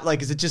one part,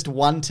 like, is it just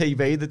one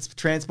TV that's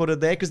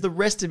transported there? Because the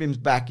rest of him's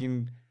back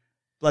in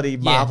bloody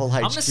Marvel HQ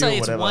I'm gonna say or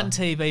it's whatever. one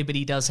TV, but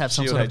he does have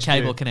some Shield sort of HQ.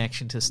 cable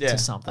connection to Yeah.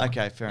 something.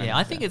 Okay, fair Yeah,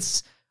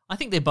 enough, I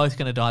think they're both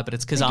going to die, but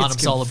it's because I think Arnim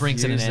it's Zola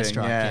brings in an confusing,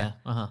 airstrike. yeah.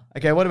 Yeah.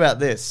 Okay, what about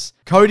this?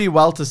 Cody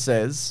Welter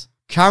says,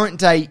 current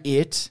day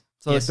It,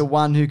 so Yes. it's the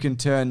one who can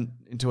turn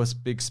into a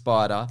big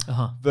spider,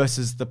 Uh-huh.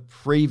 versus the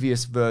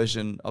previous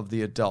version of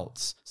the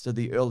adults, so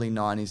the early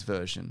 90s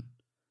version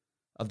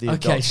of the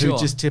Okay, adults sure. who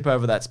just tip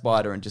over that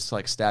spider and just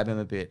like stab him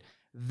a bit.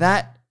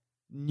 That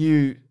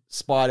new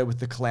spider with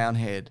the clown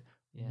head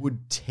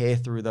would tear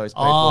through those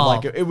people. Oh.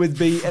 Like it would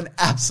be an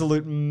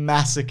absolute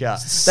massacre.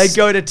 They'd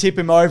go to tip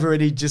him over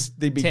and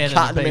they'd be Tear them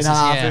cutting to him in pieces,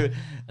 half. yeah.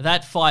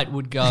 That fight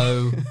would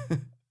go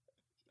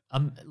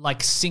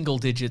like single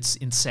digits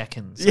in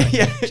seconds. I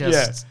Yeah, think.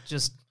 yeah.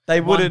 Just They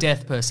one wouldn't-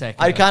 death per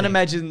second. I can't think.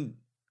 imagine.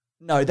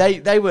 No,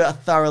 they were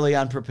thoroughly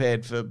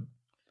unprepared for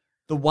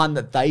the one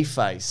that they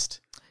faced.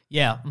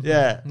 Yeah.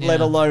 Yeah, Yeah.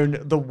 let alone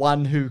the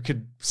one who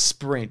could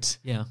sprint.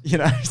 Yeah. You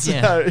know, so,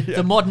 Yeah. yeah.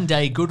 The modern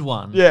day good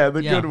one. Yeah,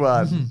 the good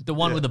one. Mhm. The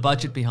one with the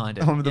budget behind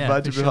it. The one with the Yeah,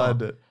 budget for sure.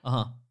 behind it.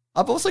 Uh-huh.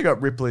 I've also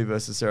got Ripley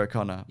versus Sarah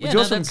Connor. Yeah, Was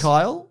yours no, from that's-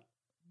 Kyle?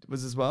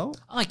 Was as well?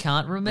 I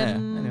can't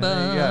remember.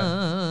 there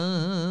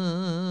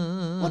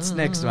you What's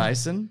next,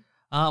 Mason?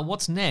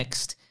 What's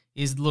next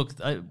is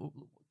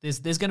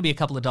there's going to be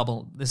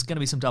there's going to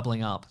be some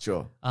doubling up.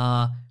 Sure.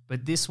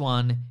 But this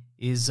one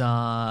is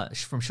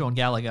from Sean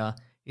Gallagher.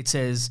 It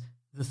says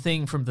The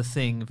Thing from The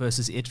Thing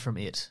versus It from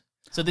It.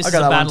 So this I is a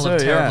got that one battle of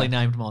too, terribly yeah.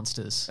 named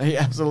monsters. Yeah,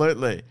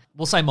 absolutely.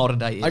 We'll say modern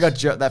day It. I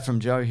got that from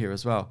Joe here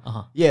as well.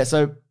 Uh-huh. Yeah,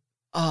 so,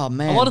 oh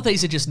man. A lot of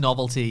these are just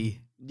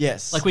novelty.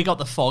 Yes. Like we got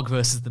The Fog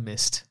versus The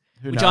Mist,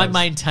 Who which I knows?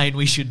 maintain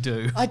we should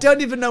do. I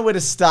don't even know where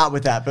to start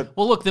with that, but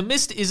Well, look, The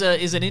Mist is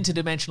an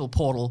interdimensional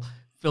portal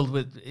filled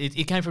with...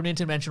 It came from an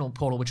interdimensional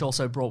portal, which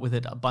also brought with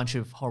it a bunch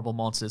of horrible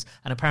monsters.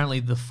 And apparently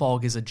The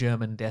Fog is a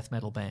German death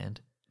metal band.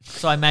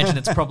 So I imagine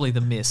it's probably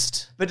The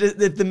Mist.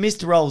 if the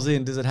mist rolls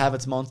in, does it have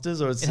its monsters,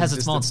 or is It has just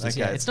its monsters,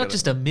 yeah. It's not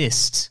just a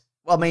mist.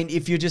 I mean,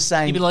 if you're just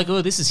saying, You'd be like,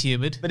 oh, this is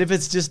humid. but if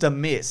it's just a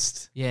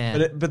mist,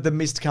 Yeah. But the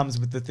mist comes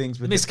with the things.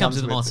 The mist comes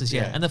with the monsters,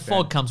 yeah. And the fair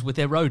fog comes with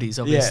their roadies,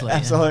 enough. obviously. Yeah,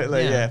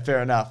 absolutely. Yeah,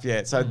 fair enough.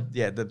 Yeah. So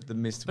the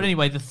mist. But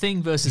anyway, the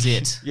thing versus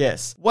it.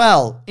 Yes.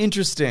 Well,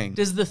 interesting.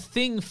 Does the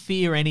thing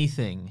fear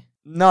anything?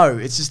 No,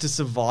 it's just a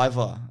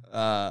survivor.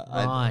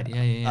 Right,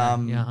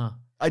 yeah.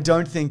 I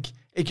don't think.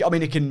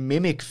 It can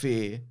mimic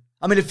fear.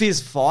 I mean, it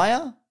fears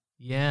fire.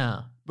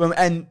 Yeah.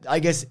 And I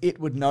guess it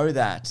would know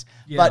that.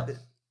 Yeah. But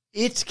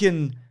it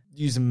can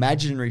use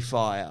imaginary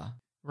fire.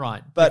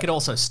 Right. But- it could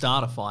also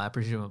start a fire,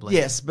 presumably.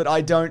 Yes, but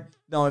I don't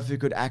know if it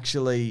could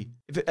actually...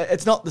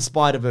 it's not the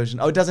spider version.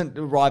 Oh, it doesn't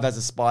arrive as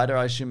a spider.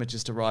 I assume it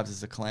just arrives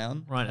as a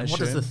clown. Right, and what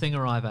does the thing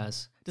arrive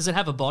as? Does it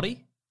have a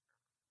body?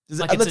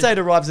 Let's say it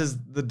arrives as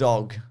the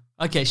dog.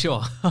 Okay,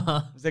 sure.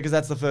 Because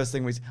that's the first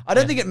thing we... I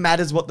don't think it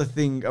matters what the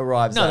thing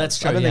arrives No, as. that's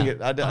true, I don't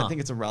yeah. think I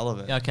think it's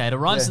irrelevant. Yeah, okay, it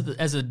arrives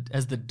as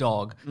the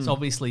dog. So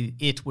obviously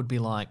it would be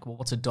like, well,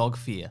 what's a dog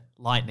fear?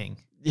 Lightning.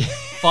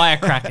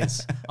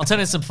 Firecrackers. I'll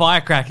turn in some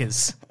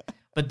firecrackers.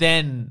 But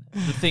then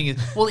the thing is...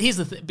 Well, here's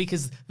the thing.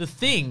 Because the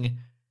thing...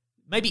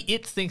 Maybe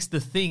it thinks the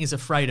thing is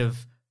afraid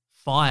of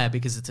fire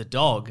because it's a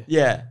dog.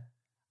 Yeah.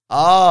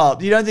 Oh,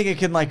 you don't think it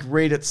can like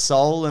read its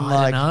soul and I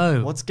like don't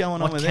know. what's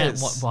going on with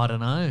this? I don't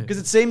know. Because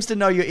it seems to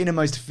know your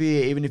innermost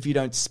fear even if you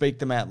don't speak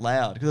them out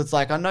loud. Because it's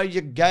like, I know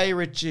you're gay,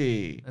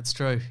 Richie. That's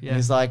true. Yeah. And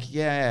he's like,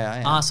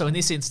 yeah, I am. So in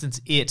this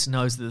instance, it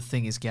knows that the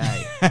thing is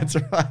gay. That's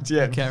right,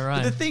 yeah. Okay,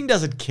 right. But the thing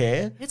doesn't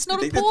care. It's not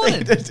The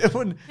important. it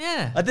wouldn't-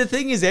 Yeah. The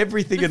thing is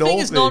everything The in all thing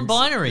things. is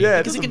non-binary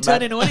because it can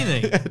turn into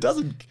anything. It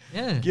doesn't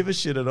Yeah. give a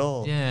shit at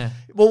all. Yeah.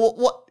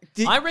 Well,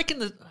 I reckon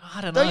that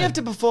I don't know. don't you have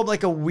to perform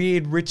like a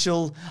weird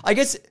ritual? I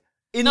guess...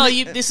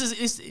 This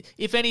is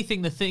if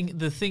anything, the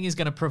thing is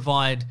going to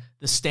provide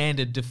the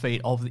standard defeat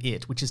of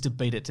it, which is to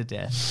beat it to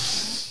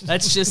death.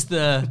 That's just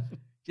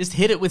just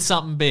hit it with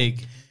something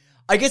big.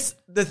 I guess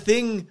the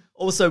thing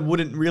also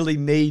wouldn't really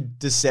need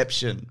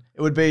deception.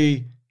 It would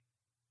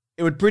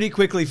pretty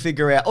quickly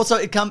figure out. Also,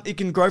 it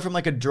can grow from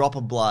like a drop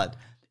of blood.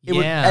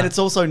 And it's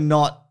also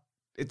not.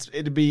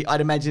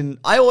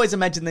 I always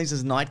imagine these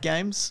as night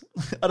games.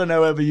 I don't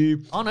know whether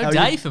you. Oh no,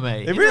 day for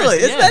me. It really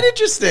isn't that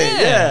interesting.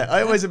 Yeah,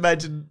 I always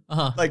imagine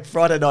Uh-huh. like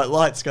Friday Night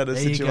Lights kind of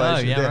There you go.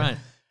 situation. Yeah, right.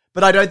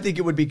 But I don't think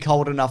it would be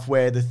cold enough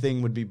where the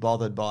thing would be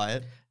bothered by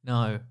it.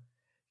 No.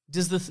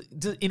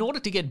 In order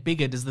to get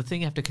bigger, does the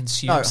thing have to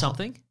consume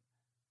something?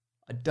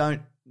 I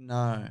don't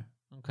know.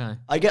 Okay.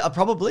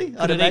 Probably.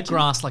 Could it eat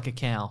grass like a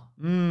cow?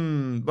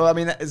 Well, I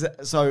mean,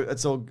 it's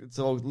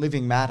all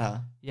living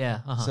matter.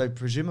 Yeah. Uh-huh. So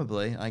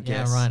presumably, I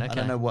guess. Yeah, right. Okay. I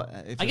don't know what.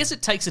 I guess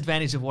it takes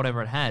advantage of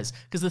whatever it has.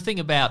 Because the thing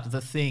about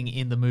the thing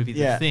in the movie,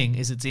 Yeah. The Thing,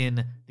 is it's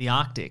in the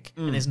Arctic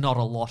and there's not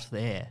a lot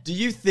there. Do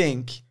you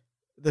think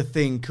the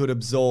thing could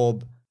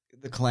absorb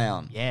the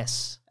clown?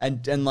 Yes.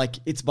 And like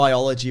its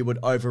biology would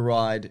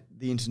override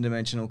the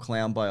interdimensional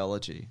clown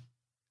biology?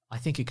 I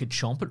think it could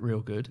chomp it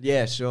real good.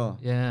 Yeah, sure.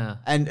 Yeah.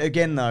 And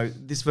again, though,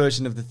 this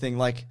version of the thing,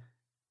 like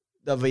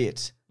of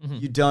it,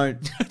 you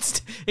don't.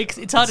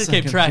 it's hard to so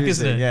keep track,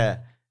 isn't confusing, it? Yeah.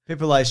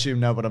 People, I assume,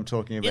 know what I'm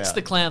talking about. It's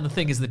the clown. The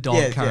thing is the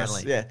dog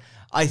currently. Yes,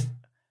 yeah.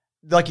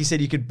 Like you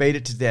said, you could beat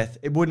it to death.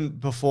 It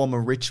wouldn't perform a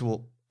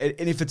ritual. And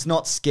if it's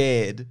not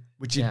scared,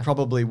 which it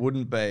probably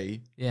wouldn't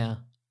be, Yeah.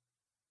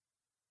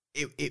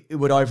 it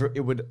would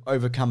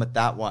overcome it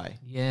that way.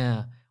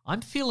 Yeah.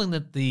 I'm feeling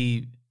that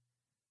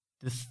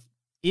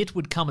it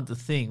would come at the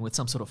thing with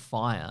some sort of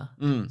fire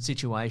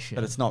situation.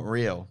 But it's not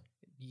real.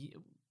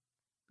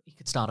 You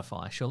could start a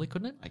fire, surely,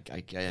 couldn't it?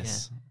 I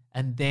guess. Yeah.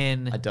 And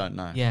then... I don't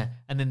know. Yeah.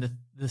 And then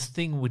the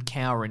thing would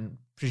cower and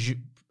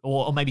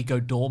or maybe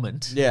go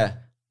dormant. Yeah.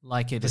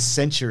 Like it For is.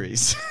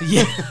 centuries.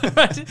 Yeah.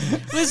 Right.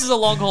 This is a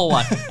long haul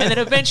one. And then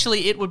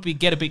eventually it would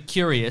get a bit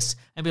curious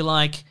and be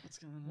like...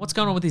 What's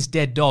going on with this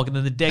dead dog? And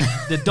then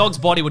the dog's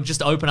body would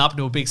just open up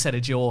into a big set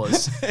of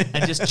jaws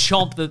and just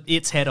chomp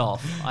its head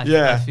off.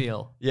 I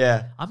feel.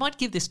 Yeah. I might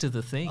give this to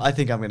the thing. I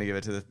think I'm going to give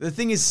it to the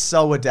thing is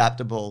so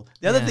adaptable.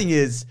 The other thing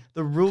is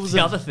the rules.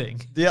 The other thing.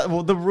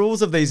 The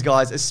rules of these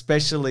guys,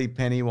 especially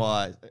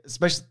Pennywise,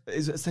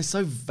 they're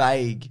so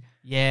vague.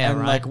 Yeah, and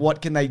right. like what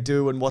can they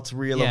do and what's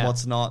real and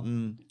what's not.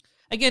 And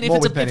again, if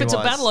it's a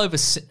battle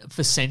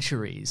for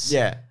centuries.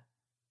 Yeah.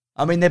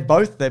 I mean, they've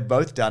both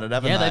done it,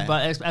 haven't they?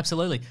 Yeah,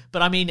 absolutely.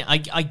 But I mean,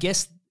 I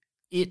guess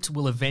it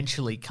will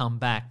eventually come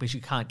back, but you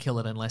can't kill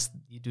it unless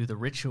you do the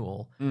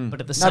ritual.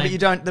 But at the same, no, but you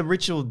don't. The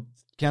ritual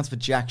counts for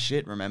jack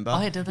shit. Remember?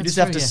 Oh, yeah, that's you just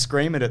true, have to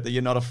scream at it that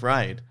you're not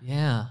afraid.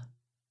 Yeah.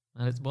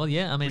 Well,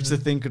 yeah. I mean, which the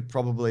thing could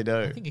probably do.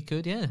 I think it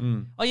could. Yeah.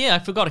 Oh, yeah. I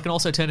forgot. It can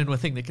also turn into a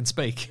thing that can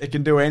speak. It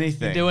can do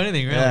anything. It can do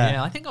anything, really.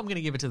 Yeah. I think I'm going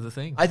to give it to the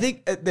thing. I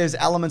think there's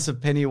elements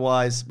of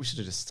Pennywise. We should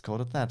have just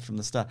called it that from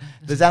the start.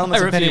 There's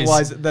elements of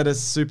Pennywise that are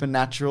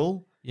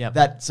supernatural.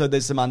 Yeah. So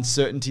there's some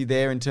uncertainty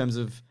there in terms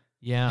of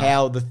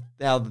how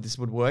this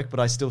would work, but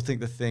I still think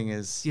the thing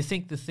is. Do you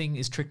think the thing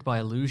is tricked by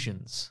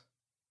illusions?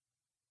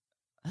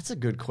 That's a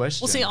good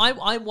question. Well, see,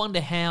 I wonder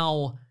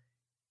how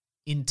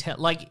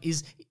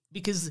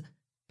because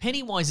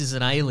Pennywise is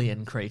an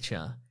alien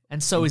creature,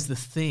 and so is the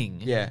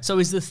thing. Yeah. So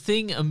is the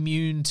thing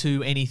immune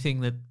to anything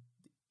that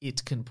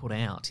it can put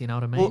out. You know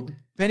what I mean? Well,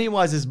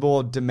 Pennywise is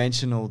more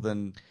dimensional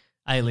than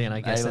Alien,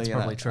 I guess. That's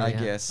probably true. I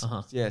guess.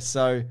 Yeah,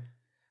 so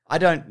I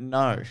don't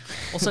know.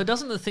 Also,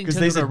 doesn't the thing 'Cause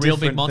turn these into a are real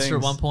big different monster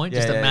at things. one point? Yeah,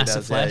 Just yeah, a it massive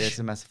does. flesh? Yeah, it's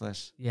a massive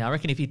flesh. Yeah, I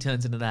reckon if he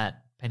turns into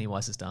that,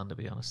 Pennywise is done, to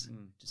be honest.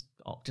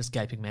 Just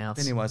gaping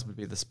mouths. Pennywise would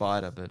be the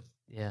spider, but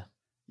Yeah.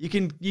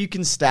 you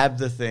can stab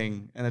the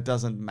thing and it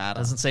doesn't matter.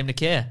 Doesn't seem to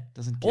care.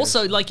 Doesn't give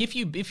Also, like if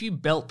you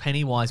belt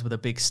Pennywise with a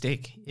big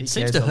stick, it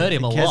seems cares to hurt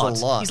him he a cares lot.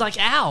 a lot. He's like,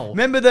 ow.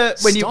 Remember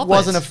when he Stop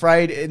wasn't it.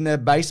 afraid in the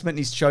basement and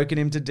he's choking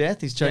him to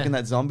death? He's choking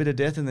Yeah. that zombie to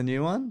death in the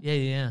new one?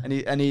 Yeah.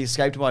 And he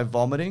escaped by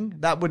vomiting?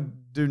 That would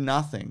do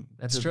nothing.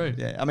 That's true.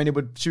 Yeah. I mean, it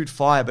would shoot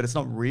fire, but it's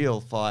not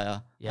real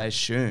fire, Yeah. I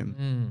assume.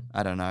 Mm.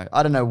 I don't know.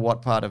 I don't know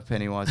what part of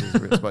Pennywise is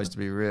supposed to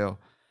be real.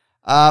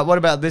 What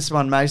about this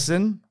one,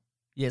 Mason?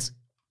 Yes.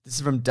 This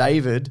is from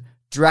David.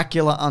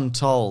 Dracula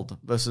Untold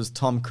versus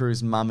Tom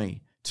Cruise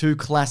Mummy. Two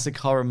classic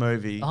horror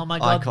movie Oh my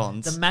god,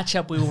 icons. the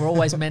matchup we were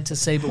always meant to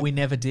see, but we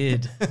never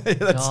did.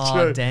 That's oh,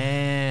 true.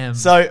 damn.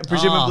 So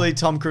presumably Oh,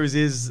 Tom Cruise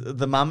is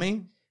the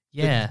mummy?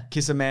 yeah. Could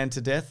kiss a man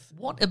to death?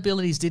 What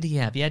abilities did he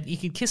have? He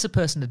could kiss a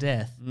person to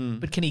death,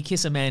 but can he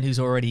kiss a man who's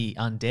already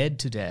undead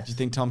to death? Do you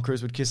think Tom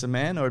Cruise would kiss a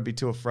man or would be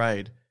too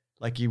afraid?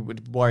 Like you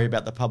would worry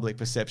about the public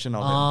perception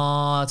of him?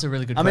 Oh, that's a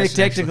really good I mean, question.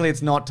 technically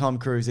it's not Tom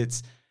Cruise.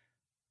 It's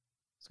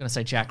I was going to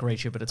say Jack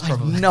Reacher, but it's I have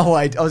probably... no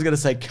idea. I was going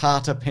to say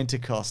Carter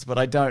Pentecost, but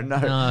I don't know.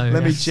 No.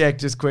 Let me check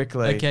just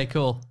quickly. Okay,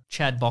 cool.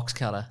 Chad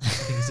Boxcutter, I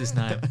think is his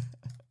name.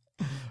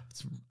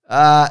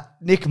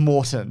 Nick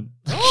Morton.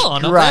 Oh,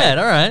 not Great. bad.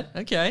 All right.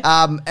 Okay.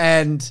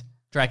 And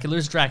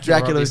Dracula's Dracula.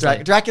 Dracula's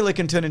obviously. Dracula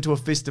can turn into a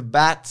fist of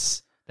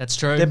bats. That's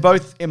true. They're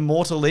both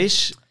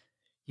immortal-ish.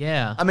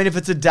 Yeah. I mean, if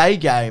it's a day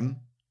game,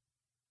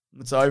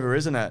 it's over,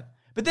 isn't it?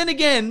 But then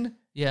again,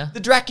 Yeah. the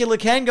Dracula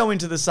can go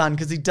into the sun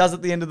because he does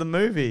at the end of the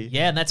movie.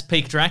 Yeah, and that's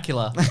peak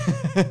Dracula.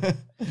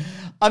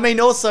 I mean,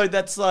 also,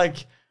 that's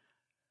like,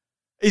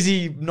 is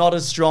he not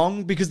as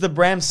strong? Because the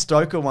Bram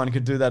Stoker one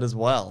could do that as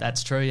well.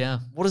 That's true, yeah.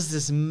 What does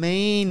this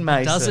mean,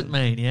 Mason? Does it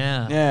mean,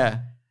 yeah. Yeah.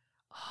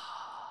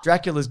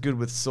 Dracula's good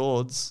with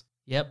swords.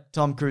 Yep.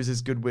 Tom Cruise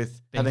is good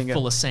with Being having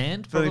full of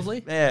sand,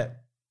 probably. Yeah.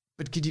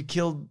 But could you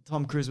kill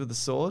Tom Cruise with a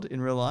sword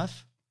in real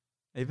life?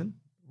 Even?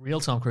 Real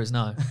Tom Cruise,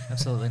 no.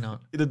 Absolutely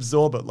not. It'd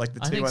absorb it like the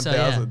I think T-1000. so,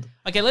 yeah.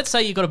 Okay, let's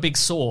say you got a big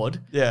sword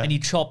and you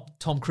chop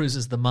Tom Cruise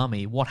as the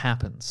mummy. What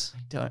happens?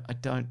 I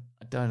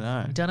don't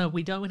know. I don't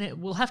know.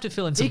 We'll have to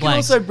fill in some He can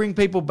blanks. also bring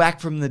people back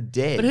from the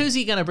dead. But who's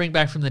he going to bring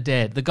back from the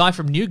dead? The guy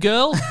from New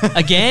Girl?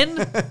 Again?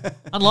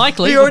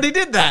 Unlikely. He already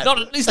did that.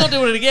 He's not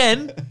doing it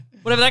again.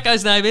 Whatever that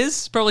guy's name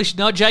is. Probably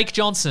not Jake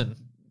Johnson.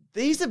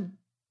 These are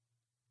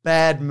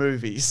bad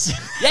movies.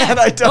 Yeah. And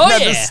I don't Oh, yeah.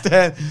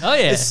 understand. Oh,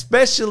 yeah.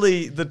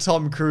 Especially the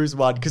Tom Cruise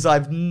one, because I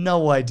have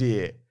no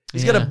idea.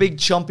 He's got Yeah. a big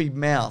chompy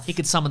mouth. He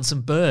could summon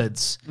some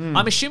birds.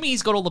 I'm assuming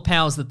he's got all the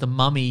powers that the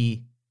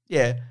mummy...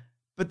 Yeah.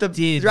 But the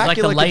Did, like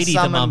Dracula the lady, can the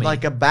summon mummy.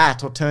 like a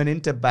bat or turn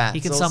into bats. He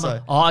can also.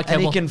 summon- Oh, okay,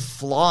 And well- he can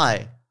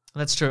fly.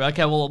 That's true.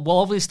 Okay, well,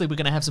 obviously we're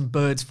going to have some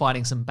birds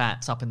fighting some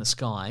bats up in the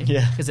sky.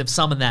 Yeah. Because they've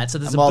summoned that. So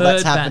there's And a while bird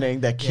that's bat- happening,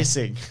 they're Yeah.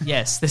 kissing.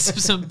 Yes, there's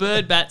some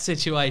bird bat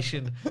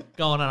situation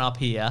going on up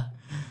here.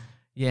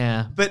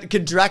 Yeah. But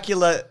can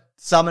Dracula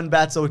summon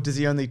bats, or does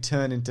he only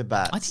turn into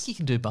bats? I think he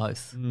can do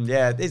both.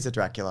 Yeah, he's a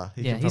Dracula.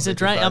 He Yeah, can he's a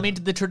probably do I both. mean,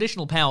 the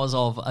traditional powers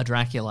of a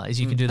Dracula is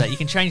you can do that. You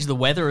can change the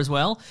weather as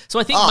well. So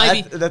I think Oh,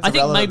 maybe that's I think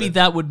irrelevant maybe then.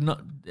 that would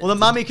not. Well, the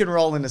mummy can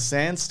roll in a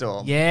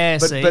sandstorm. Yeah,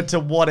 see. But to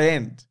what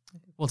end?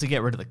 Well, to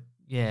get rid of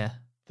The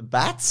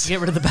bats? get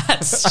rid of the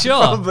bats.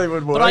 Sure, Probably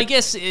would But I work.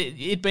 guess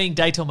it being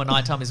daytime or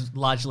nighttime is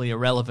largely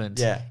irrelevant.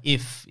 Yeah.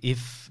 If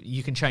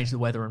you can change the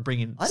weather and bring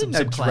in, I didn't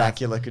some know clouds.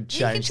 Dracula could He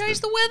can change. change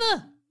the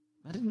weather.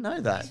 I didn't know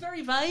that. He's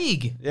very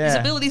vague. Yeah. His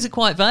abilities are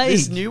quite vague.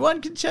 This new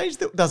one can change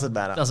the. Doesn't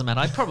matter. Doesn't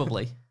matter.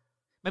 Probably.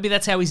 Maybe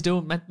that's how he's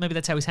doing. Maybe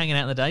that's how he's hanging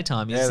out in the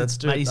daytime. Yeah, that's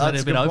true. He's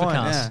That's a bit good point,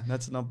 overcast. Yeah,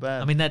 that's not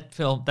bad. I mean, that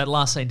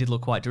last scene did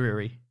look quite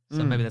dreary.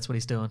 So maybe that's what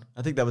he's doing.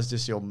 I think that was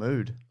just your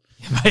mood.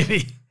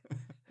 Maybe.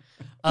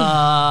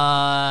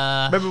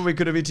 Remember, we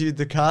could have interviewed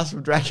the cast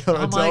from Dracula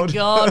Oh Untold? my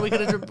god, we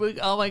could have.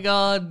 Oh my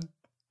god.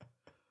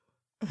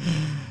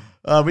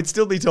 We'd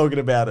still be talking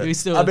about it. We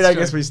still- I mean, that's I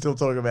true. guess we still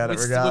talk about it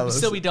We'd regardless.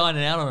 still be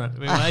dining out on it. It'd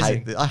be I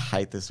amazing.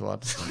 hate this one.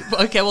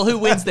 Okay, well, who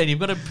wins then? You've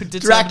got to determine.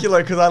 Dracula,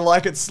 because I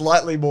like it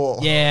slightly more.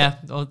 Yeah,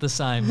 or the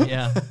same.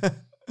 Yeah,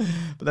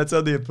 But that's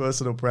only a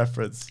personal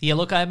preference. yeah.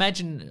 Look, I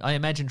imagine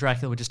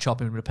Dracula would just chop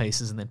him into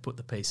pieces and then put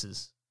the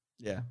pieces,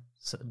 Yeah.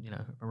 so,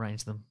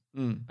 arrange them,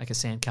 make a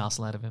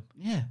sandcastle out of him.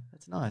 Yeah,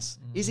 that's nice.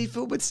 Is he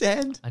filled with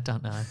sand? I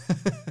don't know.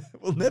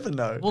 We'll never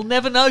know. We'll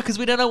never know because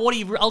we don't know what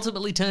he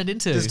ultimately turned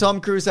into. Does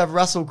Tom Cruise have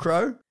Russell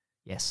Crowe?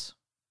 Yes.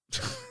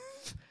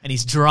 And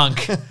he's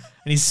drunk.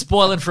 And he's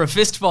spoiling for a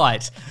fist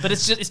fight. But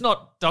it's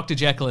not Dr.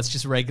 Jekyll, it's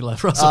just regular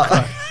Russell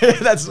Crowe.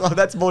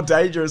 That's more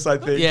dangerous, I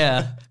think.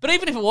 Yeah. But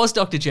even if it was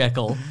Dr.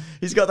 Jekyll,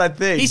 He's got that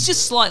thing. he's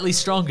just slightly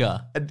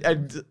stronger.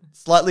 and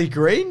slightly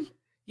green?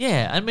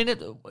 Yeah. I mean, you're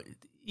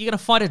going to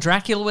fight a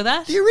Dracula with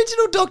that? The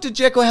original Dr.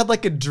 Jekyll had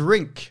like a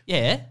drink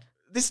Yeah.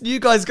 This new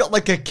guy's got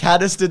like a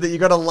canister that you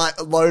got to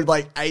load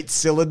like 8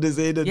 cylinders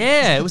in. And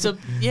Yeah, it was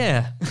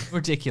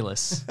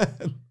ridiculous.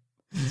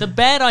 It's a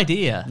bad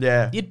idea.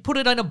 Yeah. You'd put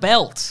it on a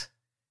belt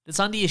that's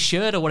under your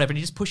shirt or whatever, and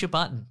you just push a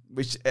button.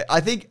 Which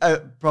I think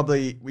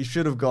probably we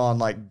should have gone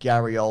like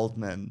Gary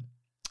Oldman,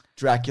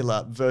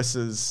 Dracula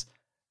versus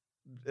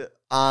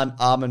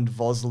Armand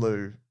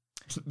Vosloo,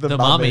 The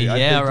Mummy. I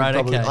Yeah, think right,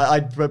 probably, okay.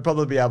 I'd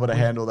probably be able to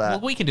handle that.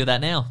 Well, we can do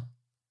that now.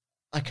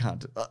 I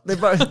can't. They're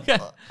both.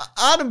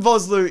 Armand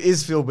Vosloo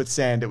is filled with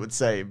sand, it would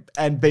seem,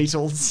 and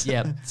beetles.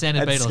 Yeah, sand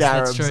and beetles.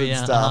 scarabs That's true. and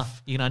Yeah,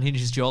 stuff. You can unhinge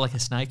his jaw like a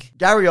snake.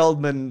 Gary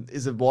Oldman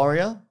is a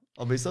warrior.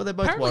 Obviously, they're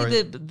both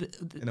Apparently,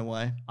 warriors in a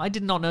way. I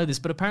did not know this,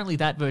 but apparently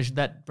that version,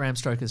 that Bram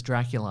Stoker's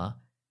Dracula,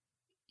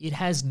 it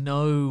has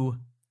no.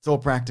 It's all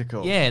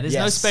practical. Yeah, there's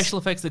no Yes. special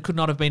effects that could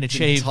not have been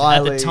achieved at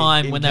entirely the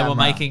time in when they were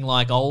camera. making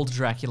like old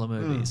Dracula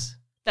movies.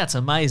 That's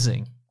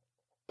amazing.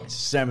 It's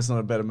a shame it's not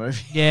a better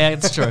movie. Yeah,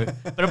 it's true.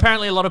 But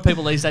apparently a lot of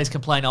people these days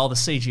complain, the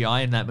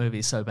CGI in that movie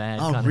is so bad.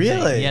 Oh, kind of really?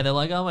 thing. Yeah, they're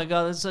like, oh my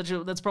God, that's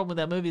the problem with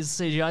that movie is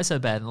the CGI so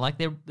bad. And like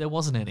there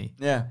wasn't any.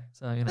 Yeah.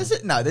 So, you know.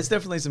 There's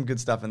definitely some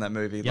good stuff in that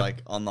movie, Yep. like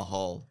on the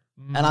whole.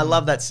 And I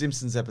love that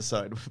Simpsons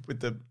episode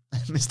with the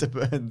Mr.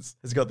 Burns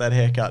has got that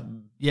haircut.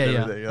 And Yeah,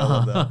 yeah. everything. I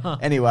love that.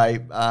 Anyway,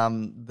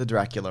 the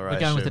Dracula.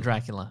 We're going with the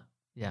Dracula.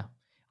 Yeah.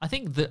 I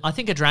think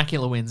a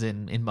Dracula wins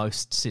in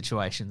most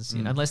situations,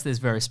 you know, unless there's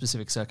very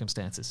specific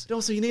circumstances. But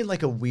also, you need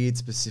like a weird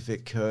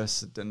specific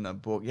curse in a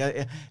book.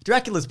 Yeah.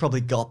 Dracula's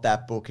probably got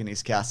that book in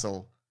his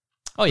castle,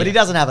 Oh, yeah. but he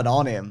doesn't have it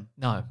on him.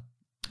 No.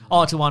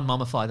 Oh, to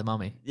unmummify the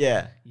mummy.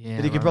 Yeah. Yeah,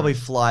 But he could right, probably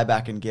fly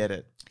back and get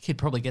it. He'd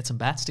probably get some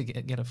bats to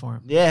get it for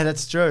him. Yeah,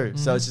 that's true.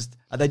 So it's just,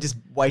 are they just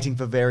waiting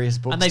for various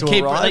books And they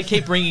to arrive?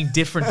 keep bringing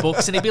different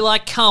books, and he'd be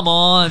like, "Come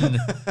on,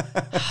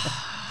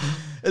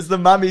 Is the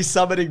mummy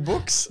summoning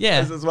books?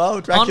 yeah, As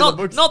well, Dracula not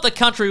books. not the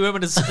Country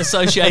Women's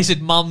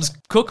Associated Mum's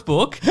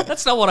Cookbook.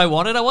 That's not what I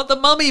wanted. I want the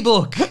Mummy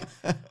book.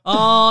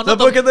 Oh, not The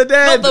Book of the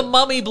Dead. not the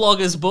Mummy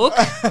Bloggers book.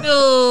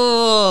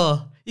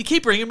 No, you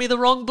keep bringing me the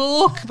wrong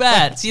book,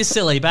 bats. You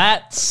silly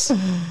bats.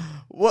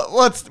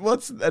 What's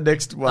the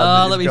next one?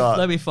 that Let you've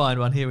got? me find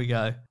one. Here we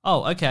go.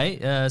 Oh,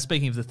 okay.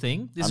 Speaking of The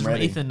Thing, this is from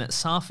ready. Ethan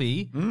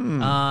Safi,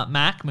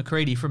 Mac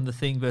McCready from The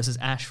Thing versus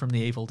Ash from The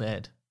Evil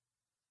Dead.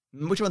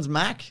 Which one's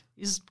Mac?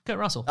 Is Kurt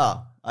Russell?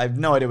 Oh, I have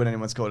no idea what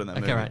anyone's called in that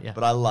movie. right, yeah.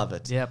 But I love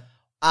it. Yep.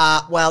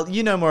 Well,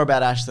 you know more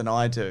about Ash than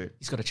I do.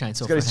 He's got a chainsaw.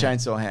 He's got his for a hand.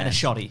 chainsaw hand. and a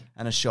shotty.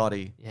 And a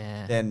shotty.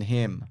 Yeah. Than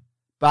him.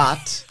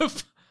 But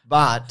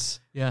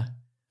Yeah.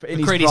 in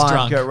his McCready's prime,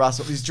 drunk. Kurt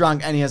Russell, he's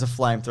drunk and he has a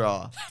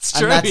flamethrower. That's and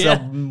true, that's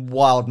yeah. a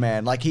wild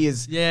man. Like he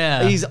is.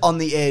 Yeah. He's on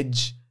the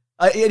edge.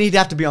 And he'd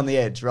have to be on the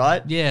edge,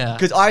 right? Yeah.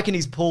 Because I reckon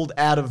he's pulled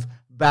out of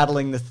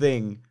battling the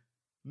Thing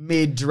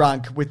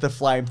mid-drunk with the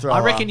flamethrower.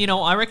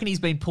 I reckon he's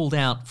been pulled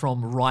out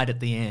from right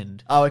at the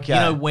end. Oh, okay. You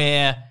know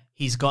where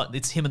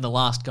it's him and the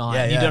last guy.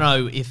 Yeah, You yeah. don't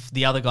know if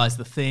the other guy's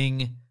the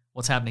Thing.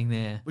 What's happening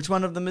there? Which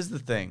one of them is the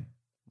Thing?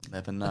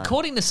 Never know.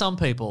 According to some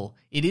people,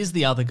 it is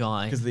the other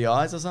guy. Because of the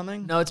eyes or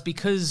something? No, it's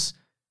because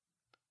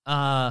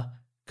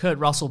Kurt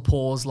Russell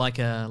pours like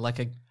a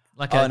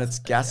and it's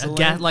gasoline?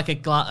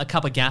 a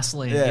cup of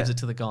gasoline Yeah. and gives it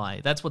to the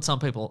guy. That's what some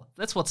people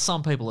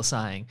are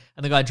saying.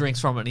 And the guy drinks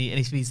from it, and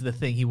if he's the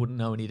Thing, he wouldn't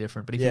know any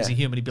different. But if he was a Yeah.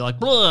 human, he'd be like,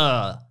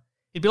 Blah.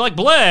 He'd be like,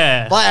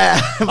 Blair. Blair.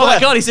 Oh my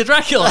God, he's a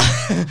Dracula.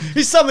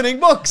 He's summoning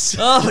books.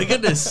 Oh my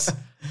goodness.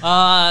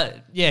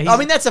 Yeah. I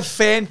mean, that's a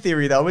fan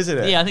theory, though, isn't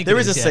it? Yeah, I think there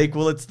it is a is, yeah.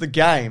 sequel. It's the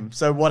game.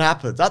 So what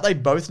happens? Aren't they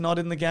both not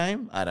in the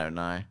game? I don't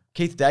know.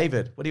 Keith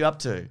David, what are you up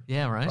to?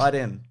 Yeah, right. Right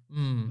in.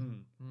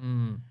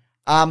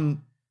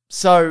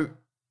 So,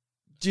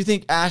 do you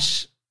think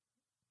Ash?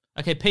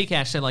 Okay, peak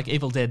Ash, so like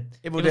Evil Dead.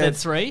 Evil Dead Dead.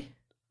 3?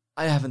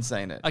 I haven't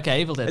seen it.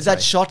 Okay, Evil Dead Is 3.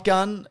 that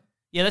Shotgun?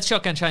 Yeah, that's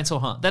Shotgun Chainsaw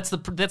Hunt. That's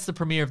the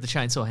premiere of the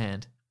Chainsaw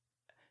Hand.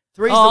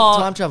 3's Oh,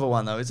 the time travel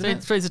one, though, isn't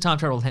it? Three's a time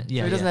travel. Yeah, So he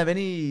doesn't yeah. have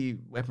any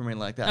weaponry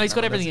like that. No, he's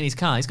got everything in that's his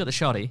car. He's got the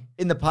shotty.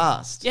 in the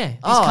past. Yeah, he's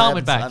I coming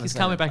haven't- back. I haven't He's seen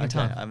coming it. back in Okay,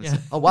 time. I haven't Yeah.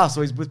 seen- Oh wow,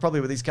 so he's probably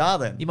with his car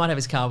then. You might have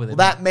his car with him.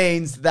 Well, that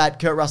means that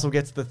Kurt Russell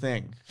gets the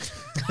Thing.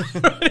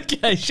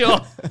 Okay,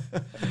 sure.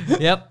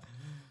 Yep.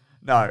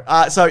 No.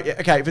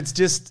 Okay, if it's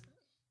just...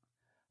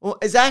 Well,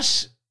 is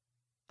Ash...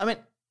 I mean,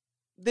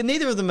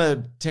 neither of them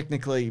are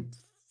technically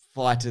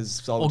fighters,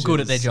 soldiers.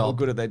 good at their job. Or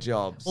good at their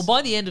jobs. Well,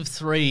 by the end of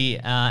 3,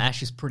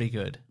 Ash is pretty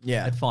good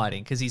at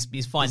fighting because he's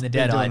fighting the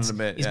been doing Deadites. it a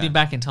bit, He's yeah. been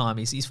back in time.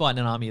 He's fighting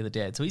an army of the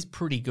dead, so he's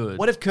pretty good.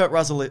 What if Kurt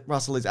Russell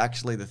is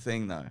actually the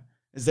Thing, though?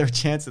 Is there a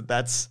chance that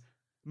that's...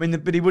 I mean,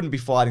 but he wouldn't be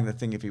fighting the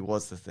Thing if he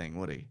was the Thing,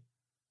 would he?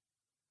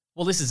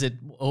 Well, this is it.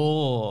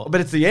 Oh,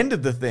 But it's the end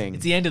of the Thing.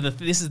 it's the end of the.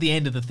 This is the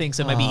end of the thing.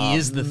 So maybe he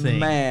is the Thing.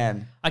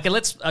 Man. Okay,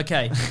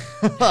 Okay.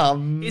 Oh,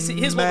 Here's what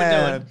we're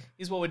man. doing.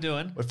 Here's what we're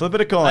doing. We're flipping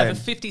a I coin. have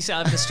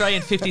an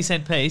Australian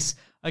 50-cent piece.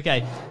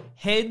 Okay,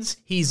 heads,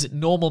 he's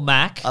normal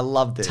Mac. I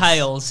love this.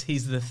 Tails,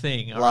 he's the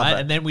Thing. All Love right, it.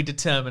 and then we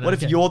determine. What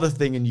if okay. you're the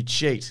Thing and you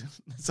cheat?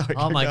 Sorry,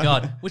 Oh my go.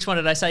 God, which one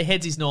did I say?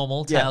 Heads, he's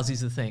normal. Yeah. Tails,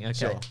 he's the Thing. Okay.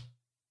 Sure.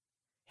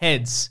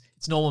 Heads,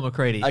 It's Norman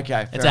McCready. Okay,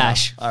 fair it's enough.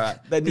 Ash. All right.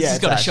 Then, He's it's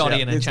got a Ash, shotty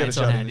yeah. and a He's got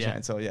chainsaw hand, and a yeah.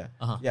 chainsaw, yeah.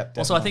 Uh-huh. Yep,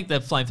 Also, I definitely.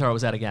 think the flamethrower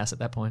was out of gas at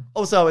that point.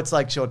 Also, it's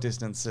like short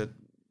distance. It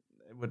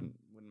wouldn't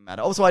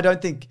matter. Also, I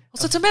don't think...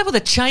 Also, it's a man with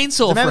a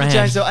chainsaw the man for a with the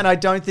hand. chainsaw, and I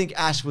don't think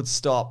Ash would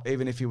stop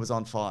even if he was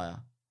on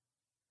fire.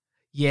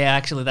 Yeah,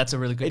 actually, that's a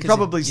really good... He'd 'cause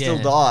probably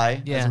still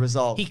die as a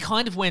result. He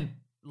kind of went,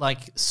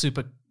 like,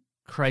 super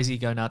crazy,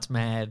 go nuts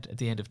mad at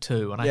the end of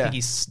 2, and I think he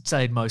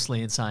stayed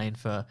mostly insane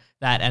for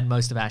that and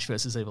most of Ash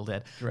vs. Evil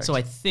Dead. Correct. So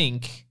I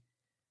think...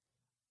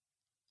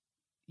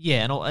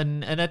 Yeah,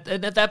 and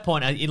at that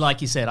point,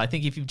 like you said, I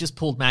think if you've just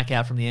pulled Mac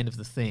out from the end of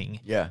the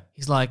thing,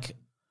 he's like,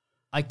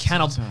 I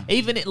cannot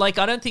even like.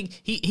 I don't think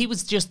he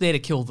was just there to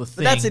kill the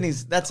thing. But that's in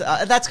his.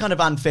 That's kind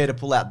of unfair to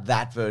pull out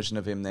that version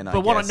of him. Then,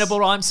 but what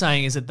I'm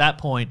saying is, at that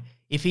point,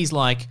 if he's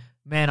like,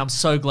 man, I'm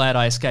so glad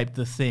I escaped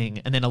the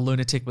thing, and then a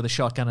lunatic with a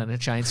shotgun and a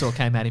chainsaw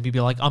came at him, he'd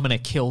be like, I'm going to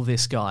kill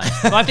this guy.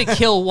 If I have to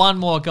kill one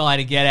more guy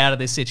to get out of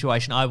this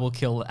situation, I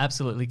will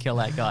absolutely kill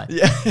that guy.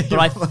 Yeah.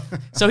 But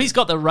so he's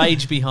got the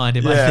rage behind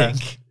him, I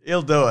think.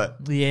 He'll do it.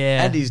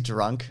 Yeah. And he's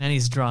drunk.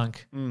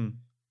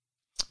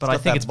 But I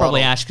think it's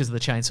probably Ash because of the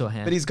chainsaw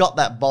hand. But he's got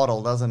that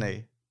bottle, doesn't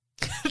he?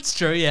 It's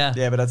true, yeah.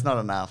 Yeah, but that's not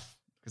enough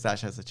because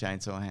Ash has a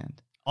chainsaw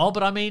hand. Oh,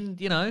 but I mean,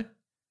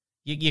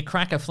 you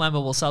crack a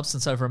flammable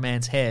substance over a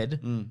man's head,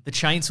 the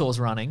chainsaw's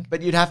running.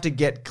 But you'd have to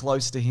get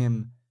close to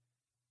him.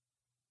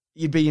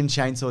 You'd be in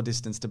chainsaw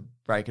distance to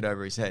break it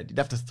over his head. You'd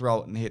have to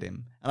throw it and hit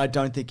him. And I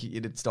don't think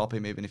it'd stop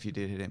him even if you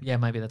did hit him. Yeah,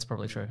 maybe that's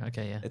probably true.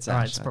 Okay, yeah. It's All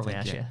right, Ash, it's I probably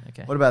think, Ash, yeah.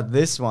 Okay. What about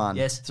this one?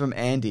 Yes. It's from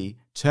Andy.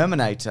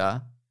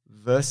 Terminator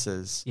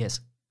versus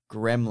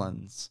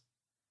Gremlins.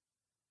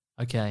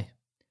 Okay.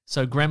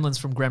 So Gremlins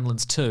from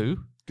Gremlins 2,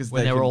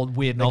 when they they were can- all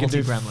weird they can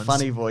novelty do gremlins.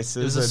 funny voices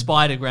There was a and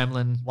spider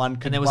gremlin,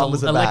 and there was one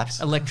was a bat.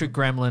 electric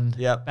gremlin,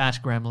 Yep. bat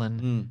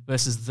gremlin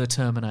versus the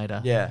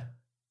Terminator. Yeah.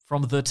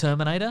 From the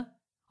Terminator?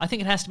 I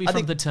think it has to be I from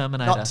think the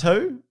Terminator. Not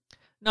 2?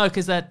 No,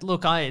 because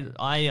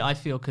I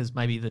feel because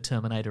maybe the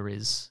Terminator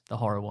is the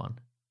horror one.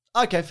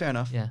 Okay, fair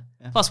enough. Yeah.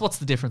 Plus, what's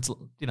the difference?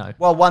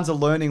 Well, one's a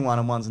learning one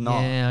and one's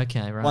not. Yeah.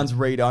 Okay. Right. One's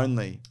read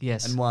only.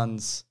 Yes. And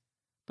one's...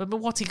 But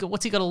what's he got?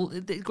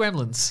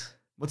 Gremlins.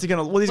 What's he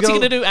going to... What's he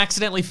going to do?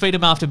 Accidentally feed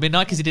him after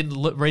midnight because he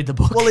didn't read the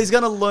book? Well, he's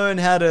going to learn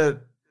how to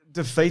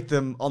defeat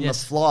them on the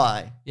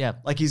fly. Yeah.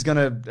 Like he's going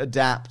to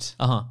adapt.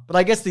 Uh-huh. But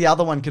I guess the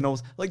other one can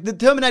also... Like the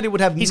Terminator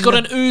would have... He's got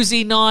an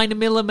Uzi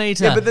 9mm.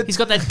 Yeah, but he's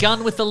got that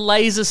gun with the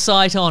laser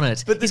sight on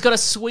it. But he's got a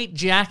sweet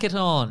jacket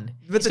on.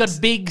 He's got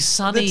big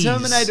sunnies. The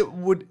Terminator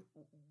would...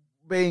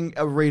 Being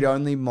a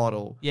read-only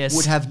model, Yes.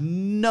 would have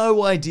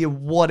no idea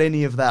what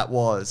any of that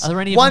was. Are there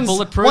any of them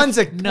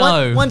bulletproof?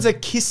 No. One's a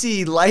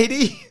kissy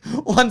lady,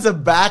 one's a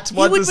bat, He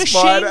one's would a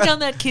machine spider. gun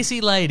that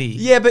kissy lady.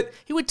 Yeah, but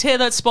He would tear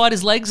that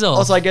spider's legs off.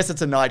 also I guess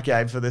it's a night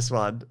game for this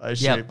one, I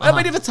assume. Yep, I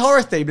mean, if it's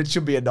horror-themed, it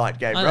should be a night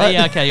game, Oh, right?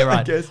 yeah, okay, you're I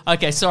right. guess.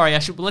 Okay, sorry,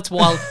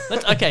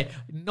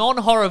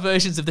 non-horror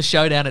versions of the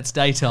Showdown, it's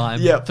daytime.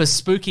 Yep. For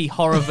spooky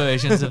horror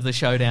versions of the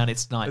Showdown,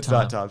 it's nighttime. It's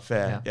nighttime,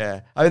 fair,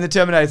 yeah. I mean, the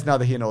Terminator's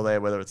neither here nor there,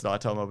 whether it's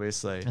nighttime,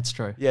 obviously. That's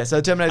true. Yeah, so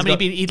Terminator's I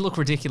mean, got... he'd look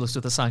ridiculous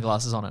with the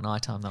sunglasses on at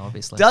nighttime, though,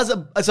 obviously.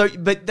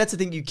 But that's the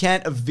thing, you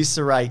can't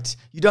eviscerate.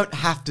 You don't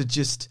have to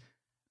just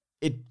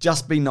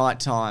be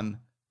nighttime.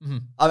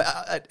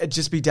 Mm-hmm. It'd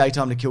just be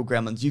daytime to kill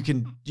gremlins. You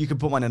can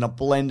put one in a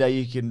blender.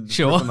 You can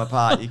Sure. rip them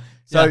apart.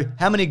 So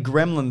how many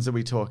gremlins are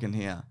we talking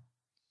here?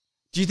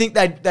 Do you think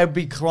they'd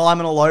be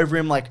climbing all over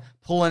him, like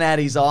pulling out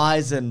his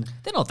eyes and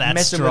They're not that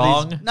messing with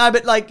strong. No,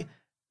 but like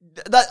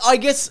I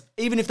guess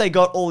even if they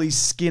got all his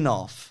skin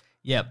off,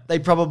 Yep, they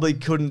probably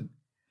couldn't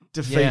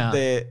defeat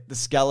the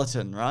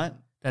skeleton, right?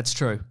 that's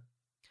true.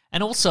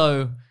 And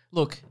also,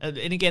 look, and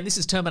again, this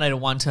is Terminator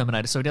 1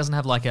 Terminator, so he doesn't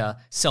have like a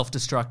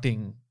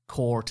self-destructing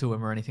core to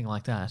him or anything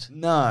like that.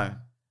 No,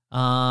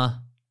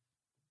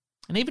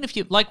 And even if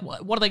you what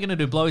are they going to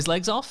do? Blow his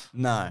legs off?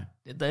 no.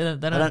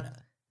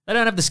 They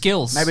don't have the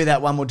skills. Maybe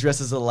that one will dress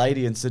as a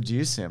lady and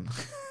seduce him.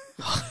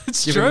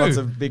 it's Give true. him lots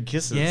of big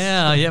kisses.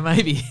 Yeah,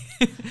 maybe.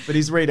 But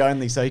he's read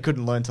only, so he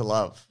couldn't learn to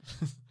love.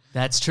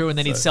 That's true, and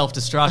then he'd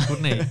self-destruct,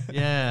 wouldn't he?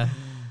 Yeah.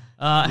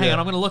 Hang on,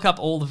 I'm going to look up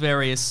all the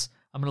various.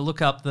 I'm going to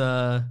look up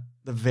the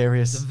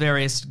various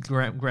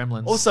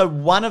gremlins. Also,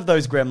 one of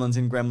those gremlins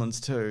in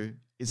Gremlins 2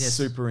 is Yes.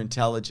 super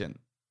intelligent.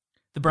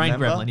 the brain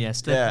remember? gremlin,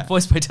 yes, Yeah.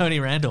 voiced by Tony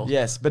Randall.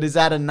 Yes, but is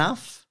that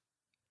enough?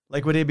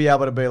 Like, would he be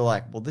able to be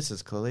like, well, this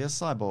is clearly a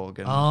cyborg,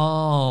 and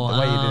Oh, the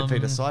way you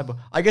defeat a cyborg?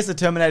 I guess the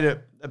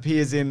Terminator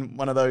appears in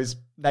one of those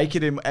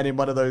naked and in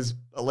one of those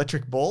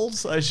electric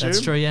balls, I assume.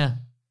 That's true. Yeah.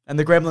 And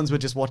the gremlins were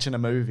just watching a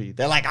movie.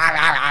 They're like, ah,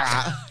 ah,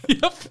 ah, ah.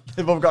 Yep.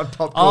 They've all got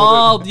popcorn.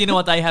 Oh, you know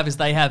what they have is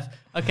they have.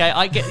 Okay,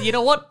 I get. You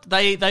know what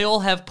they all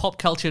have pop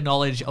culture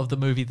knowledge of the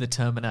movie The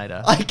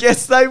Terminator. I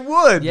guess they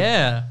would.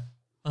 Yeah.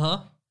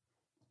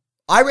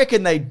 I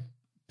reckon they'd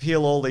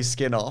peel all his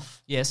skin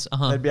off. Yes.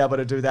 They'd be able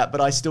to do that,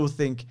 but I still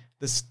think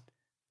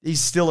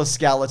he's still a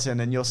skeleton,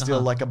 and you're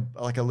still like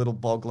a little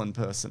boglin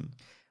person.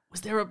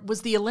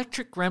 Was the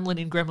electric gremlin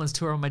in Gremlins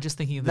 2, or am I just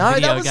thinking of the No,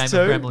 video that was game 2.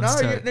 of Gremlins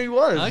 2? No, he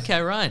was.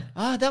 Okay, right.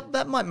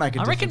 That might make a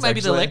difference. I reckon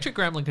maybe the actually. electric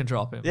gremlin can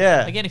drop him.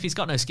 Yeah. Again, if he's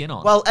got no skin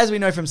on. Well, as we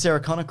know from Sarah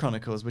Connor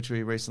Chronicles, which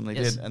we recently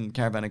Yes. did, and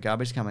Caravan of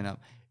Garbage coming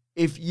up,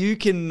 if you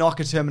can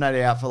knock a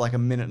Terminator out for like a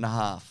minute and a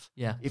half,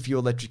 Yeah. if you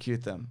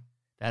electrocute them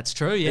That's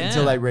true, yeah.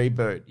 until they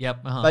reboot.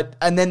 Yep.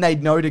 And then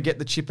they'd know to get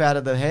the chip out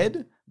of the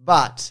head,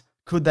 but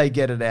could they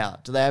get it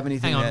out? Do they have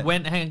anything? Hang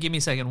on, give me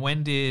a second.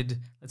 When did,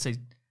 let's see,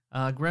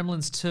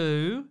 Gremlins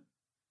 2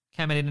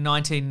 came out in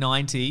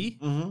 1990.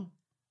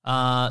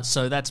 Mm-hmm.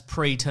 So that's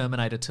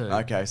pre-Terminator 2.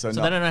 Okay, so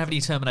they don't have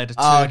any Terminator 2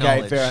 Oh, okay,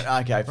 knowledge. fair.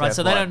 Right,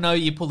 so they point. don't know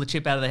you pull the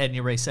chip out of the head and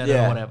you reset it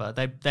Yeah. or whatever.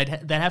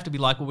 They'd have to be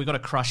like, well, we've got to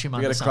crush him We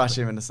under got to crush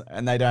him,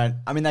 and they don't.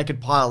 I mean, they could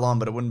pile on,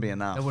 but it wouldn't be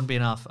enough. That wouldn't be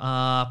enough.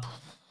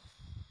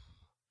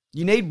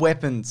 You need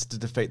weapons to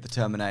defeat the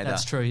Terminator.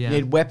 That's true, yeah. You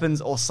need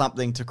weapons or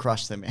something to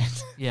crush them in.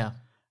 Yeah.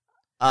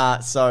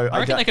 So I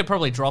reckon they could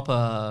probably drop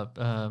a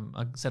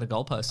set of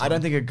goalposts. I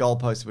don't think a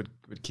goalpost would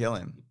kill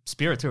him.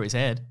 Spear it through his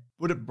head.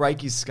 Would it break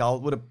his skull?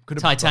 Could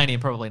it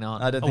Titanium, probably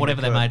not. I don't or think whatever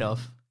it they're could. made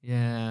of.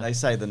 Yeah. They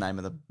say the name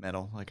of the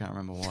metal. I can't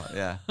remember what.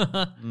 Yeah.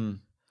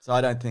 So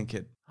I don't think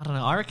it. I don't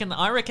know.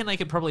 I reckon they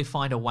could probably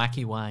find a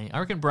wacky way. I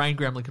reckon Brain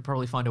Gremlin could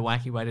probably find a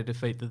wacky way to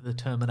defeat the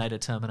Terminator.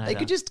 They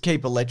could just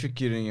keep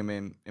electrocuting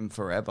him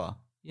forever.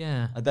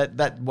 Yeah.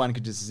 That one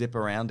could just zip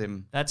around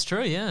him That's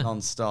true, yeah.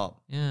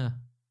 non-stop. Yeah.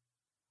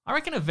 I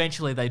reckon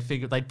eventually they'd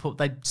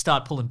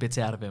start pulling bits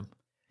out of him.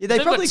 Yeah, they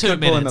They've probably got 2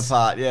 could pull him minutes.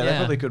 apart. Yeah, they Yeah.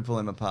 probably could pull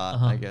him apart,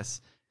 I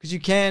guess. Because you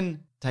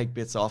can take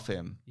bits off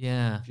him.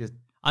 Yeah. If you-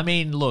 I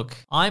mean, look,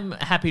 I'm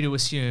happy to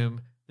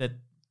assume that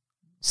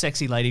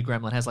sexy lady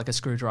gremlin has like a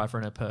screwdriver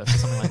in her purse or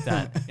something like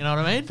that. You know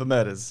what I mean? For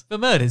murders. For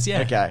murders,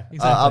 yeah. Okay.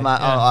 Exactly.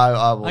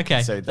 I will Okay.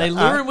 concede that. They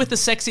lure him with the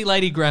sexy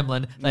lady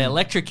gremlin. They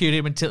electrocute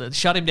him until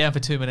shut him down for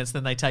 2 minutes.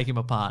 Then they take him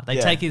apart.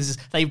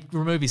 They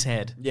remove his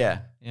head. Yeah.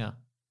 Yeah.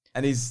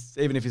 And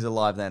even if he's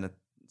alive, then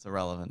it's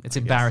irrelevant. It's I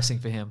guess. embarrassing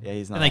for him. Yeah,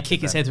 he's not And they happy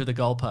kick his then. head through the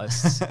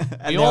goalposts.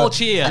 And We they'll- all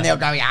cheer. And they'll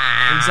go,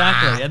 ah!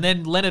 Exactly. And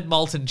then Leonard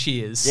Maltin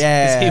cheers.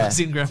 Yeah. 'cause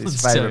he was in It's Gremlins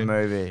his favourite 2.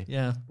 movie.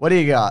 Yeah. What do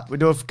you got? We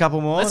do a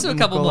couple more? Let's do a and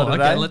couple we'll call more. it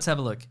a Okay, day? let's have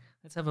a look.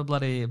 Let's have a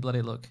bloody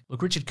look.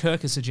 Look, Richard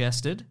Kirk has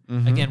suggested,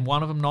 Mm-hmm. again,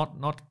 one of them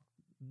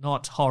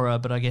not horror,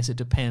 but I guess it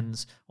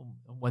depends on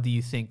whether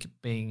you think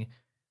being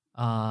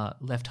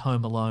left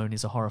home alone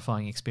is a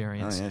horrifying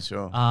experience. Oh, yeah,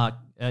 sure.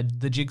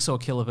 The Jigsaw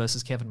Killer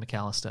versus Kevin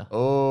McAllister.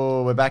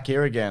 Oh, we're back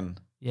here again.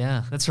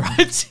 Yeah, that's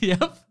right.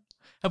 Yep.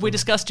 Have we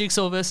discussed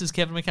Jigsaw versus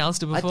Kevin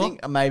McAllister before? I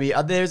think maybe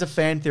there's a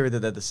fan theory that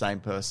they're the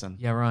same person.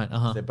 Yeah, right.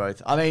 They're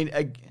both. I mean,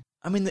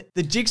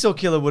 the Jigsaw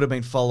Killer would have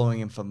been following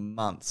him for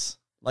months,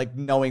 like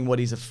knowing what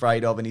he's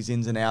afraid of and his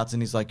ins and outs,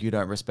 and he's like, "You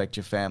don't respect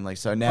your family,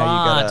 so now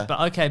you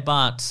gotta."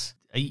 But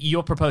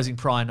you're proposing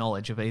prior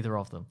knowledge of either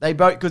of them. They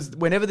both, because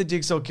whenever the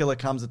Jigsaw Killer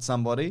comes at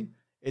somebody,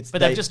 But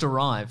they've just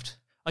arrived.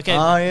 Okay.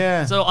 Oh,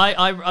 yeah. So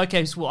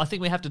so I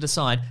think we have to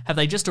decide: have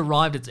they just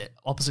arrived at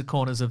opposite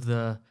corners of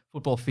the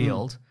football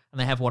field, and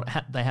they have what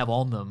they have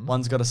on them?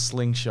 One's got a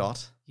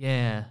slingshot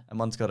Yeah. and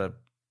one's got a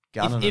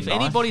gun and a If knife.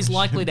 anybody's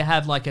likely to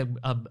have like a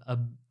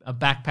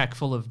backpack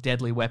full of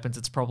deadly weapons,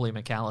 it's probably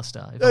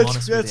McAllister. If I'm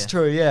honest with That's you.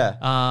 true,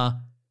 yeah.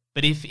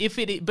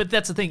 But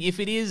that's the thing. If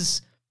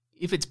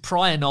it's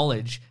prior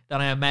knowledge, then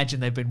I imagine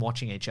they've been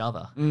watching each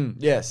other.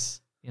 Yes.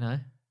 You know.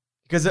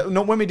 Because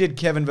when we did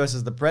Kevin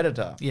versus the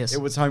Predator, Yes.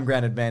 it was home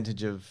ground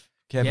advantage of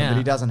Kevin, Yeah. but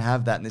he doesn't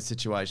have that in this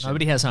situation.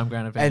 Nobody has home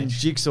ground advantage. And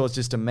Jigsaw's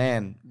just a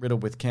man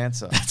riddled with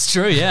cancer. That's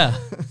true. Yeah.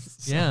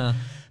 Yeah.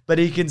 But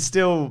he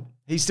still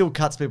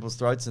cuts people's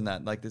throats in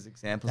that. Like there's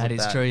examples That of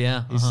is that. true,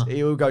 yeah.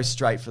 He'll go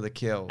straight for the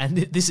kill. And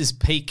this is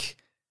peak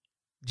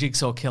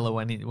Jigsaw Killer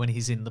when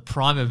he's in the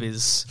prime of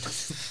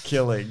his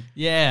Killing.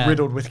 yeah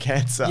Riddled with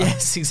cancer.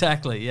 Yes,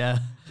 exactly. Yeah.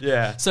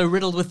 Yeah. So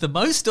riddled with the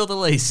most or the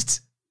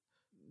least?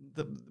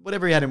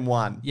 Whatever he had in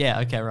one. Yeah.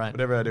 Okay. Right.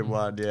 Whatever he had in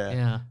one, yeah.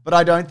 Yeah. But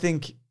I don't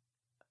think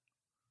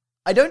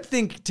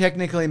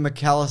technically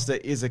McAllister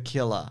is a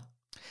killer.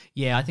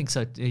 Yeah, I think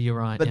so. You're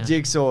right. But yeah.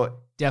 Jigsaw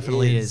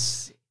Definitely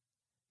is.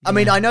 I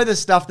mean, I know the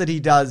stuff that he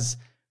does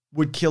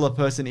would kill a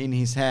person in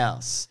his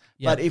house.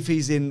 Yeah. But if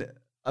he's in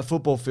a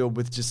football field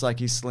with just like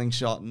his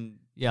slingshot and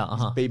Yeah.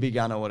 his BB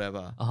gun or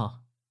whatever,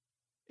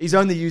 he's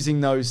only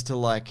using those to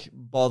like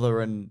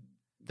bother and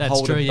That's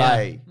hold true, at yeah.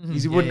 bay. Mhm. He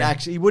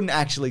Yeah, wouldn't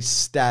actually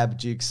stab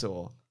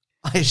Jigsaw,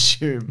 I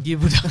assume. You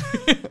would.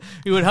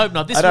 You would hope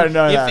not. This I don't would,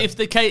 know if,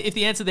 that. if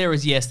the answer there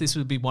is yes, this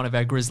would be one of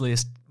our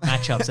grisliest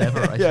matchups ever.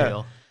 I Yeah.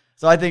 feel.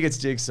 So I think it's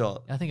Jigsaw.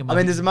 I think it might I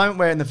mean, be- there's a moment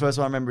where in the first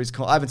one, I remember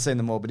I haven't seen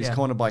them all, but he's Yeah.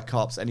 cornered by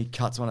cops and he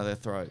cuts one of their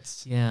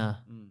throats. Yeah.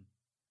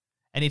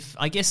 And if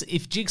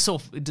Jigsaw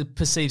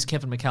perceives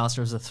Kevin McAllister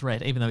as a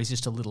threat, even though he's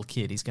just a little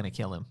kid, he's going to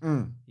kill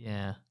him.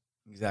 Yeah.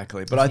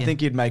 Exactly. But I Yeah.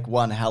 think he'd make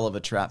one hell of a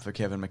trap for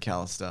Kevin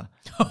McAllister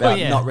about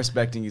yeah. not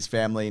respecting his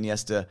family, and he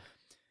has to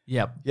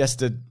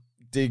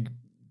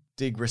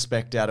dig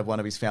respect out of one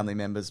of his family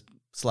members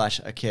 /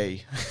 a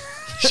key.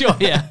 Sure,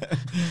 yeah.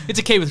 It's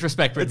a key with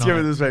respect written Let's on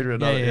give it. it respect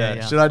written on it,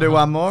 Yeah. Should I do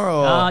one more?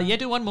 Or? Yeah,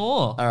 do one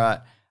more. All right.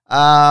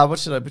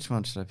 Which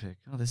one should I pick?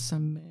 Oh, there's so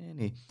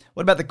many.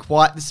 What about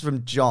this is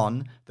from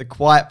John, The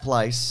Quiet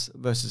Place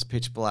versus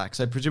Pitch Black.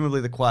 So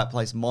presumably The Quiet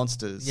Place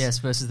monsters. Yes,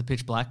 versus the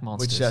Pitch Black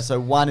monsters. Which so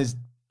one is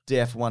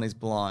deaf, one is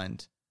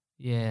blind.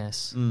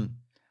 Yes.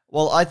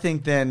 Well, I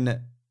think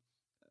then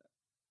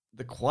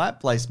The Quiet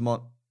Place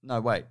no,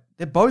 wait.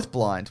 They're both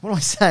blind. What am I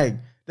saying?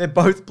 They're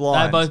both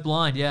blind. They're both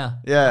blind, yeah.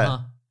 Yeah.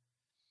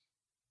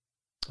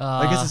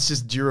 I guess it's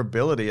just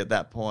durability at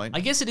that point.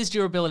 I guess it is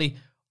durability.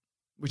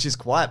 Which is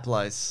Quiet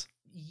Place.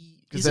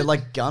 Because Is they're it?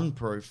 like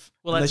gun-proof.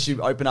 Well, unless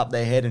you open up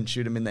their head and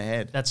shoot them in the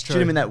head. That's true. Shoot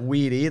them in that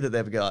weird ear that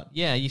they've got.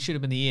 Yeah, you shoot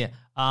him in the ear.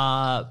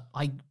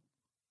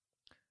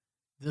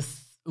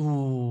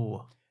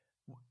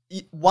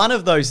 One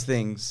of those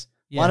things,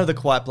 Yeah. one of the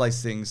Quiet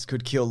Place things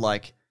could kill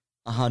like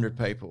 100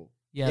 people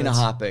in a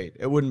heartbeat.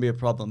 It wouldn't be a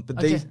problem. But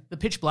Okay, these, the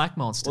Pitch Black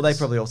monsters. well, they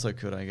probably also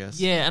could, I guess.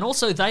 Yeah, and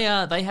also they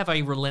have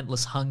a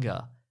relentless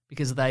hunger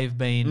because they've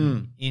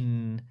been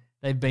in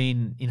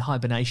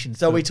hibernation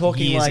So for we're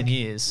talking years like and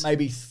years.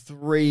 maybe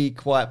 3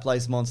 Quiet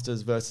Place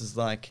monsters versus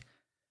like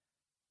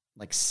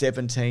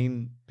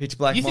 17 Pitch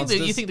Black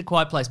monsters. You think the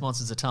Quiet Place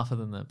monsters are tougher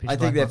than the Pitch Black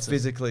I think they're monsters?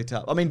 physically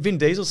tough. I mean, Vin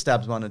Diesel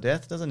stabs one to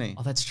death, doesn't he?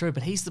 Oh, that's true,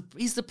 but he's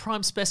the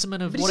prime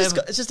specimen of But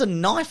whatever. it's just a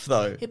knife,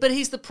 though. Yeah, but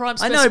he's the prime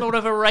I know, specimen of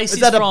whatever race is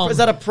he's that a- from. is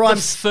that a prime-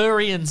 The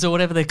Furrians or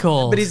whatever they're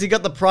called. But has he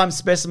got the prime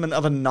specimen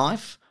of a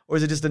knife? Or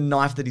is it just a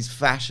knife that he's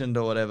fashioned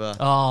or whatever?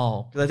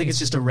 Oh, 'Cause I think it's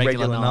just a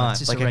regular knife, It's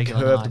just like a a regular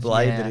curved knife,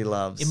 blade yeah. that he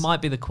loves. It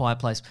might be the Quiet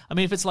Place. I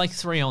mean, if it's like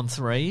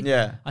 3-on-3,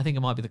 Yeah. I think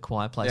it might be the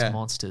Quiet Place Yeah.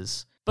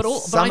 monsters. Some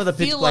but of the I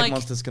Pitch feel Black like,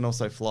 monsters can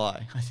also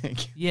fly, I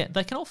think. Yeah,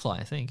 they can all fly.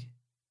 I think.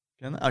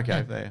 Can they?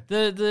 Okay,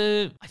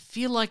 there. I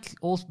feel like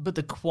but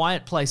the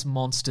Quiet Place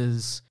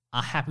monsters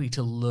are happy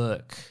to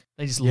lurk.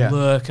 They just Yeah.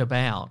 lurk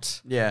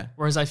about. Yeah.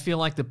 Whereas I feel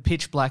like the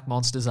Pitch Black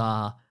monsters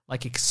are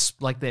like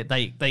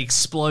they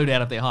explode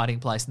out of their hiding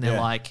place and they're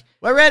Yeah. like,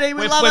 We're ready,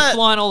 we're we're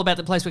flying all about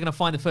the place. We're going to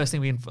find the first thing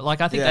we can. Like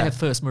I think Yeah. they have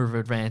first mover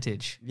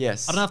advantage.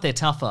 Yes. I don't know if they're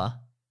tougher,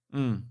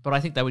 but I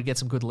think they would get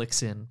some good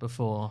licks in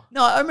before.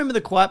 No, I remember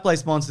the Quiet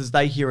Place monsters,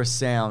 they hear a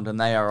sound and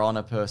they are on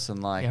a person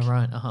like, Yeah,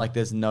 right, like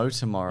there's no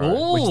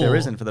tomorrow, which there Ooh.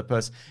 isn't for the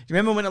person. Do you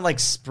remember when it like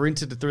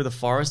sprinted through the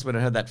forest when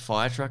it heard that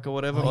fire truck or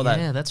whatever? Oh, or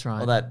yeah, that's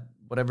right. Or that,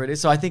 whatever it is.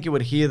 So I think it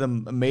would hear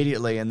them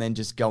immediately and then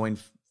just go in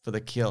for the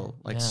kill,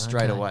 like Yeah,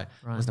 straight okay, away. It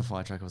right. wasn't a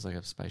fire truck, it was like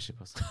a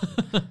spaceship or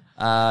something.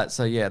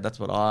 So yeah, that's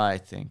what I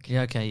think.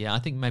 Yeah, okay, yeah. I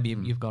think maybe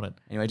you've got it.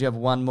 Anyway, do you have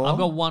one more? I've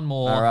got one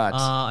more. All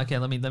right. Okay,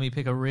 let me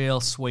pick a real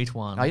sweet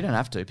one. Oh, you don't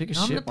have to. Pick a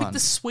I'm shit gonna pick one. the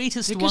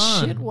sweetest Pick one.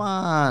 a shit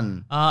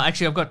one.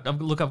 Actually,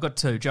 I've got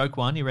 2. Joke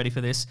one. You ready for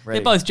this?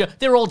 Ready. They're both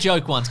they're all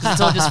joke ones because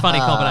it's all just funny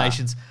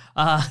combinations.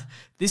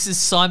 This is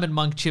Simon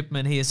Monk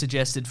Chipman here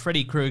suggested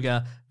Freddy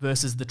Krueger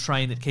versus the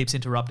train that keeps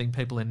interrupting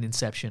people in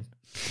Inception.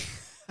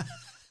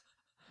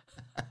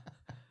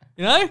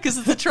 You know, because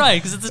it's the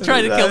train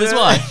that killed his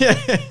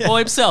wife or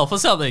himself or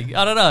something.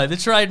 I don't know. The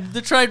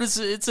train was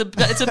it's a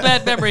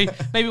bad memory.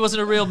 Maybe it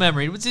wasn't a real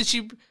memory. It was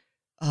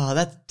Oh,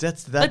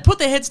 that's they that. put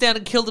their heads down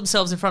and killed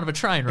themselves in front of a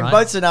train, In right?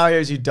 both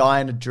scenarios, you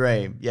die in a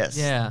dream. Yes.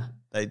 Yeah.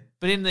 They.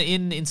 But in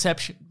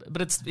Inception,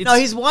 but it's No,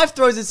 his wife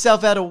throws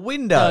itself out a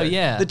window. Oh,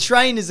 yeah. The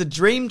train is a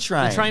dream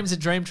train. the train is a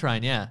dream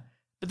train, yeah.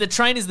 But the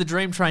train is the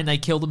dream train they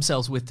kill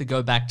themselves with to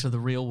go back to the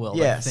real world,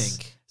 Yes. I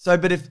think. So,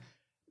 but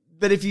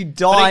if you But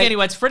die,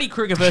 anyway, it's Freddy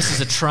Krueger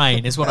versus a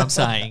train, is what I'm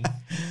saying.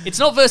 It's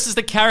not versus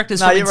the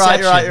characters no, from you're right.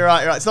 Inception. You're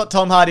right. It's not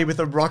Tom Hardy with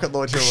a rocket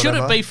launcher. Or Should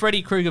whatever. it be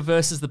Freddy Krueger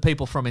versus the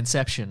people from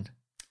Inception?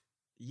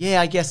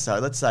 Yeah, I guess so.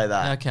 Let's say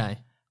that. Okay.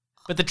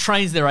 But the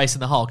train's their ace in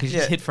the hole because you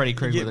just Yeah, hit Freddy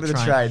Krueger you with get a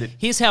with a train. train.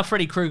 Here's how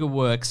Freddy Krueger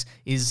works: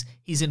 is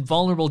he's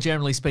invulnerable,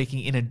 generally speaking,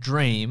 in a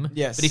dream.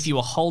 Yes. But if you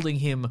are holding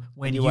him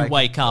when you you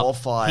wake up, or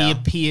fire. he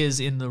appears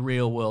in the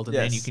real world, and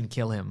then Yes. you can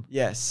kill him.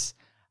 Yes.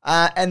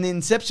 And the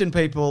Inception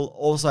people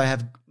also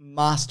have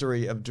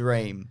mastery of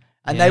dream,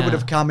 and they Yeah. would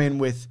have come in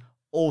with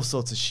all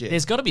sorts of shit.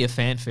 There's got to be a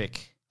fanfic.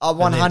 Oh,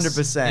 for this,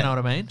 100%. You know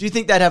what I mean? Do you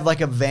think they'd have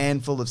like a van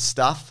full of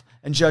stuff,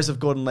 and Joseph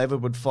Gordon-Levitt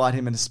would fight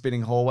him in a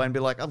spinning hallway and be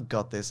like, "I've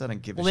got this. I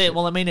don't give a shit."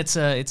 Well, I mean, it's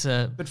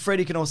a. But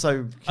Freddy can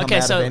also come Okay,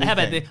 out so of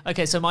anything. how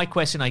about so my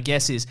question, I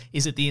guess, is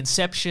it the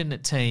Inception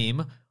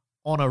team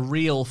on a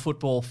real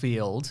football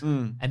field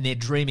Mm. and they're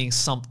dreaming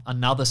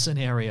another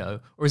scenario,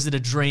 or is it a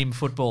dream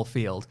football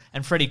field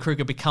and Freddy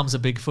Krueger becomes a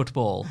big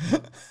football,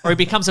 or he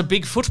becomes a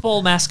big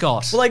football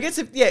mascot? Well, I guess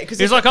because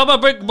He's like, I'm a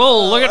big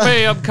bull. Look at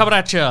me, I'm coming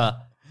at you.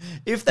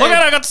 if Look they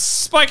at I got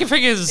spiky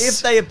fingers.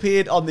 if they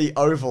appeared on the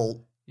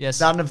oval, yes,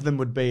 none of them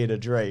would be in a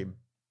dream,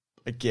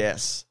 I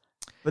guess.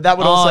 But that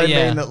would Oh, also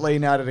yeah. mean that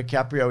Leonardo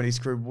DiCaprio and his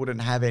crew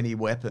wouldn't have any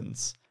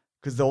weapons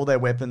because all their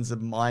weapons are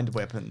mind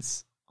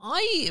weapons.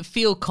 I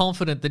feel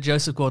confident that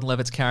Joseph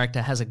Gordon-Levitt's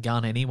character has a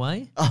gun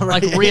anyway, Oh,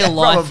 right, like yeah, real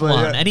life probably,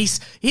 one. yeah. And he's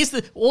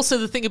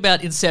the thing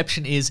about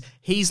Inception is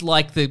he's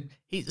like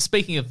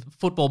speaking of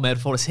football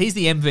metaphors, he's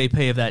the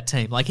MVP of that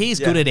team. Like, he's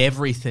good at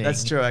everything.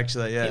 That's true,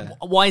 actually, yeah.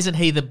 Why isn't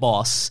he the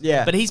boss?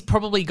 Yeah. But he's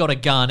probably got a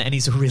gun and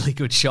he's a really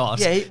good shot.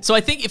 Yeah, so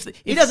I think if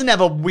he doesn't have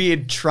a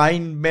weird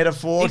train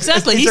metaphor.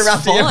 Exactly, he's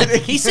interrupting fine.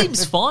 everything. He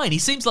seems fine. He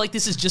seems like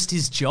this is just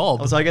his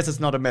job. Also, I guess it's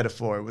not a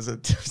metaphor. It was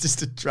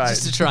just a train.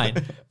 Just a train.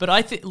 But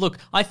I think, look,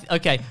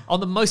 okay, on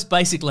the most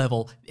basic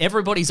level,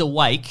 everybody's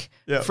awake.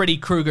 Yeah. Freddy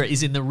Krueger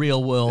is in the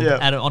real world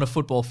Yeah. on a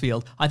football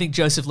field. I think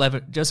Joseph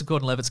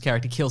Gordon-Levitt's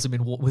character kills him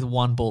with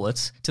one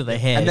bullet to the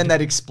head. And then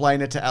they'd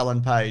explain it to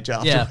Alan Page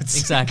afterwards. yeah,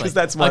 exactly. Because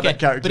that's why that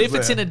character. But if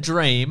it's in a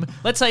dream,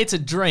 let's say it's a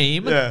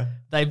dream. Yeah.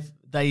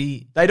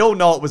 They'd all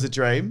know it was a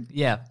dream.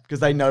 Yeah. Because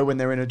they know when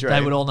they're in a dream.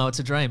 They would all know it's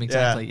a dream,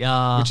 exactly.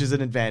 Yeah. Which is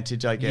an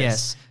advantage, I guess.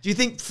 Yes. Do you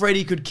think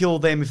Freddy could kill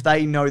them if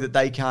they know that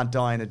they can't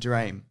die in a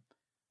dream?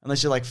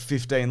 Unless you're like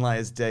 15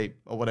 layers deep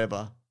or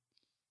whatever.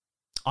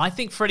 I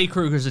think Freddy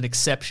Krueger is an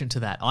exception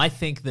to that. I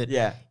think that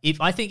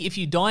if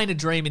you die in a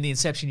dream in the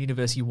Inception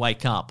universe, you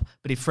wake up.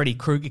 But if Freddy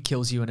Krueger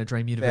kills you in a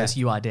dream universe,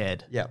 you are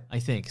dead. Yeah, I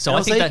think so.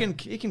 And I think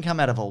also he can come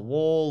out of a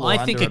wall. Or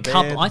I think under a bed.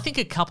 couple. I think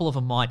a couple of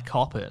them might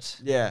cop it.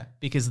 Yeah,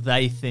 because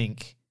they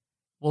think,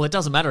 well, it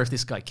doesn't matter if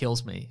this guy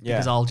kills me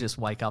because I'll just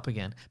wake up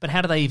again. But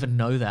how do they even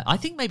know that? I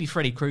think maybe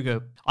Freddy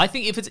Krueger. I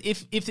think if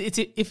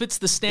it's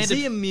the standard, is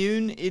he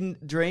immune in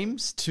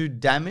dreams to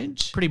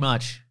damage? Pretty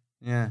much.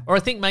 Yeah. Or I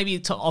think maybe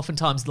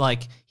oftentimes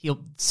like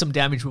some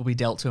damage will be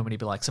dealt to him and he'd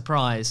be like,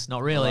 surprise,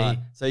 not really. Right.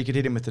 So you could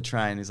hit him with the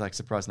train. He's like,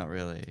 surprise, not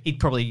really. You'd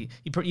probably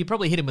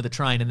hit him with a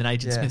train and then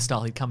Agent Smith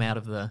style, he'd come out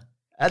of the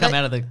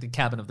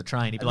cabin of the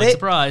train. He'd be like,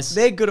 surprise.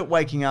 They're good at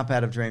waking up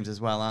out of dreams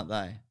as well, aren't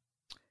they?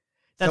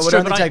 That's so it true.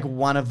 would only take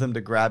one of them to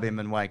grab him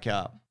and wake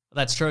up.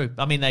 That's true.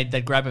 I mean,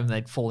 they'd grab him and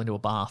they'd fall into a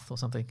bath or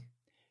something.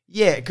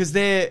 Yeah, because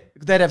they'd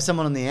have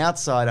someone on the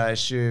outside, I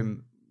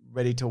assume,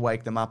 ready to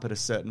wake them up at a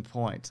certain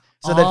point.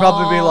 So they'd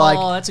probably be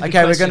like,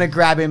 okay, we're going to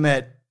grab him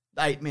at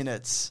 8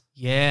 minutes.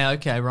 Yeah,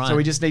 okay, right. So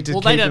we just need to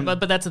keep him.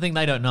 But that's the thing,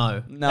 they don't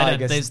know. No, I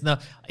guess. There's no.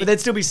 But there'd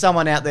still be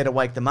someone out there to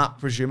wake them up,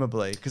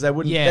 presumably, because they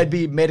wouldn't. Yeah. They'd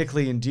be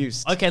medically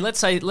induced. Okay, let's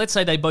say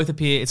they both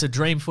appear. It's a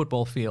dream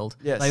football field.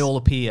 Yes. They all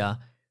appear.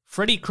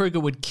 Freddy Krueger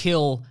would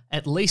kill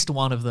at least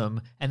one of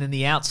them, and then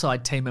the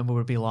outside team member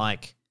would be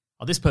like,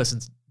 "Oh, this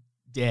person's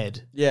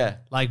dead. Yeah,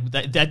 like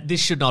that.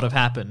 This should not have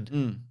happened."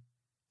 Mm.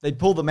 They'd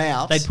pull them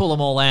out. They'd pull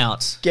them all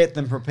out. Get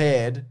them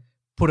prepared.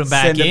 Put them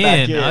back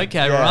in.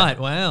 Okay, right.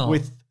 Wow.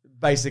 With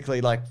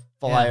basically like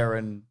fire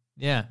and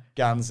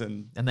guns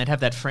and they'd have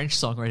that French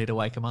song ready to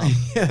wake them up.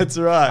 Yeah, that's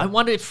right. I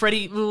wonder if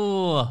Freddy.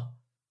 Ooh,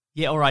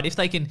 yeah, all right. If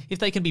they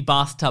can be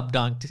bathtub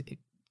dunked,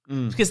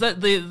 because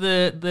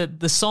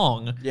the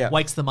song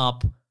wakes them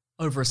up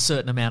over a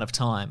certain amount of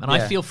time, and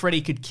I feel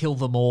Freddy could kill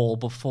them all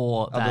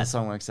before the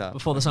song wakes up.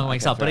 Before the song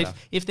wakes up, but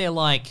if they're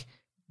like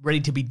ready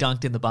to be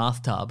dunked in the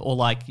bathtub, or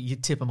like you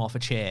tip them off a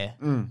chair.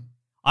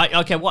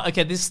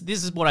 This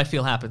is what I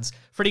feel happens.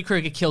 Freddy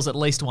Krueger kills at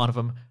least one of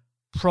them.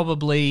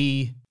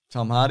 Probably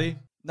Tom Hardy?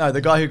 No,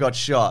 the guy who got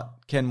shot,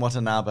 Ken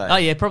Watanabe. Oh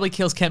yeah, probably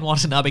kills Ken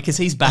Watanabe because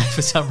he's back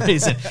for some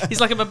reason. He's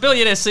like, I'm a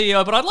billionaire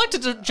CEO, but I'd like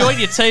to join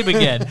your team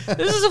again.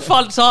 This is a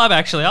fun time,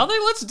 actually. I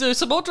think let's do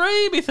some more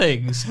dreamy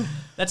things.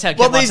 That's how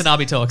Ken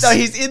Watanabe talks. No,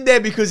 he's in there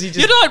because he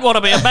just... You don't want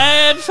to be a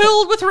man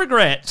filled with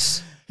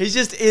regrets. He's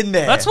just in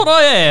there. That's what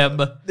I am.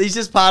 He's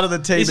just part of the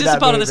team. He's just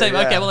part of the team.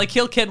 Yeah. Okay, well, they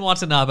kill Ken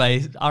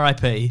Watanabe,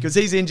 R.I.P. Because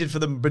he's injured for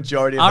the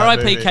majority of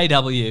R.I.P.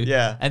 KW.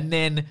 Yeah. And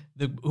then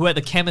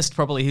the chemist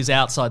probably who's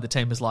outside the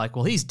team is like,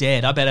 well, he's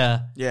dead. I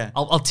better... Yeah.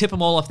 I'll tip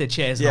them all off their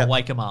chairs and I'll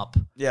wake them up.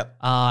 Yep.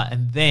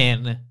 And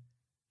then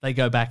they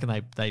go back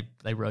and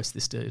they roast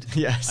this dude.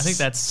 Yes. I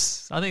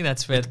think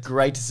that's fair.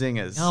 Great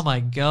singers. Oh, my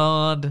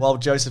God. While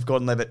Joseph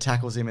Gordon-Levitt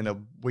tackles him in a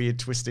weird,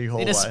 twisty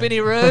hallway. In a spinny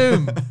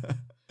room.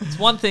 It's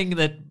one thing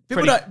that...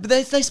 But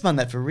they spun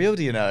that for real,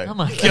 do you know? Oh,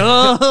 my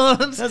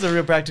God. That's a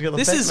real practical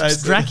effect. This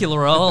is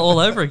Dracula all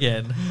over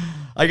again.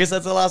 I guess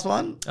that's the last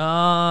one?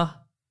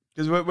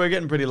 Because we're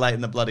getting pretty late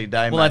in the bloody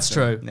day, Well, that's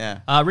true. Yeah.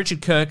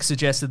 Richard Kirk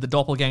suggested the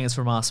doppelgangers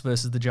from Us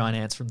versus the giant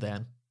ants from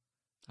Dan.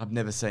 I've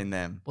never seen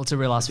them. Well, it's a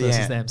real Us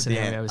versus them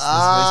scenario. Is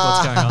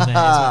what's going on there.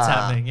 Is what's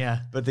happening,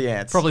 yeah. But the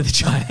ants. Probably the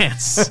giant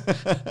ants.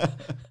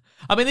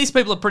 I mean, these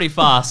people are pretty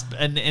fast,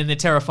 and they're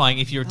terrifying.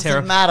 If you're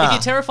matter. If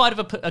you're terrified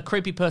of a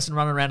creepy person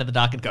running around in the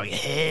dark and going,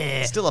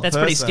 yeah, that's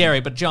pretty scary.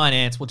 But giant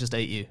ants will just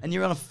eat you. And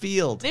you're on a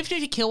field. And if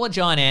you kill a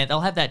giant ant, they'll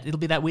have that. It'll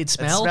be that weird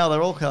smell.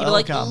 They're all You'll be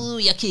like, ooh,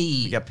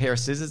 yucky. You got a pair of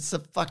scissors. It's a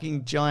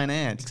fucking giant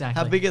ant.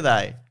 Exactly. How big are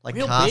they? Like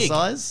real car big.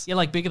 size? Yeah,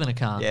 like bigger than a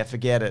car. Yeah,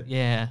 forget it.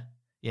 Yeah.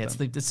 Yeah, it's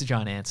the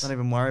giant ants. Don't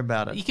even worry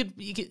about it. You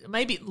could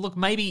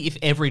maybe if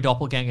every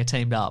doppelganger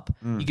teamed up,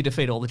 you could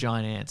defeat all the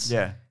giant ants.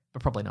 Yeah.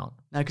 But probably not.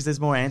 No, because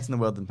there's more ants in the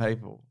world than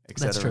people,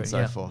 etc. and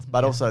so forth. But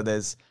Yeah. also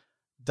there's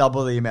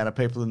double the amount of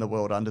people in the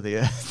world under the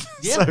earth.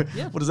 Yeah, So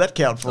yeah. what does that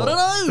count for? I don't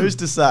know. Who's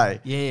to say?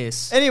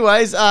 Yes.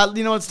 Anyways,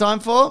 you know what it's time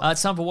for?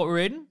 It's time for what we're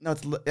reading. No,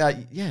 it's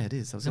yeah, it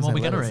is. I was Then gonna what say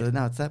we gonna letters. read?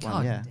 No, it's that one.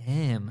 God Yeah.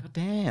 damn. God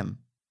damn.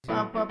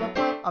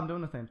 I'm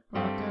doing the thing.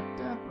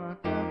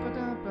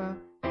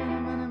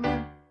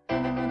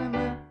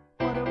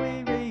 What are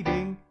we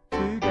reading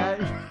today?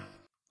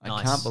 I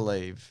Nice. Can't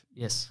believe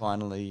Yes.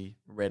 finally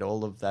read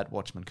all of that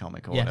Watchmen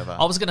comic or Yeah. whatever.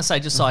 I was going to say,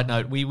 just side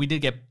note, we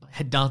did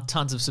had done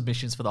tons of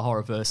submissions for the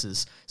horror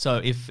verses.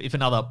 So if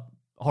another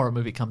horror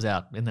movie comes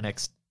out in the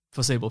next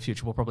foreseeable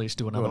future, we'll probably just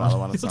do another one.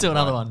 at We'll some do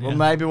another point. one. Well, yeah.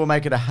 maybe we'll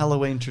make it a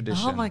Halloween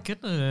tradition. Oh my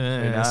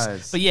goodness!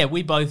 knows? But yeah,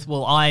 we both.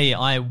 Well,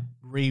 I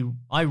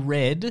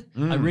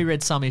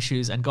reread some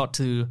issues and got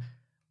to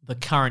the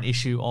current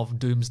issue of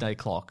Doomsday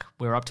Clock.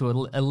 We're up to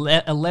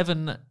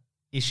 11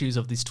 issues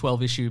of this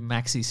 12-issue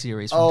maxi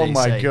series from DC. Oh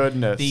my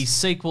goodness! The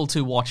sequel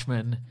to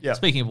Watchmen. Yeah.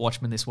 Speaking of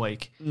Watchmen this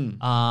week,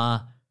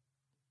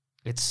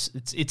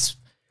 it's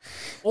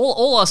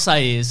all I'll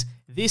say is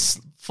this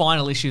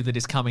final issue that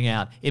is coming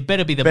out. It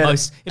better be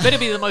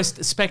the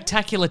most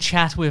spectacular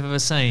chat we've ever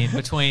seen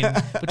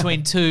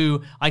between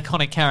two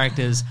iconic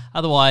characters.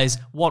 Otherwise,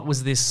 what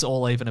was this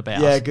all even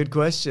about? Yeah, good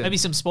question. Maybe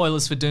some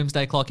spoilers for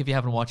Doomsday Clock if you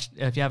haven't read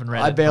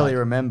it. I barely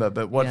remember,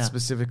 but what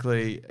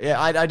specifically?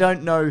 Yeah, I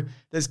don't know.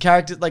 There's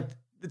characters like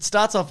it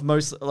starts off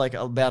most like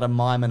about a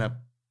mime and a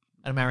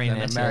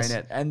marionette. Yes.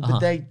 And but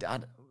they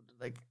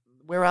like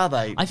where are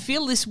they? I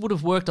feel this would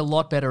have worked a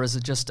lot better as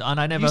and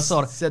I never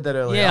said that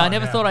earlier. Yeah, I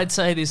never thought I'd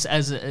say this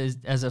as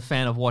a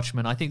fan of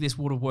Watchmen. I think this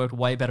would have worked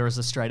way better as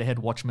a straight ahead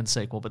Watchmen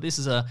sequel. But this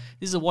is a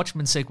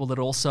Watchmen sequel that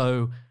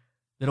also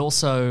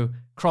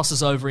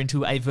crosses over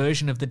into a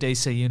version of the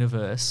DC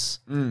universe.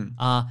 And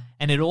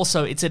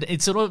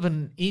it's sort of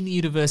an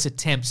in-universe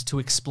attempt to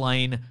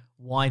explain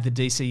why the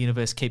DC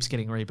universe keeps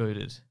getting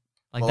rebooted.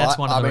 Like that's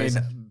one of the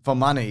reasons. For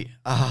money.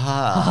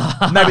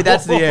 Maybe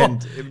that's the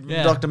end.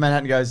 Yeah. Dr.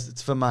 Manhattan goes,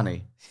 it's for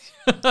money.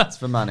 It's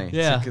for money.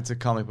 Yeah. It's a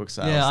comic book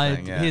sales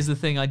thing. Here's the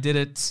thing. I did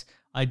it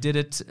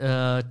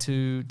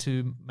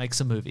to make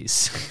some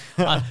movies.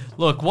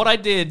 Look, what I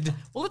did.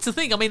 Well, that's the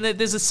thing. I mean,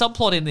 there's a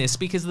subplot in this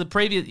because the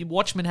previous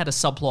Watchmen had a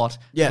subplot.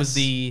 Yes. It was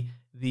the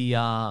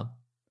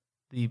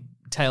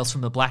Tales from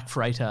the Black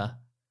Freighter.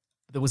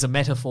 There was a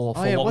metaphor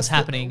for what was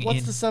happening.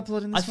 What's the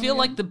subplot in this? I feel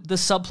like the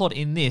subplot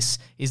in this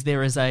is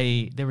there is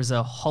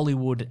a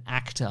Hollywood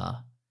actor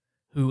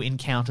who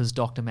encounters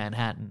Dr.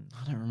 Manhattan.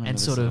 I don't remember and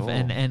this sort at of all.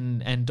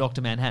 and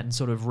Dr. Manhattan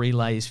sort of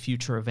relays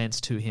future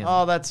events to him.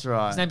 Oh, that's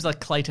right. His name's like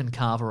Clayton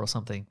Carver or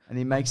something. And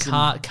he makes him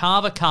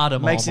Carver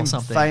Cardamom makes him or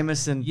something.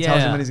 famous and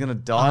tells him when he's going to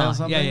die or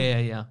something.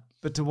 Yeah.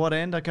 But to what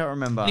end? I can't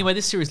remember. Anyway,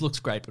 this series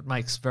looks great, but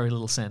makes very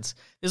little sense.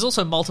 There's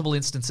also multiple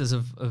instances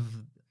of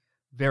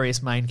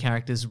various main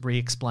characters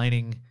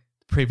re-explaining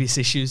previous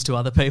issues to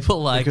other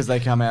people, like because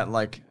they come out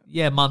like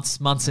months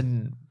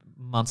and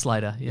months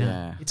later.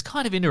 Yeah. It's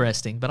kind of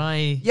interesting, but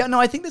I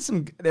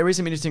think there is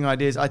some interesting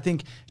ideas. I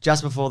think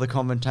just before the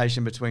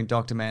confrontation between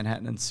Dr.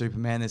 Manhattan and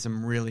Superman, there's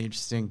some really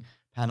interesting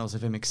panels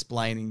of him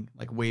explaining,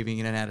 like weaving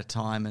in and out of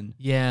time, and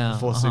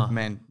before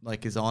Superman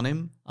like is on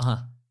him.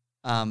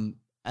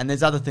 And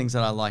there's other things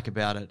that I like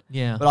about it.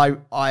 Yeah, but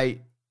I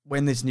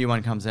when this new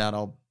one comes out,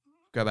 I'll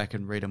go back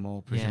and read them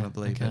all,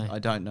 presumably. Yeah, okay. But I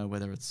don't know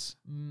whether it's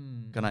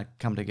going to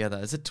come together.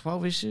 Is it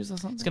 12 issues or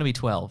something? It's going to be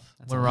 12.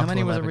 How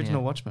many was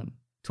original Watchmen?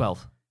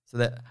 12.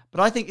 But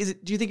I think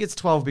do you think it's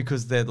 12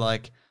 because they're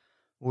like,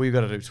 well, you've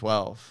got to do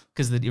 12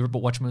 because the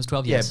Watchmen was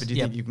 12? Yes. Yeah, but do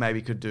you think you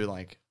maybe could do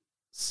like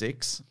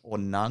 6 or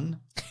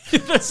none?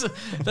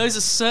 Those are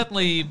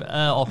certainly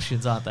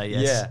options, aren't they?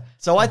 Yes. Yeah.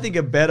 So I think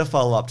a better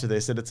follow up to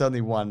this, and it's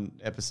only one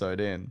episode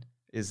in,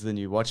 is the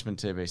new Watchmen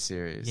TV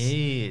series.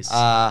 Yes.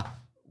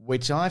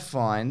 Which I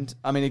find,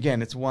 I mean,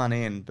 again, it's one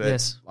in,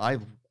 but I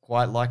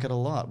quite like it a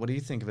lot. What do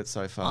you think of it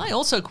so far? I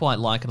also quite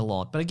like it a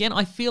lot. But again,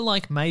 I feel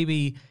like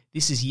maybe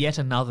this is yet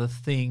another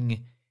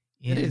thing.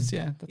 It is,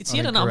 yeah. It's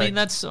yet another. I mean,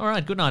 that's all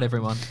right. Good night,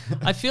 everyone.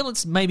 I feel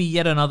it's maybe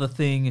yet another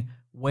thing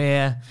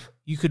where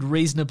you could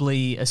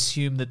reasonably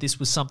assume that this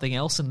was something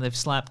else and they've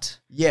slapped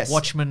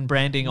Watchmen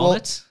branding on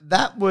it.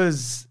 That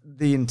was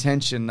the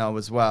intention, though,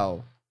 as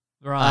well.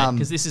 Right,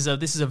 because this is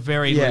a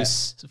very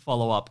loose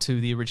follow-up to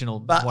the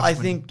original But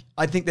Watchmen.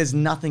 I think there's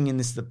nothing in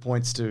this that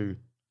points to...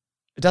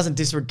 It doesn't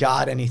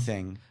disregard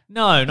anything.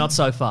 No, not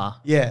so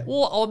far. Yeah.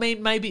 Or I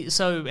mean, maybe...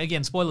 So,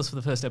 again, spoilers for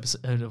the first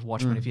episode of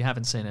Watchmen if you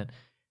haven't seen it.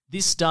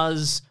 This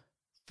does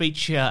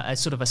feature a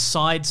sort of a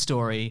side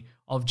story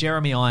of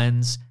Jeremy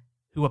Irons,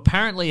 who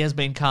apparently has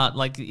been cut...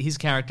 Like, his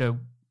character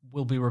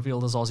will be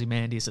revealed as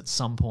Ozymandias at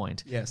some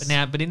point. Yes.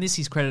 But in this,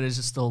 he's credited as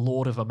just the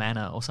Lord of a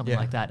Manor or something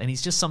like that. And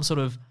he's just some sort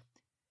of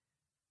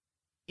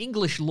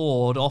English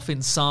lord off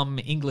in some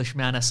English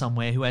manor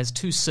somewhere who has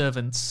 2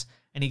 servants,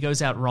 and he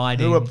goes out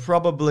riding. Who are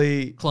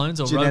probably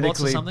clones or robots or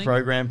genetically something?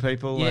 programmed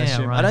people, I Yeah,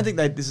 assume. right. I don't think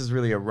this is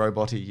really a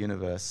robot-y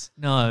universe.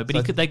 No,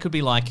 but they could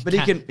be like But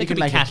cat, he can be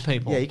make cat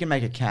people. Yeah, he can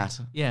make a cat.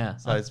 Yeah.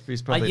 So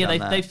he's probably done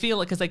that. They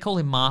feel it because they call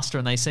him Master,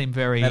 and they seem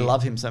very... They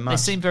love him so much. They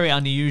seem very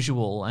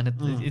unusual, and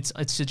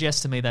it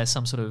suggests to me there's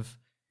some sort of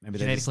Maybe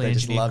genetically they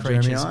just engineered love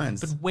creatures. Jeremy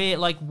Irons. But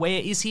where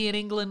is he in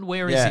England?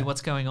 Where is he?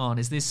 What's going on?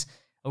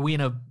 Are we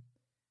in a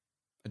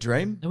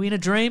dream? Are we in a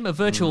dream? A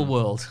virtual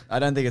world? I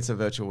don't think it's a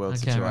virtual world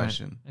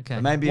situation. Right. Okay.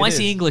 But maybe Why it is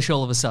he English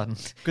all of a sudden?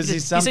 Because he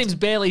seems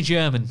barely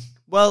German.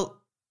 Well,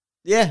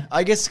 yeah,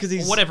 I guess because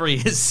he's... Or whatever he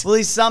is. Well,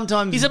 he's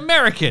sometimes... He's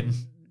American.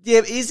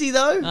 Yeah, is he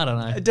though? I don't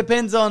know. It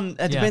depends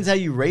how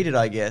you read it,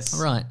 I guess.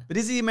 Right. But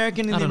is he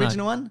American in I the don't know.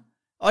 original one?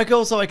 I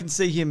can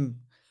see him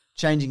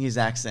changing his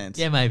accent.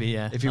 Yeah, maybe,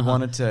 yeah. If he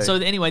wanted to. So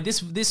anyway,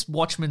 this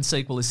Watchmen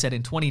sequel is set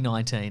in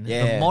 2019.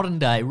 Yeah. The modern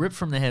day, ripped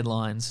from the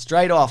headlines.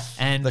 Straight off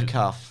And the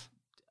cuff.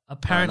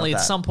 Apparently, No, not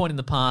at that. some point in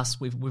the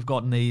past, we've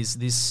gotten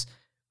this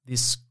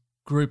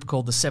group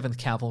called the Seventh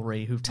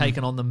Cavalry who've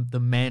taken on the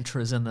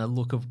mantras and the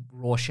look of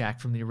Rorschach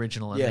from the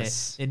original. And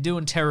Yes. they're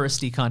doing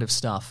terroristy kind of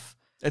stuff.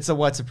 It's a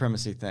white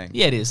supremacy thing.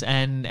 Yeah, it is.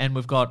 And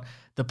we've got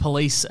the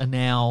police are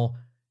now.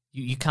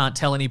 You can't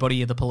tell anybody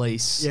you're the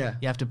police. Yeah.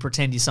 You have to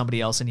pretend you're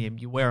somebody else, and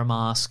you wear a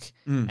mask.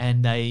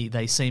 And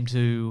they seem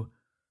to.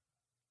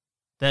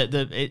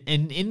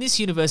 In this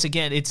universe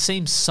again, it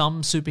seems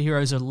some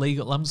superheroes are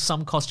legal.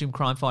 Some costume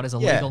crime fighters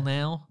are Yeah. legal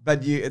now.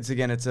 But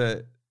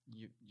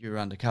you're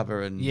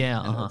undercover and,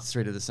 and it's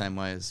treated the same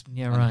way as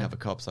undercover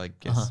cops, I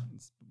guess,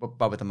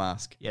 but with a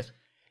mask. Yes.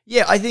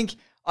 Yeah, I think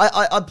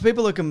a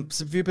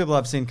few people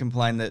I've seen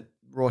complain that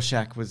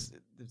Rorschach was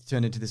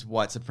turned into this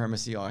white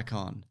supremacy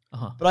icon.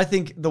 But I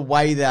think the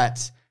way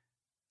that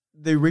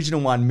the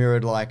original one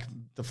mirrored like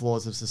the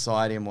flaws of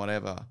society and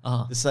whatever,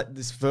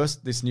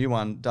 this new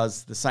one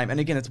does the same. And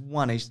again, it's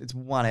one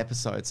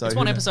episode. So It's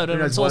one episode, who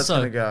and knows it's what also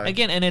gonna go.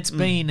 again, and it's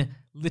been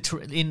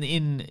literally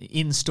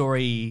in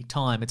story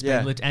time. It's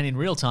been and in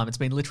real time. It's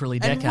been literally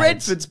decades. And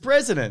Redford's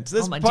president.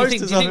 There's Do you posters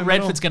think of him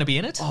Redford's and going to be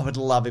in it? all. Oh, I would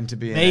love him to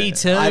be in it. Me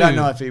too. I don't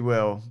know if he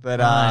will, but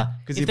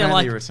because he If they're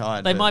apparently like,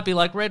 retired. They but- might be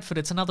like, Redford,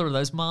 it's another of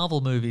those Marvel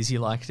movies you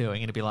like doing.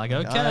 And it'd be like,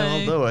 okay,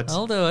 I'll do it.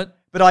 I'll do it.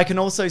 But I can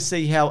also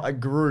see how a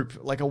group,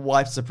 like a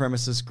white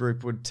supremacist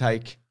group, would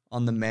take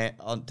on the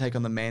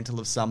mantle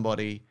of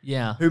somebody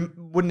Yeah. who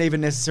wouldn't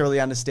even necessarily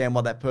understand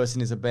what that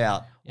person is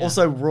about. Yeah.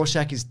 Also,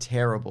 Rorschach is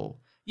terrible.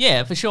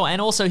 Yeah, for sure. And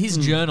also his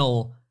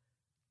journal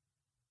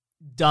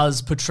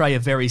does portray a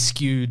very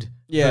skewed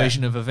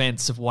version of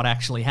events of what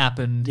actually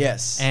happened.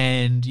 Yes.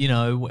 And,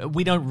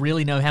 we don't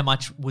really know how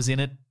much was in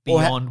it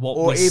beyond what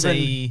we even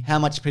see. how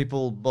much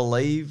people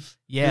believe.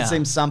 Yeah. It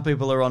seems some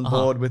people are on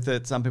board with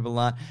it, some people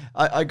aren't.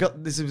 I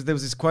got this. There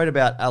was this quote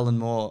about Alan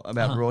Moore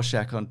about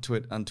Rorschach on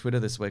Twitter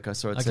this week. I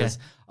saw it says,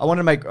 "I want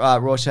to make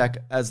Rorschach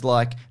as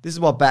like this is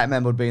what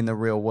Batman would be in the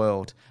real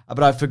world,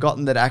 but I've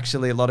forgotten that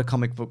actually a lot of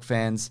comic book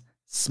fans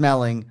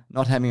smelling,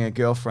 not having a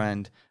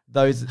girlfriend."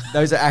 Those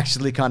are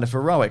actually kind of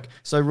heroic.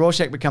 So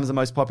Rorschach becomes the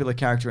most popular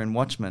character in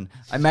Watchmen.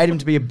 I made him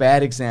to be a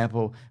bad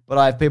example, but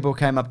I have people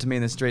came up to me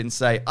in the street and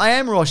say, I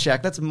am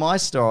Rorschach, that's my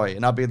story.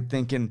 And I'll be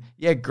thinking,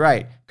 yeah,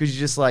 great, because you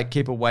just like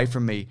keep away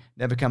from me,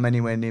 never come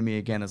anywhere near me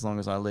again as long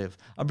as I live.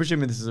 I'm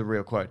presuming this is a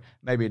real quote.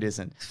 Maybe it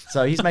isn't.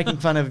 So he's making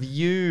fun of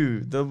you,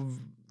 the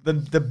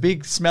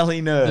big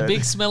smelly nerd. The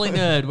big smelly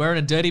nerd wearing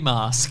a dirty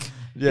mask.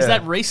 Yeah. Is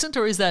that recent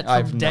or is that I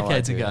have from no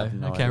decades idea. I ago? have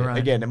no Okay, idea. right.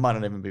 Again, it might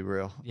not even be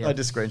real. Yeah. I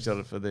just screenshot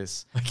it for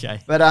this.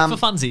 Okay. But for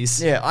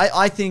funsies. Yeah,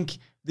 I think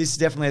this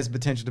definitely has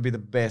potential to be the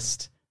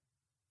best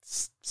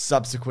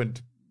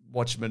subsequent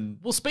Watchmen.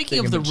 Well, speaking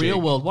of the thingamajig.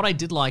 real world, what I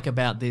did like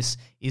about this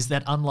is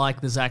that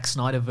unlike the Zack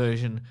Snyder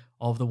version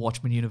of the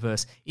Watchmen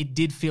universe, it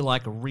did feel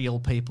like real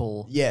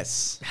people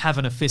Yes.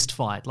 having a fist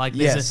fight. Like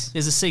Yes.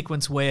 there's a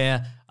sequence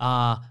where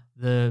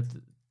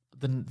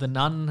the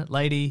nun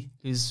lady,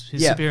 whose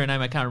superior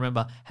name I can't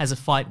remember, has a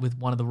fight with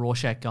one of the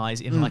Rorschach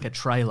guys in like a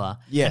trailer.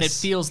 Yes. And it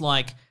feels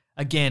like,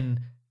 again,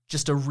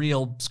 just a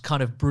real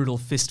kind of brutal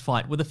fist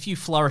fight with a few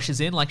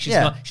flourishes in. Like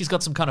she's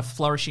got some kind of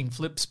flourishing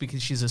flips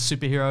because she's a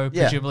superhero,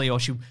 Yeah. presumably, or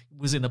she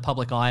was in the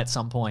public eye at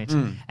some point.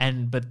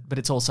 But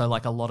it's also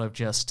like a lot of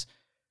just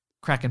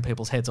cracking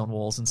people's heads on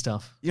walls and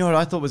stuff. You know what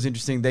I thought was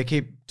interesting? They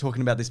keep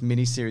talking about this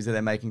mini-series that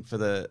they're making for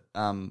the,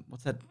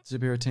 what's that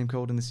superhero team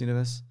called in this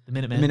universe? The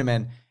Minutemen. The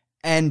Minutemen.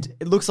 And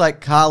it looks like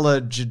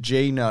Carla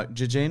Gugino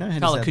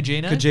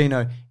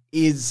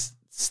is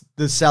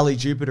the Sally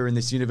Jupiter in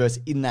this universe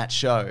in that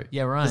show.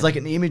 Yeah, right. There's like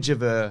an image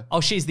of her.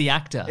 Oh, she's the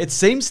actor. It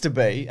seems to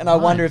be, and I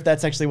wonder if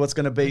that's actually what's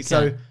going to be. Okay. So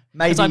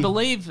maybe... Because I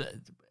believe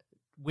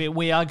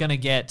we are going to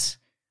get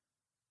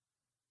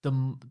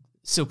the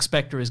Silk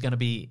Spectre is going to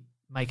be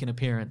make an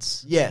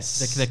appearance.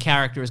 Yes. The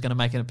character is going to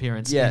make an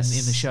appearance Yes.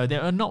 in the show.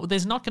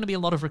 There's not going to be a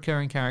lot of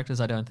recurring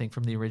characters, I don't think,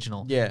 from the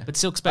original. Yeah. But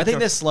Silk I Spectre... think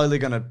they're slowly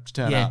going to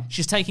turn up.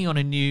 she's taking on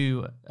a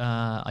new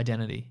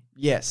identity.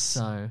 Yes.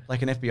 So...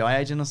 Like an FBI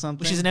agent or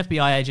something? Well, she's an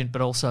FBI agent,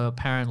 but also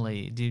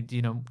apparently... Do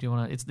you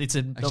want to... It's a...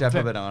 Actually, I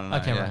probably don't know.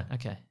 Okay, yeah. right.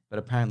 Okay. But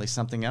apparently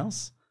something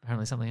else?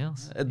 Apparently something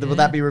else. Will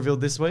that be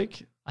revealed this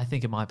week? I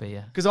think it might be,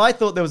 yeah. Because I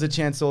thought there was a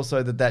chance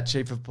also that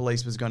chief of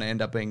police was going to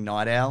end up being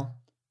Night Owl.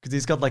 Because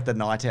he's got like the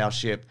Night Owl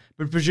ship.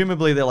 But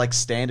presumably they're like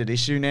standard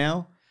issue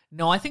now.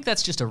 No, I think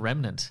that's just a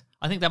remnant.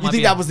 I think that You might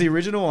think be... that was the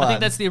original one? I think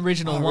that's the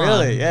original one.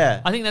 Really?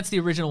 Yeah. I think that's the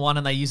original one,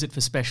 and they use it for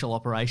special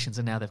operations,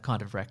 and now they've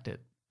kind of wrecked it.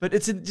 But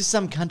it's in just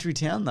some country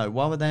town though.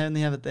 Why would they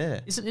only have it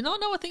there? Isn't it? No,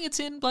 I think it's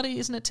in bloody...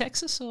 Isn't it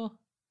Texas or...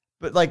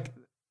 But like...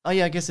 Oh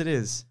yeah, I guess it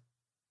is.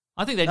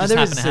 I think they No, just there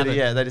happen is a to have city.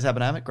 it. Yeah, they just happen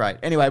to have it. Great.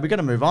 Anyway, we've got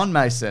to move on,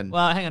 Mason.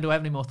 Well, hang on. Do I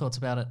have any more thoughts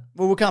about it?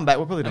 Well, we'll come back.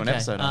 We'll probably do an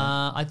episode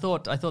on it. I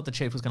thought the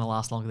chief was going to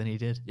last longer than he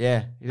did.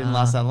 Yeah, he didn't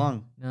last that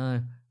long. No.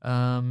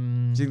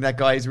 Do you think that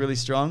guy is really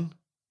strong?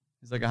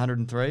 He's like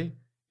 103.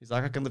 He's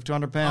like, I can lift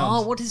 200 pounds.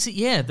 Oh, what is it?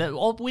 Yeah,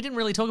 we didn't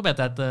really talk about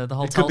that. The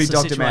whole It could be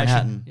Tulsa Dr. situation.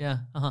 Manhattan. Yeah.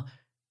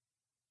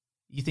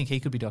 You think he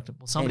could be Dr.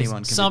 Well,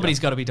 Anyone can be somebody's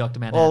got to be Dr.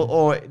 Manhattan.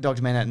 Or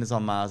Dr. Manhattan is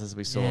on Mars, as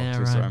we saw. Yeah,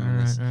 True story.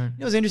 right.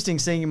 It was interesting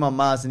seeing him on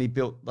Mars, and he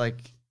built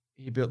like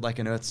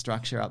an Earth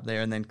structure up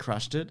there and then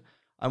crushed it.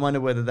 I wonder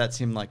whether that's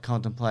him like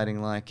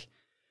contemplating like,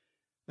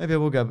 maybe I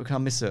will go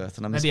become Miss Earth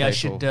and I'm Maybe I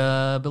should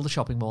build a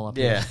shopping mall up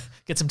here.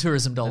 Get some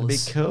tourism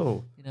dollars. That'd be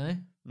cool. You know,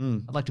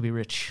 I'd like to be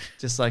rich.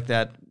 Just like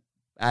that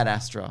Ad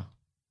Astra,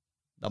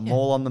 the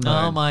mall on the moon.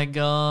 Oh my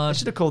god! I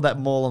should have called that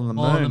mall on the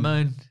mall moon. on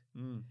the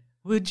moon.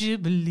 Would you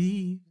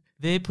believe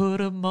they put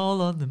a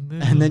mall on the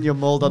moon? And then you're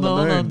mauled on the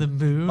moon. On the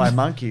moon by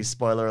monkeys.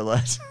 Spoiler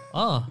alert.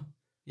 Oh,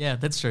 yeah,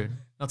 that's true.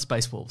 Not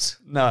space wolves.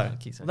 No, well,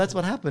 that's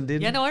what happened.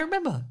 Yeah, no, I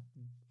remember.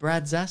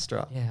 Brad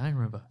Zastra. Yeah, I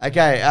remember.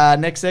 Okay,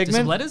 next segment. Do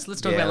some letters?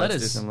 Let's talk about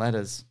letters. Let's do some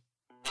letters.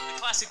 The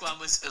classic one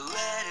was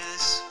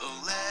letters,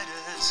 oh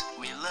letters,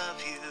 we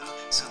love you.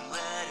 Some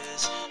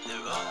letters, they're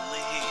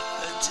only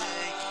a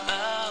day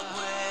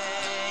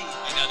away.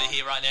 We're going to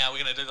hear right now,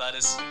 we're going to do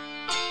letters.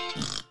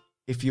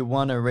 If you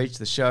want to reach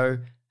the show,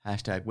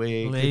 hashtag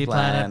Weekly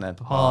Planet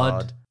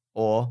Pod.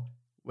 Or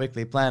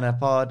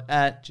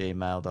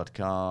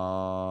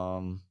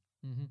weeklyplanetpod@gmail.com.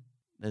 Mm-hmm.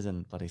 There's a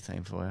bloody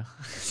theme for you.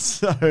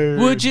 So,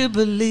 would you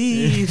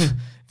believe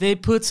they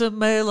put some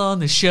mail on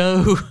the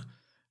show?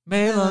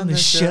 Mail on the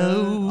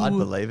show. I'd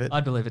believe it.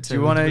 I'd believe it too. Do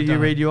you want to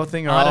read your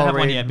thing? Or I don't I'll have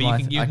one read yet,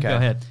 but you can go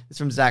ahead. It's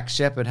from Zach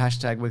Shepard,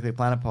 hashtag Weekly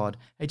Planet Pod.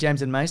 Hey,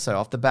 James and Meso,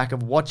 off the back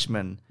of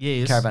Watchmen,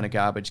 yes. Caravan of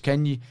Garbage,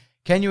 can you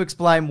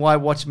explain why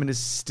Watchmen is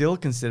still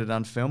considered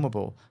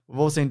unfilmable? We've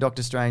all seen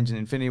Doctor Strange and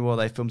Infinity War.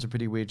 They filmed some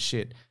pretty weird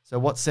shit. So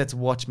what sets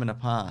Watchmen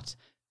apart?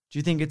 Do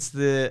you think it's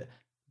the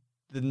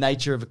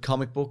nature of a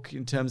comic book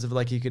in terms of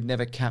like you could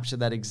never capture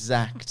that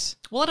exact?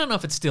 Well, I don't know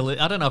if it's still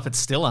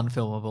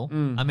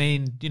unfilmable. I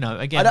mean, you know,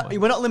 again,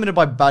 we're not limited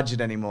by budget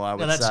anymore. I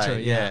would say that's true.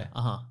 Yeah.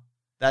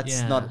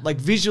 That's not like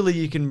visually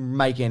you can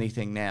make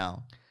anything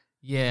now.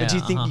 Yeah. But do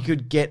you think you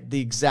could get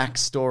the exact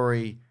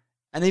story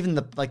and even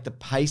the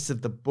pace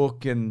of the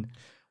book and?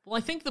 Well,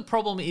 I think the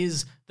problem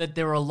is that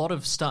there are a lot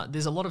of stuff.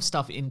 There's a lot of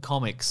stuff in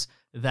comics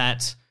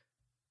that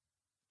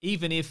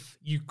even if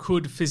you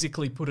could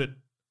physically put it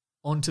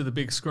onto the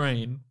big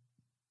screen,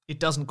 it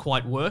doesn't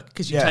quite work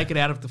because you take it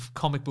out of the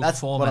comic book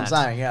format. That's what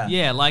I'm saying, yeah.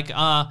 Yeah, like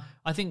I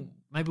think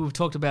maybe we've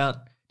talked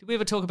about, did we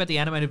ever talk about the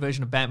animated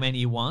version of Batman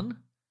Year One?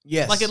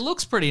 Yes. Like it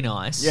looks pretty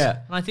nice. Yeah.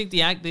 And I think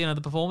the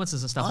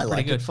performances and stuff are pretty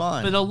like good. it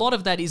fine. But a lot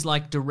of that is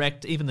like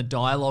direct, even the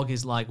dialogue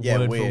is like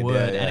weird, word for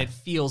word yeah. and it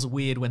feels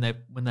weird when they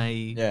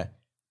Yeah.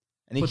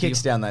 And he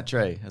kicks down that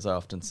tree, as I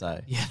often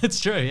say. Yeah, that's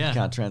true, yeah. You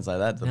can't translate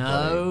that.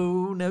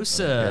 No,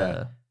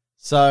 sir. Yeah.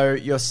 So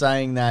you're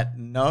saying that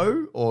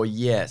no or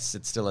yes,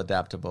 it's still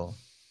adaptable?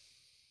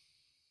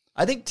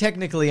 I think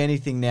technically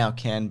anything now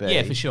can be.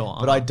 Yeah, for sure.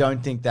 But I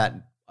don't think that.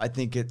 I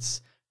think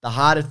it's the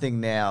harder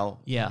thing now.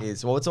 Yeah.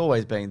 Is it's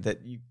always been that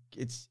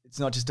it's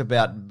not just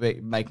about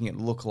making it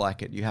look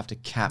like it. You have to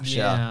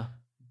capture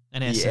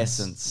an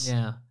essence.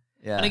 Yeah.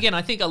 Yeah. And again,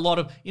 I think a lot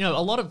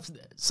of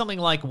something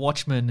like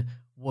Watchmen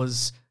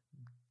was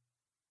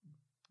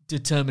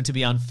determined to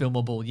be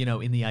unfilmable,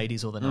 in the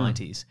 80s or the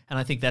 90s. And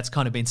I think that's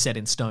kind of been set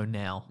in stone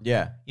now.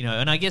 Yeah.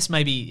 And I guess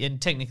maybe, and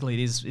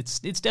technically it's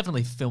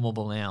definitely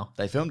filmable now.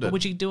 They filmed it. But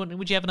would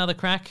you have another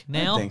crack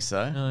now? I don't think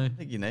so. No. I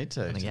think you need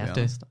to. I think be you have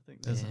honest. to.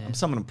 I think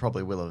someone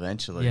probably will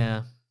eventually.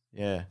 Yeah.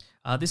 Yeah.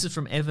 This is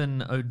from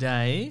Evan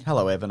O'Day.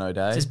 Hello, Evan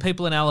O'Day. It says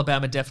people in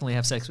Alabama definitely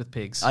have sex with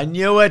pigs. I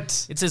knew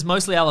it. It says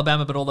mostly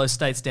Alabama, but all those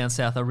states down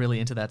south are really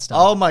into that stuff.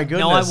 Oh my goodness.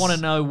 Now I want to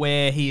know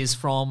where he is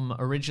from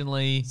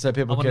originally. So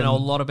people I want to know a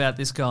lot about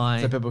this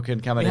guy. So people can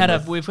come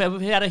in. We've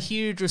had a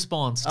huge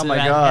response to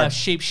God. our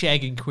sheep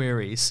shagging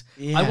queries.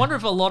 Yeah. I wonder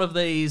if a lot of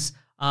these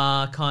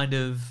are kind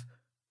of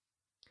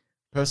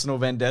personal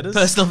vendettas.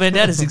 Personal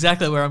vendettas,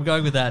 exactly where I'm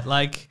going with that.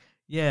 Like,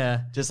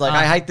 yeah, just like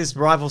I hate this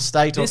rival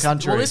state or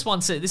country. Well, this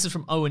one says, this is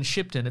from Owen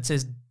Shipton. It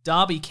says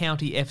Derby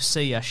County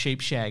FC are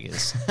sheep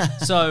shaggers.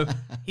 So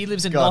he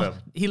lives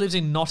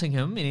in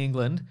Nottingham in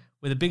England,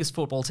 where the biggest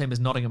football team is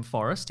Nottingham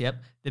Forest.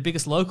 Yep, their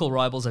biggest local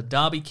rivals are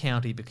Derby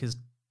County because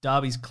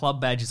Derby's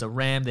club badge is a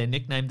ram. They're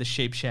nicknamed the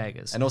Sheep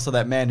Shaggers. And also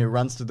that man who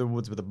runs through the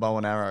woods with a bow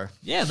and arrow.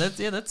 Yeah, that's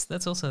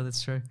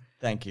true.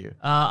 Thank you.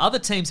 Other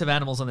teams have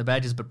animals on their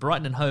badges, but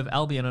Brighton and Hove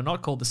Albion are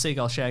not called the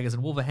Seagull Shaggers,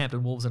 and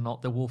Wolverhampton Wolves are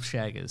not the Wolf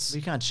Shaggers.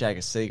 You can't shag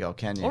a seagull,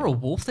 can you? Or a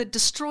wolf, they'd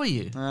destroy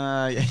you.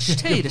 Yeah.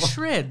 Tear you to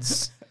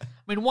shreds. I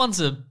mean,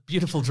 one's a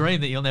beautiful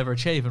dream that you'll never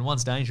achieve, and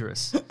one's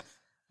dangerous.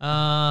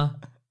 The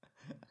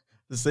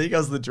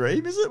seagull's the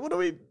dream, is it? What are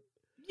we...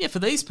 Yeah, for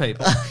these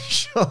people.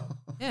 Sure.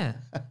 Yeah.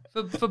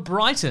 For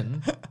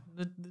Brighton,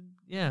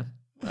 yeah.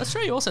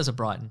 Australia also has a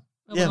Brighton.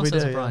 Yeah, we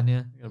do. Brighton,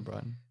 yeah. We got a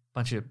Brighton.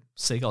 Bunch of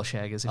seagull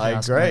shaggers. If I you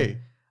ask agree.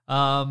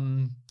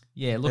 Me.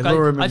 Yeah, look,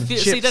 I feel.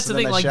 See, that's the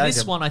thing. Like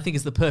this one, I think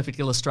is the perfect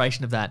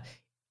illustration of that.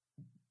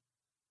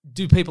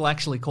 Do people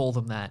actually call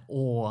them that,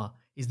 or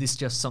is this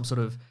just some sort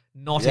of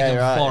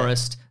Nottingham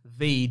Forest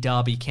v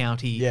Derby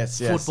County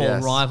football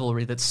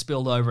rivalry that's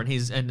spilled over?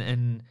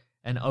 And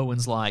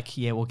Owen's like,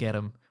 yeah, we'll get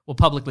them. or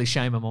publicly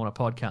shame them on a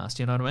podcast.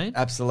 You know what I mean?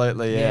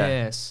 Absolutely, yeah.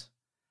 Yes.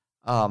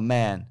 Oh,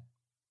 man.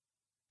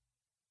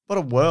 What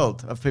a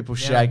world of people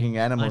shagging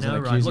animals I know,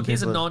 and right? accusing Look,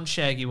 here's a people of-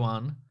 non-shaggy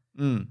one.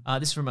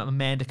 This is from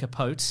Amanda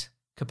Capote.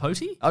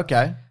 Capote?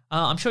 Okay.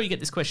 I'm sure you get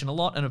this question a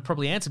lot and have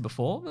probably answered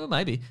before. Well,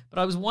 maybe. But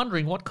I was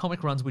wondering, what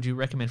comic runs would you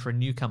recommend for a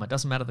newcomer?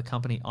 Doesn't matter the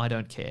company. I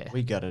don't care.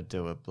 We got to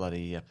do a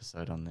bloody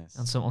episode on this.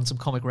 On some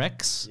comic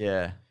recs?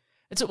 Yeah.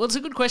 It's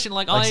a good question.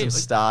 Like some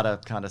starter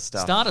kind of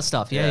stuff. Starter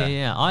stuff.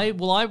 Yeah.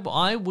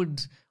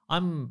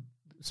 I'm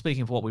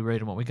speaking for what we read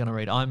and what we're going to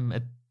read.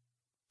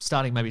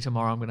 Starting maybe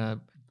tomorrow, I'm going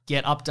to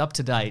get up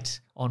to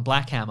date on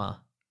Black Hammer.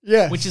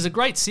 Yeah. Which is a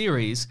great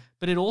series,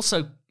 but it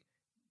also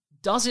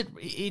does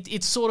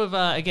it's sort of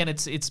again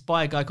it's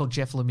by a guy called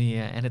Jeff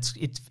Lemire, and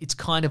it's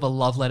kind of a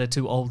love letter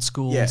to old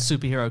school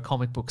superhero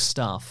comic book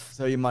stuff.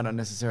 So you might not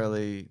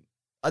necessarily.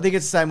 I think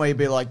it's the same way you'd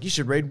be like, you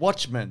should read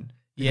Watchmen,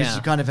 because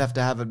you kind of have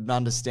to have an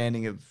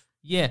understanding of.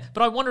 Yeah,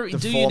 but I wonder, do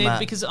format. you need,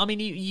 because I mean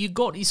you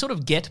sort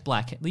of get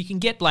you can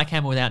get Black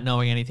Hammer without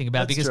knowing anything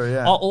about it, because true,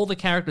 yeah. all the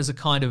characters are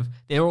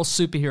they're all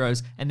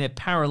superheroes, and they're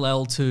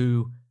parallel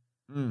to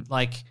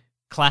like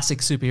classic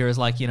superheroes,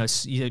 like, you know,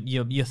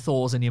 your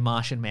Thors and your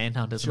Martian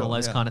Manhunters and all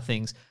those kind of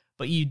things.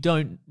 But you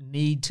don't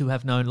need to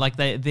have known, like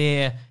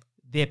their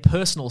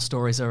personal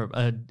stories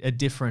are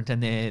different,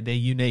 and they're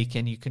unique,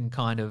 and you can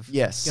kind of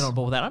get on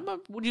board with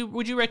that.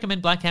 Would you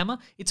recommend Black Hammer?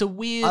 It's a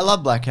weird. I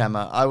love Black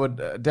Hammer. I would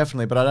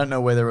definitely, but I don't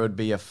know whether it would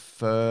be a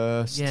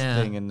first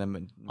thing in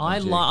the. I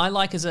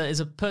like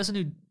as a person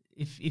who,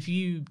 if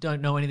you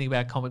don't know anything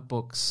about comic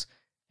books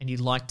and you'd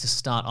like to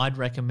start, I'd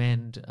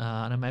recommend,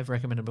 and I may have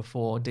recommended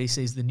before,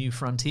 DC's The New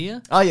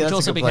Frontier. Oh yeah, which that's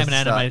also a good became place an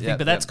to start. animated thing,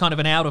 but that's kind of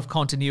an out of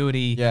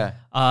continuity.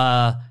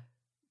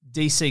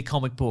 DC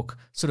comic book,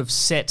 sort of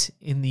set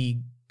in the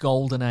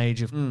golden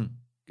age of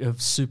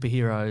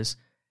superheroes,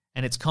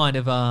 and it's kind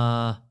of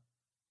I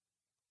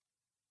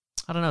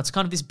don't know, it's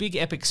kind of this big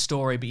epic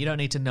story, but you don't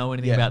need to know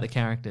anything about the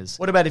characters.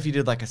 What about if you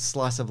did like a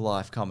slice of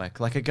life comic,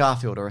 like a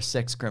Garfield or a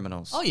Sex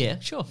Criminals? Oh yeah,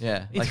 sure.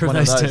 Yeah, Either like of one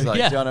of those. two. Like,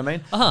 yeah. do you know what I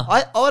mean?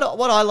 Uh-huh.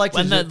 What I like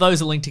to do,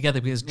 those are linked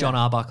together because John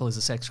Arbuckle is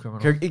a sex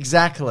criminal.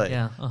 Exactly.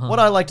 Yeah. Uh-huh. What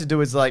I like to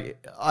do is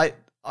like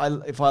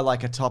if I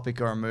like a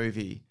topic or a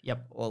movie,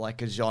 Yep. or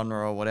like a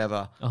genre or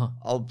whatever,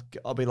 Uh-huh.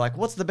 I'll be like,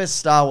 what's the best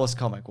Star Wars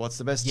comic? What's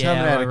the best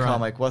Terminator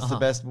comic? What's the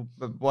best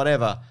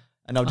whatever?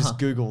 And I'll just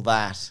Google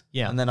that.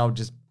 Yeah. And then I'll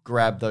just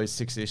grab those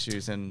 6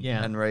 issues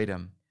and read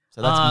them.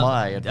 So that's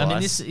my advice. I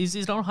mean, is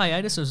it on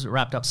hiatus or is it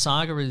wrapped up?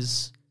 Saga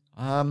is.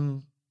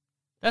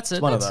 That's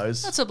one of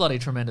those. That's a bloody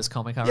tremendous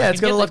comic. I yeah, reckon.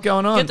 it's got a lot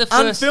going on. Get the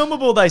first,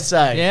 unfilmable, they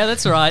say. Yeah,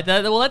 that's right.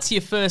 That's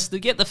your first.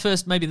 Get the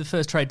first, maybe the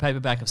first trade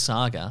paperback of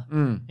Saga,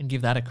 and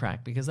give that a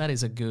crack, because that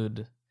is a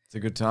good. It's a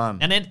good time.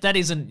 And that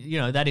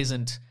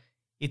isn't.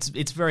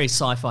 It's very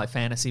sci-fi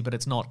fantasy, but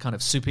it's not kind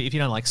of super. If you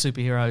don't like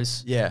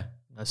superheroes,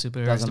 no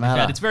superheroes. Doesn't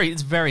matter.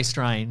 It's very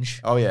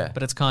strange. Oh yeah,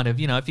 but it's kind of,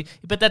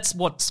 but that's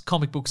what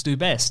comic books do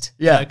best.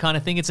 Yeah, kind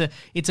of thing.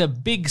 It's a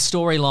big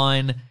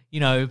storyline.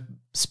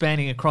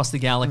 Spanning across the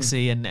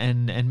galaxy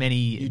and many.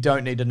 You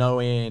don't need to know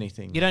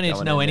anything. You don't need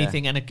to know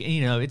anything, and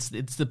it's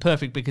the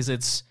perfect, because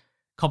it's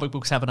comic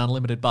books have an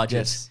unlimited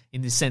budget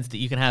in the sense that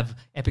you can have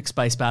epic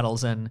space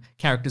battles and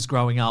characters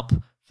growing up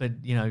for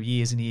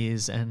years and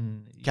years,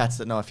 and cats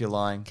that know if you're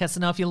lying. Put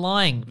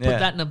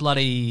that in a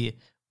bloody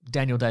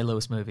Daniel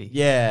Day-Lewis movie.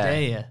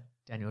 Yeah,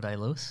 Daniel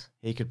Day-Lewis.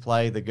 He could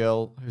play the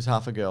girl who's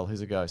half a girl,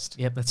 who's a ghost.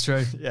 Yep, that's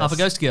true. Half a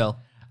ghost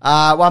girl.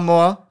 One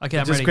more. Okay,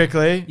 I'm just ready.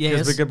 quickly.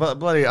 Yes. I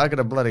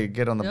gotta bloody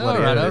get on the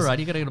bloody. All right.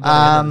 You gotta get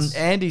on the bloody.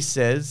 Andy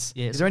says,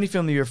 yes. Is there any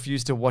film that you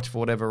refuse to watch for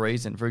whatever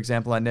reason? For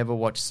example, I never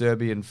watch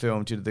Serbian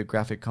film due to the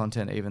graphic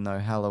content, even though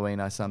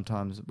Halloween I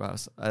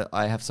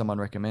have someone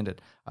recommend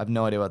it. I have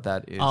no idea what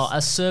that is. Oh,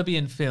 a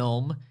Serbian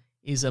film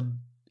is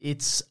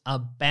it's a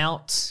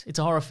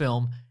horror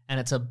film, and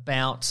it's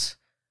about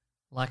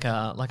I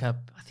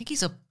think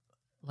he's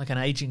like an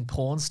aging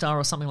porn star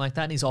or something like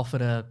that, and he's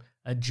offered a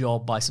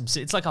job by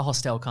it's like a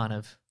Hostel kind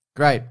of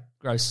great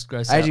gross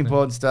aging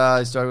porn star.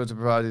 He struggles to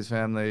provide his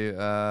family. It's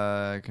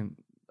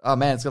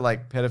got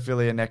like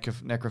pedophilia,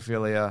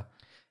 necrophilia.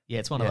 Yeah,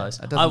 it's one of those.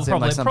 It doesn't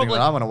seem like something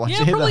that I want to watch.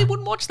 Yeah, either. Probably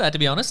wouldn't watch that, to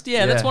be honest.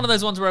 Yeah, that's one of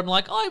those ones where I'm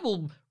like, I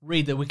will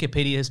read the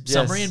Wikipedia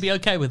summary and be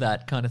okay with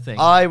that kind of thing.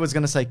 I was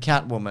going to say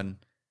Catwoman,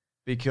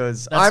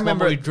 because I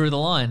remember we drew the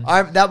line.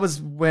 That was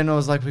when I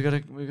was like, we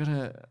gotta.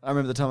 I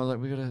remember the time I was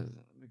like,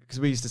 because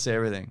we used to see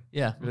everything.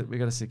 Yeah, we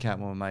got to see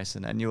Catwoman,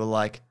 Mason, and you were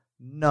like,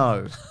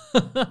 no,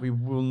 we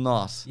will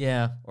not.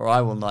 Yeah, or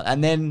I will not.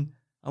 And then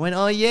I went,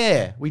 oh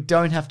yeah, we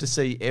don't have to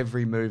see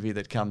every movie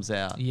that comes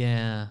out.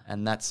 Yeah,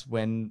 and that's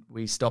when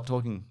we stop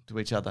talking to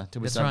each other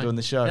till we start doing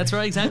the show. That's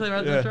right, exactly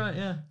right. That's right.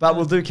 Yeah, but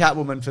we'll do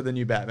Catwoman for the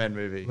new Batman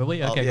movie. Will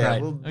we? Okay,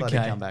 great. We'll let it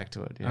come back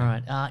to it. Yeah. All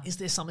right. Is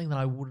there something that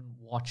I wouldn't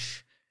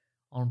watch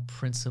on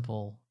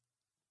principle?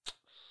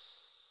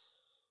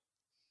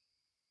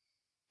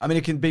 I mean,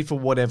 it can be for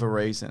whatever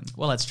reason.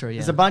 Well, that's true, yeah.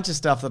 There's a bunch of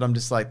stuff that I'm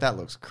just like, that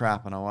looks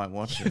crap and I won't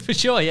watch it. For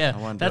sure,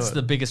 yeah. That's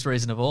the biggest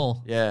reason of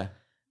all. Yeah.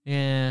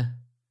 Yeah.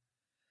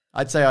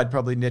 I'd say I'd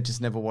probably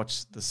just never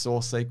watch the Saw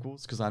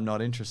sequels because I'm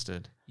not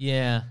interested.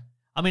 Yeah.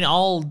 I mean,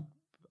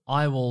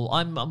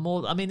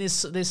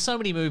 there's so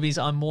many movies.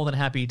 I'm more than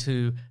happy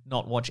to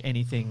not watch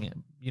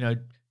anything,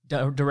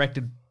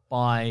 directed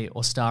by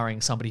or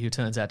starring somebody who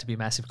turns out to be a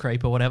massive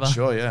creep or whatever.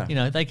 Sure,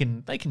 yeah. They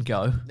can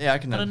go. Yeah, I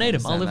can. I don't need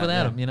them. I'll live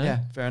without them.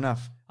 Yeah, fair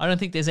enough. I don't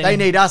think there's any.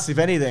 They need us, if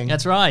anything.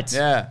 That's right.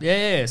 Yeah.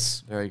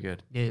 Yes. Very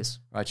good. Yes.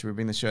 Right, should we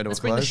bring the show to Let's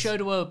a bring close? the show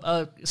to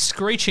a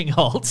screeching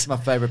halt. It's my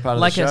favourite part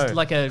of like the show.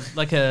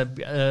 Like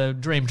a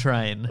dream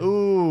train.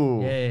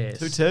 Ooh. Yes.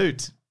 Toot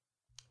toot.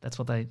 That's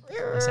what they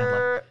sound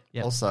like.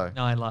 Yep. Also.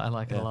 No, I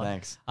like it a lot.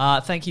 Thanks.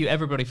 Thank you,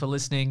 everybody, for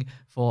listening,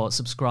 for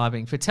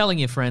subscribing, for telling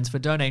your friends, for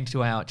donating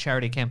to our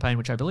charity campaign,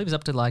 which I believe is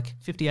up to like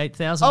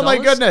 $58,000. Oh my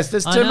goodness,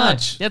 there's too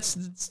much.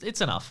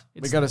 It's enough.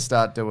 We got to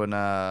start doing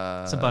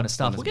some bonus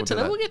stuff. We'll get to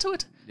that. We'll get to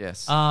it.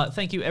 Yes.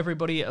 Thank you,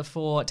 everybody,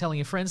 for telling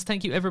your friends.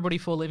 Thank you, everybody,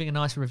 for leaving a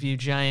nice review.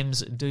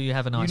 James, do you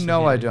have a nice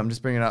review? I do. I'm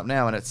just bringing it up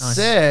now, and it Nice.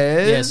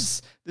 says,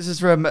 Yes. This is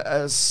from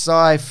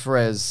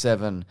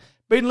Cyfrez7.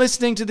 Been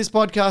listening to this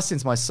podcast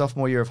since my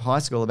sophomore year of high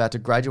school, about to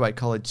graduate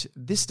college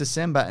this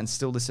December, and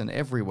still listen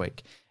every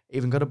week.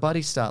 Even got a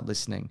buddy start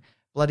listening.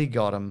 Bloody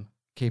got him.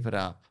 Keep it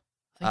up.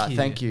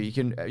 Thank you. You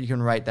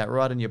can rate that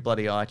right on your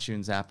bloody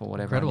iTunes app or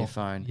whatever on your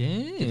phone.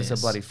 Yes. Give us a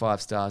bloody 5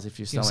 stars if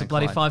you're so Give us a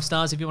inclined. bloody 5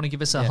 stars. If you want to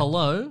give us a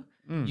hello,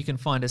 you can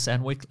find us at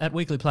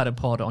Weekly Planet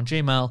Pod on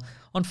Gmail,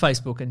 on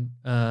Facebook and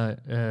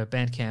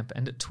Bandcamp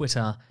and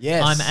Twitter.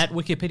 Yes. I'm at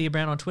Wikipedia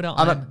Brown on Twitter.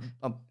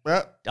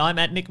 I'm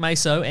at Nick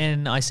Maso,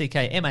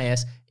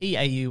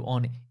 NickMaseau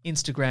on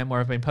Instagram,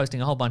 where I've been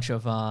posting a whole bunch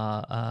of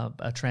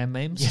tram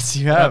memes. Yes,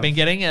 you that have. I've been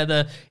getting.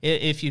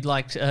 If you'd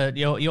like,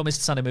 you're Mr.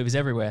 Sunday Movies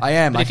everywhere. I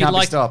am. But I if you'd can't be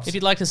like, stopped. If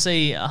you'd like to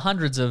see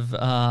hundreds of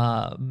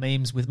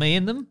memes with me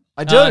in them,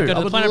 I do. Go I to the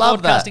would Planet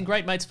love that. Broadcasting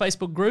Great Mates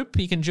Facebook group.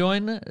 You can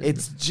join.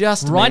 It's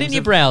just right memes in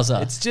your of- browser.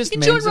 It's just you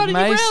can memes join right of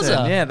in your Mason.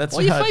 browser. Yeah, that's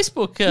or your right.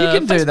 Facebook. You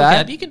can do Facebook that.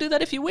 app. You can do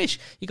that if you wish.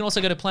 You can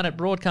also go to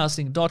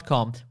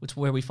planetbroadcasting.com, which is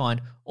where we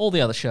find all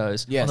the other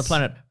shows on the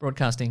Planet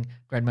Broadcasting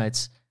Great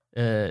Mates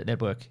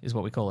network, is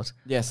what we call it.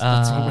 Yes,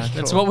 that's what we call it.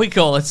 That's what we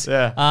call it.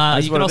 Yeah,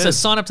 that's you what can it also is.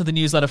 sign up to the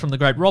newsletter from the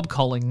great Rob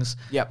Collings,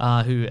 Yep.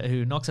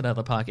 who knocks it out of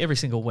the park every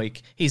single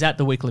week. He's at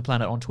the Weekly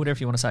Planet on Twitter. If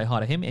you want to say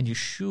hi to him, and you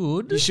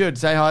should. You should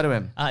say hi to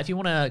him. If you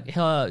want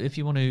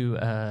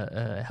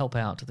to help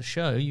out the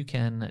show, you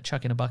can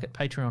chuck in a bucket.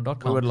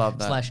 Patreon.com. We would love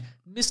that.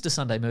 /Mr.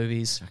 Sunday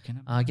Movies.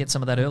 Get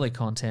some of that early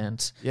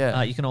content.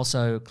 Yeah. You can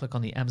also click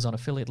on the Amazon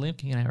affiliate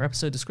link in our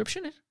episode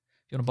description if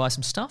you want to buy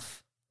some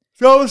stuff.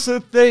 Show us a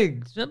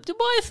thing. To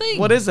buy a thing.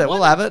 What is it?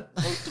 We'll have it.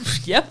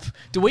 Yep.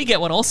 Do we get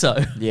one also?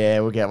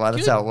 Yeah, we'll get one.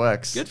 That's Good. how it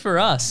works. Good for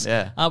us.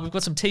 Yeah. We've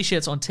got some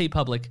T-shirts on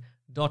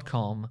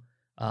tpublic.com.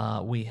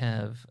 We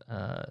have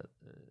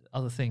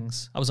other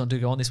things. I was on Do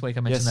Go On this week. I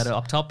mentioned Yes. that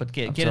up top, but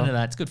get Up into top.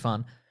 that. It's good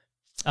fun.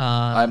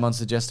 I'm on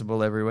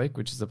Suggestible every week,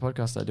 which is the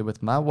podcast I do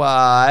with my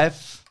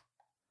wife.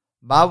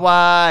 My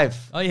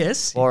wife. Oh,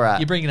 yes. Borat.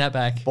 You're bringing that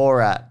back.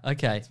 Borat.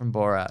 Okay. From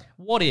Borat.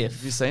 What Have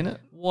if you seen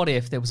it?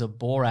 there was a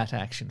Borat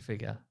action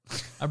figure?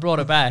 I brought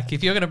it back.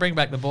 If you're going to bring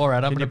back the Borat,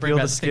 I'm Can going you to bring peel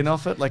back the skin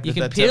off it? Like You with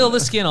can that peel the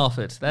Terminator? skin off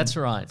it. That's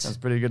right. Sounds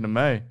pretty good to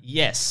me.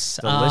 Yes.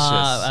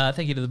 Delicious.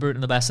 Thank you to the Brute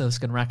and the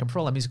Basilisk and Rackham for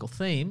all our musical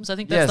themes. I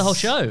think that's the Yes. whole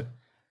show.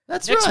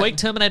 That's Next right. week,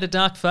 Terminator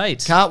Dark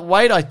Fate. Can't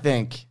wait, I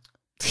think.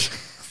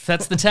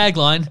 That's the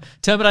tagline.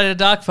 Terminator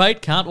Dark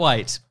Fate, can't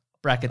wait.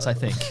 Brackets, I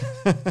think.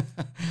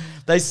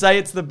 They say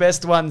it's the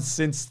best one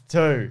since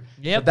 2.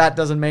 Yep. But that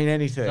doesn't mean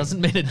anything.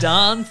 Doesn't mean a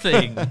darn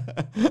thing.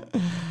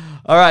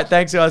 All right.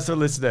 Thanks, guys, for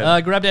listening.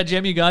 Grab that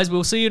gem, you guys.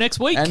 We'll see you next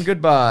week. And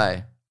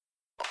goodbye.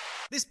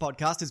 This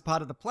podcast is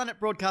part of the Planet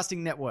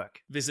Broadcasting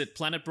Network. Visit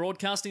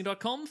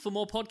planetbroadcasting.com for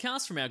more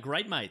podcasts from our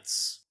great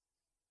mates.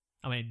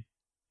 I mean,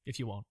 if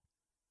you want.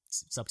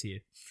 It's up to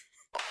you.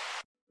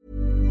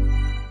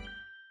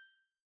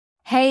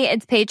 Hey,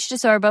 it's Paige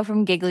DeSorbo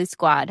from Giggly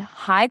Squad.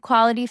 High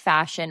quality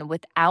fashion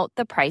without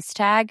the price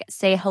tag.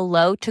 Say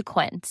hello to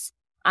Quince.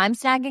 I'm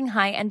snagging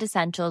high-end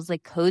essentials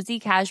like cozy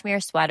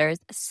cashmere sweaters,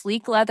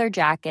 sleek leather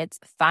jackets,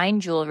 fine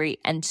jewelry,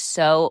 and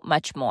so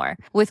much more.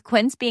 With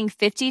Quince being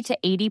 50 to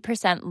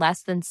 80%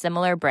 less than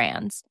similar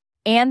brands.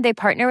 And they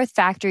partner with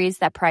factories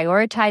that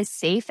prioritize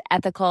safe,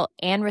 ethical,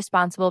 and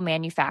responsible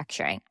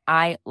manufacturing.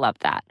 I love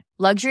that.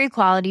 Luxury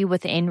quality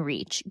within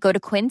reach. Go to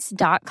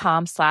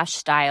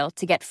quince.com/style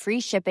to get free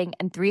shipping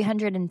and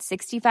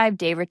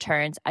 365-day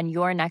returns on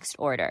your next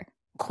order.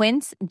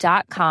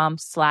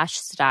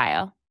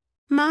 Quince.com/style.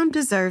 Mom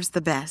deserves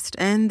the best,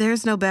 and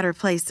there's no better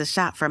place to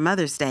shop for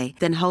Mother's Day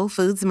than Whole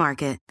Foods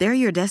Market. They're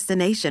your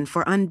destination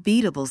for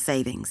unbeatable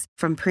savings,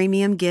 from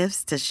premium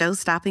gifts to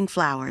show-stopping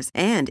flowers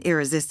and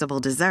irresistible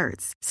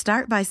desserts.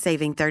 Start by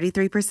saving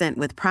 33%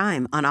 with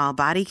Prime on all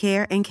body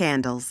care and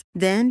candles.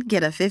 Then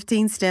get a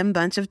 15-stem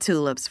bunch of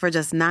tulips for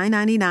just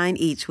 $9.99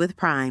 each with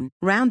Prime.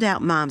 Round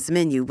out Mom's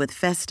menu with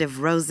festive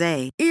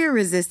rosé,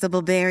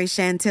 irresistible berry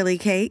chantilly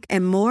cake,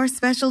 and more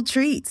special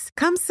treats.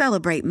 Come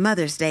celebrate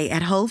Mother's Day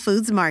at Whole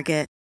Foods Market.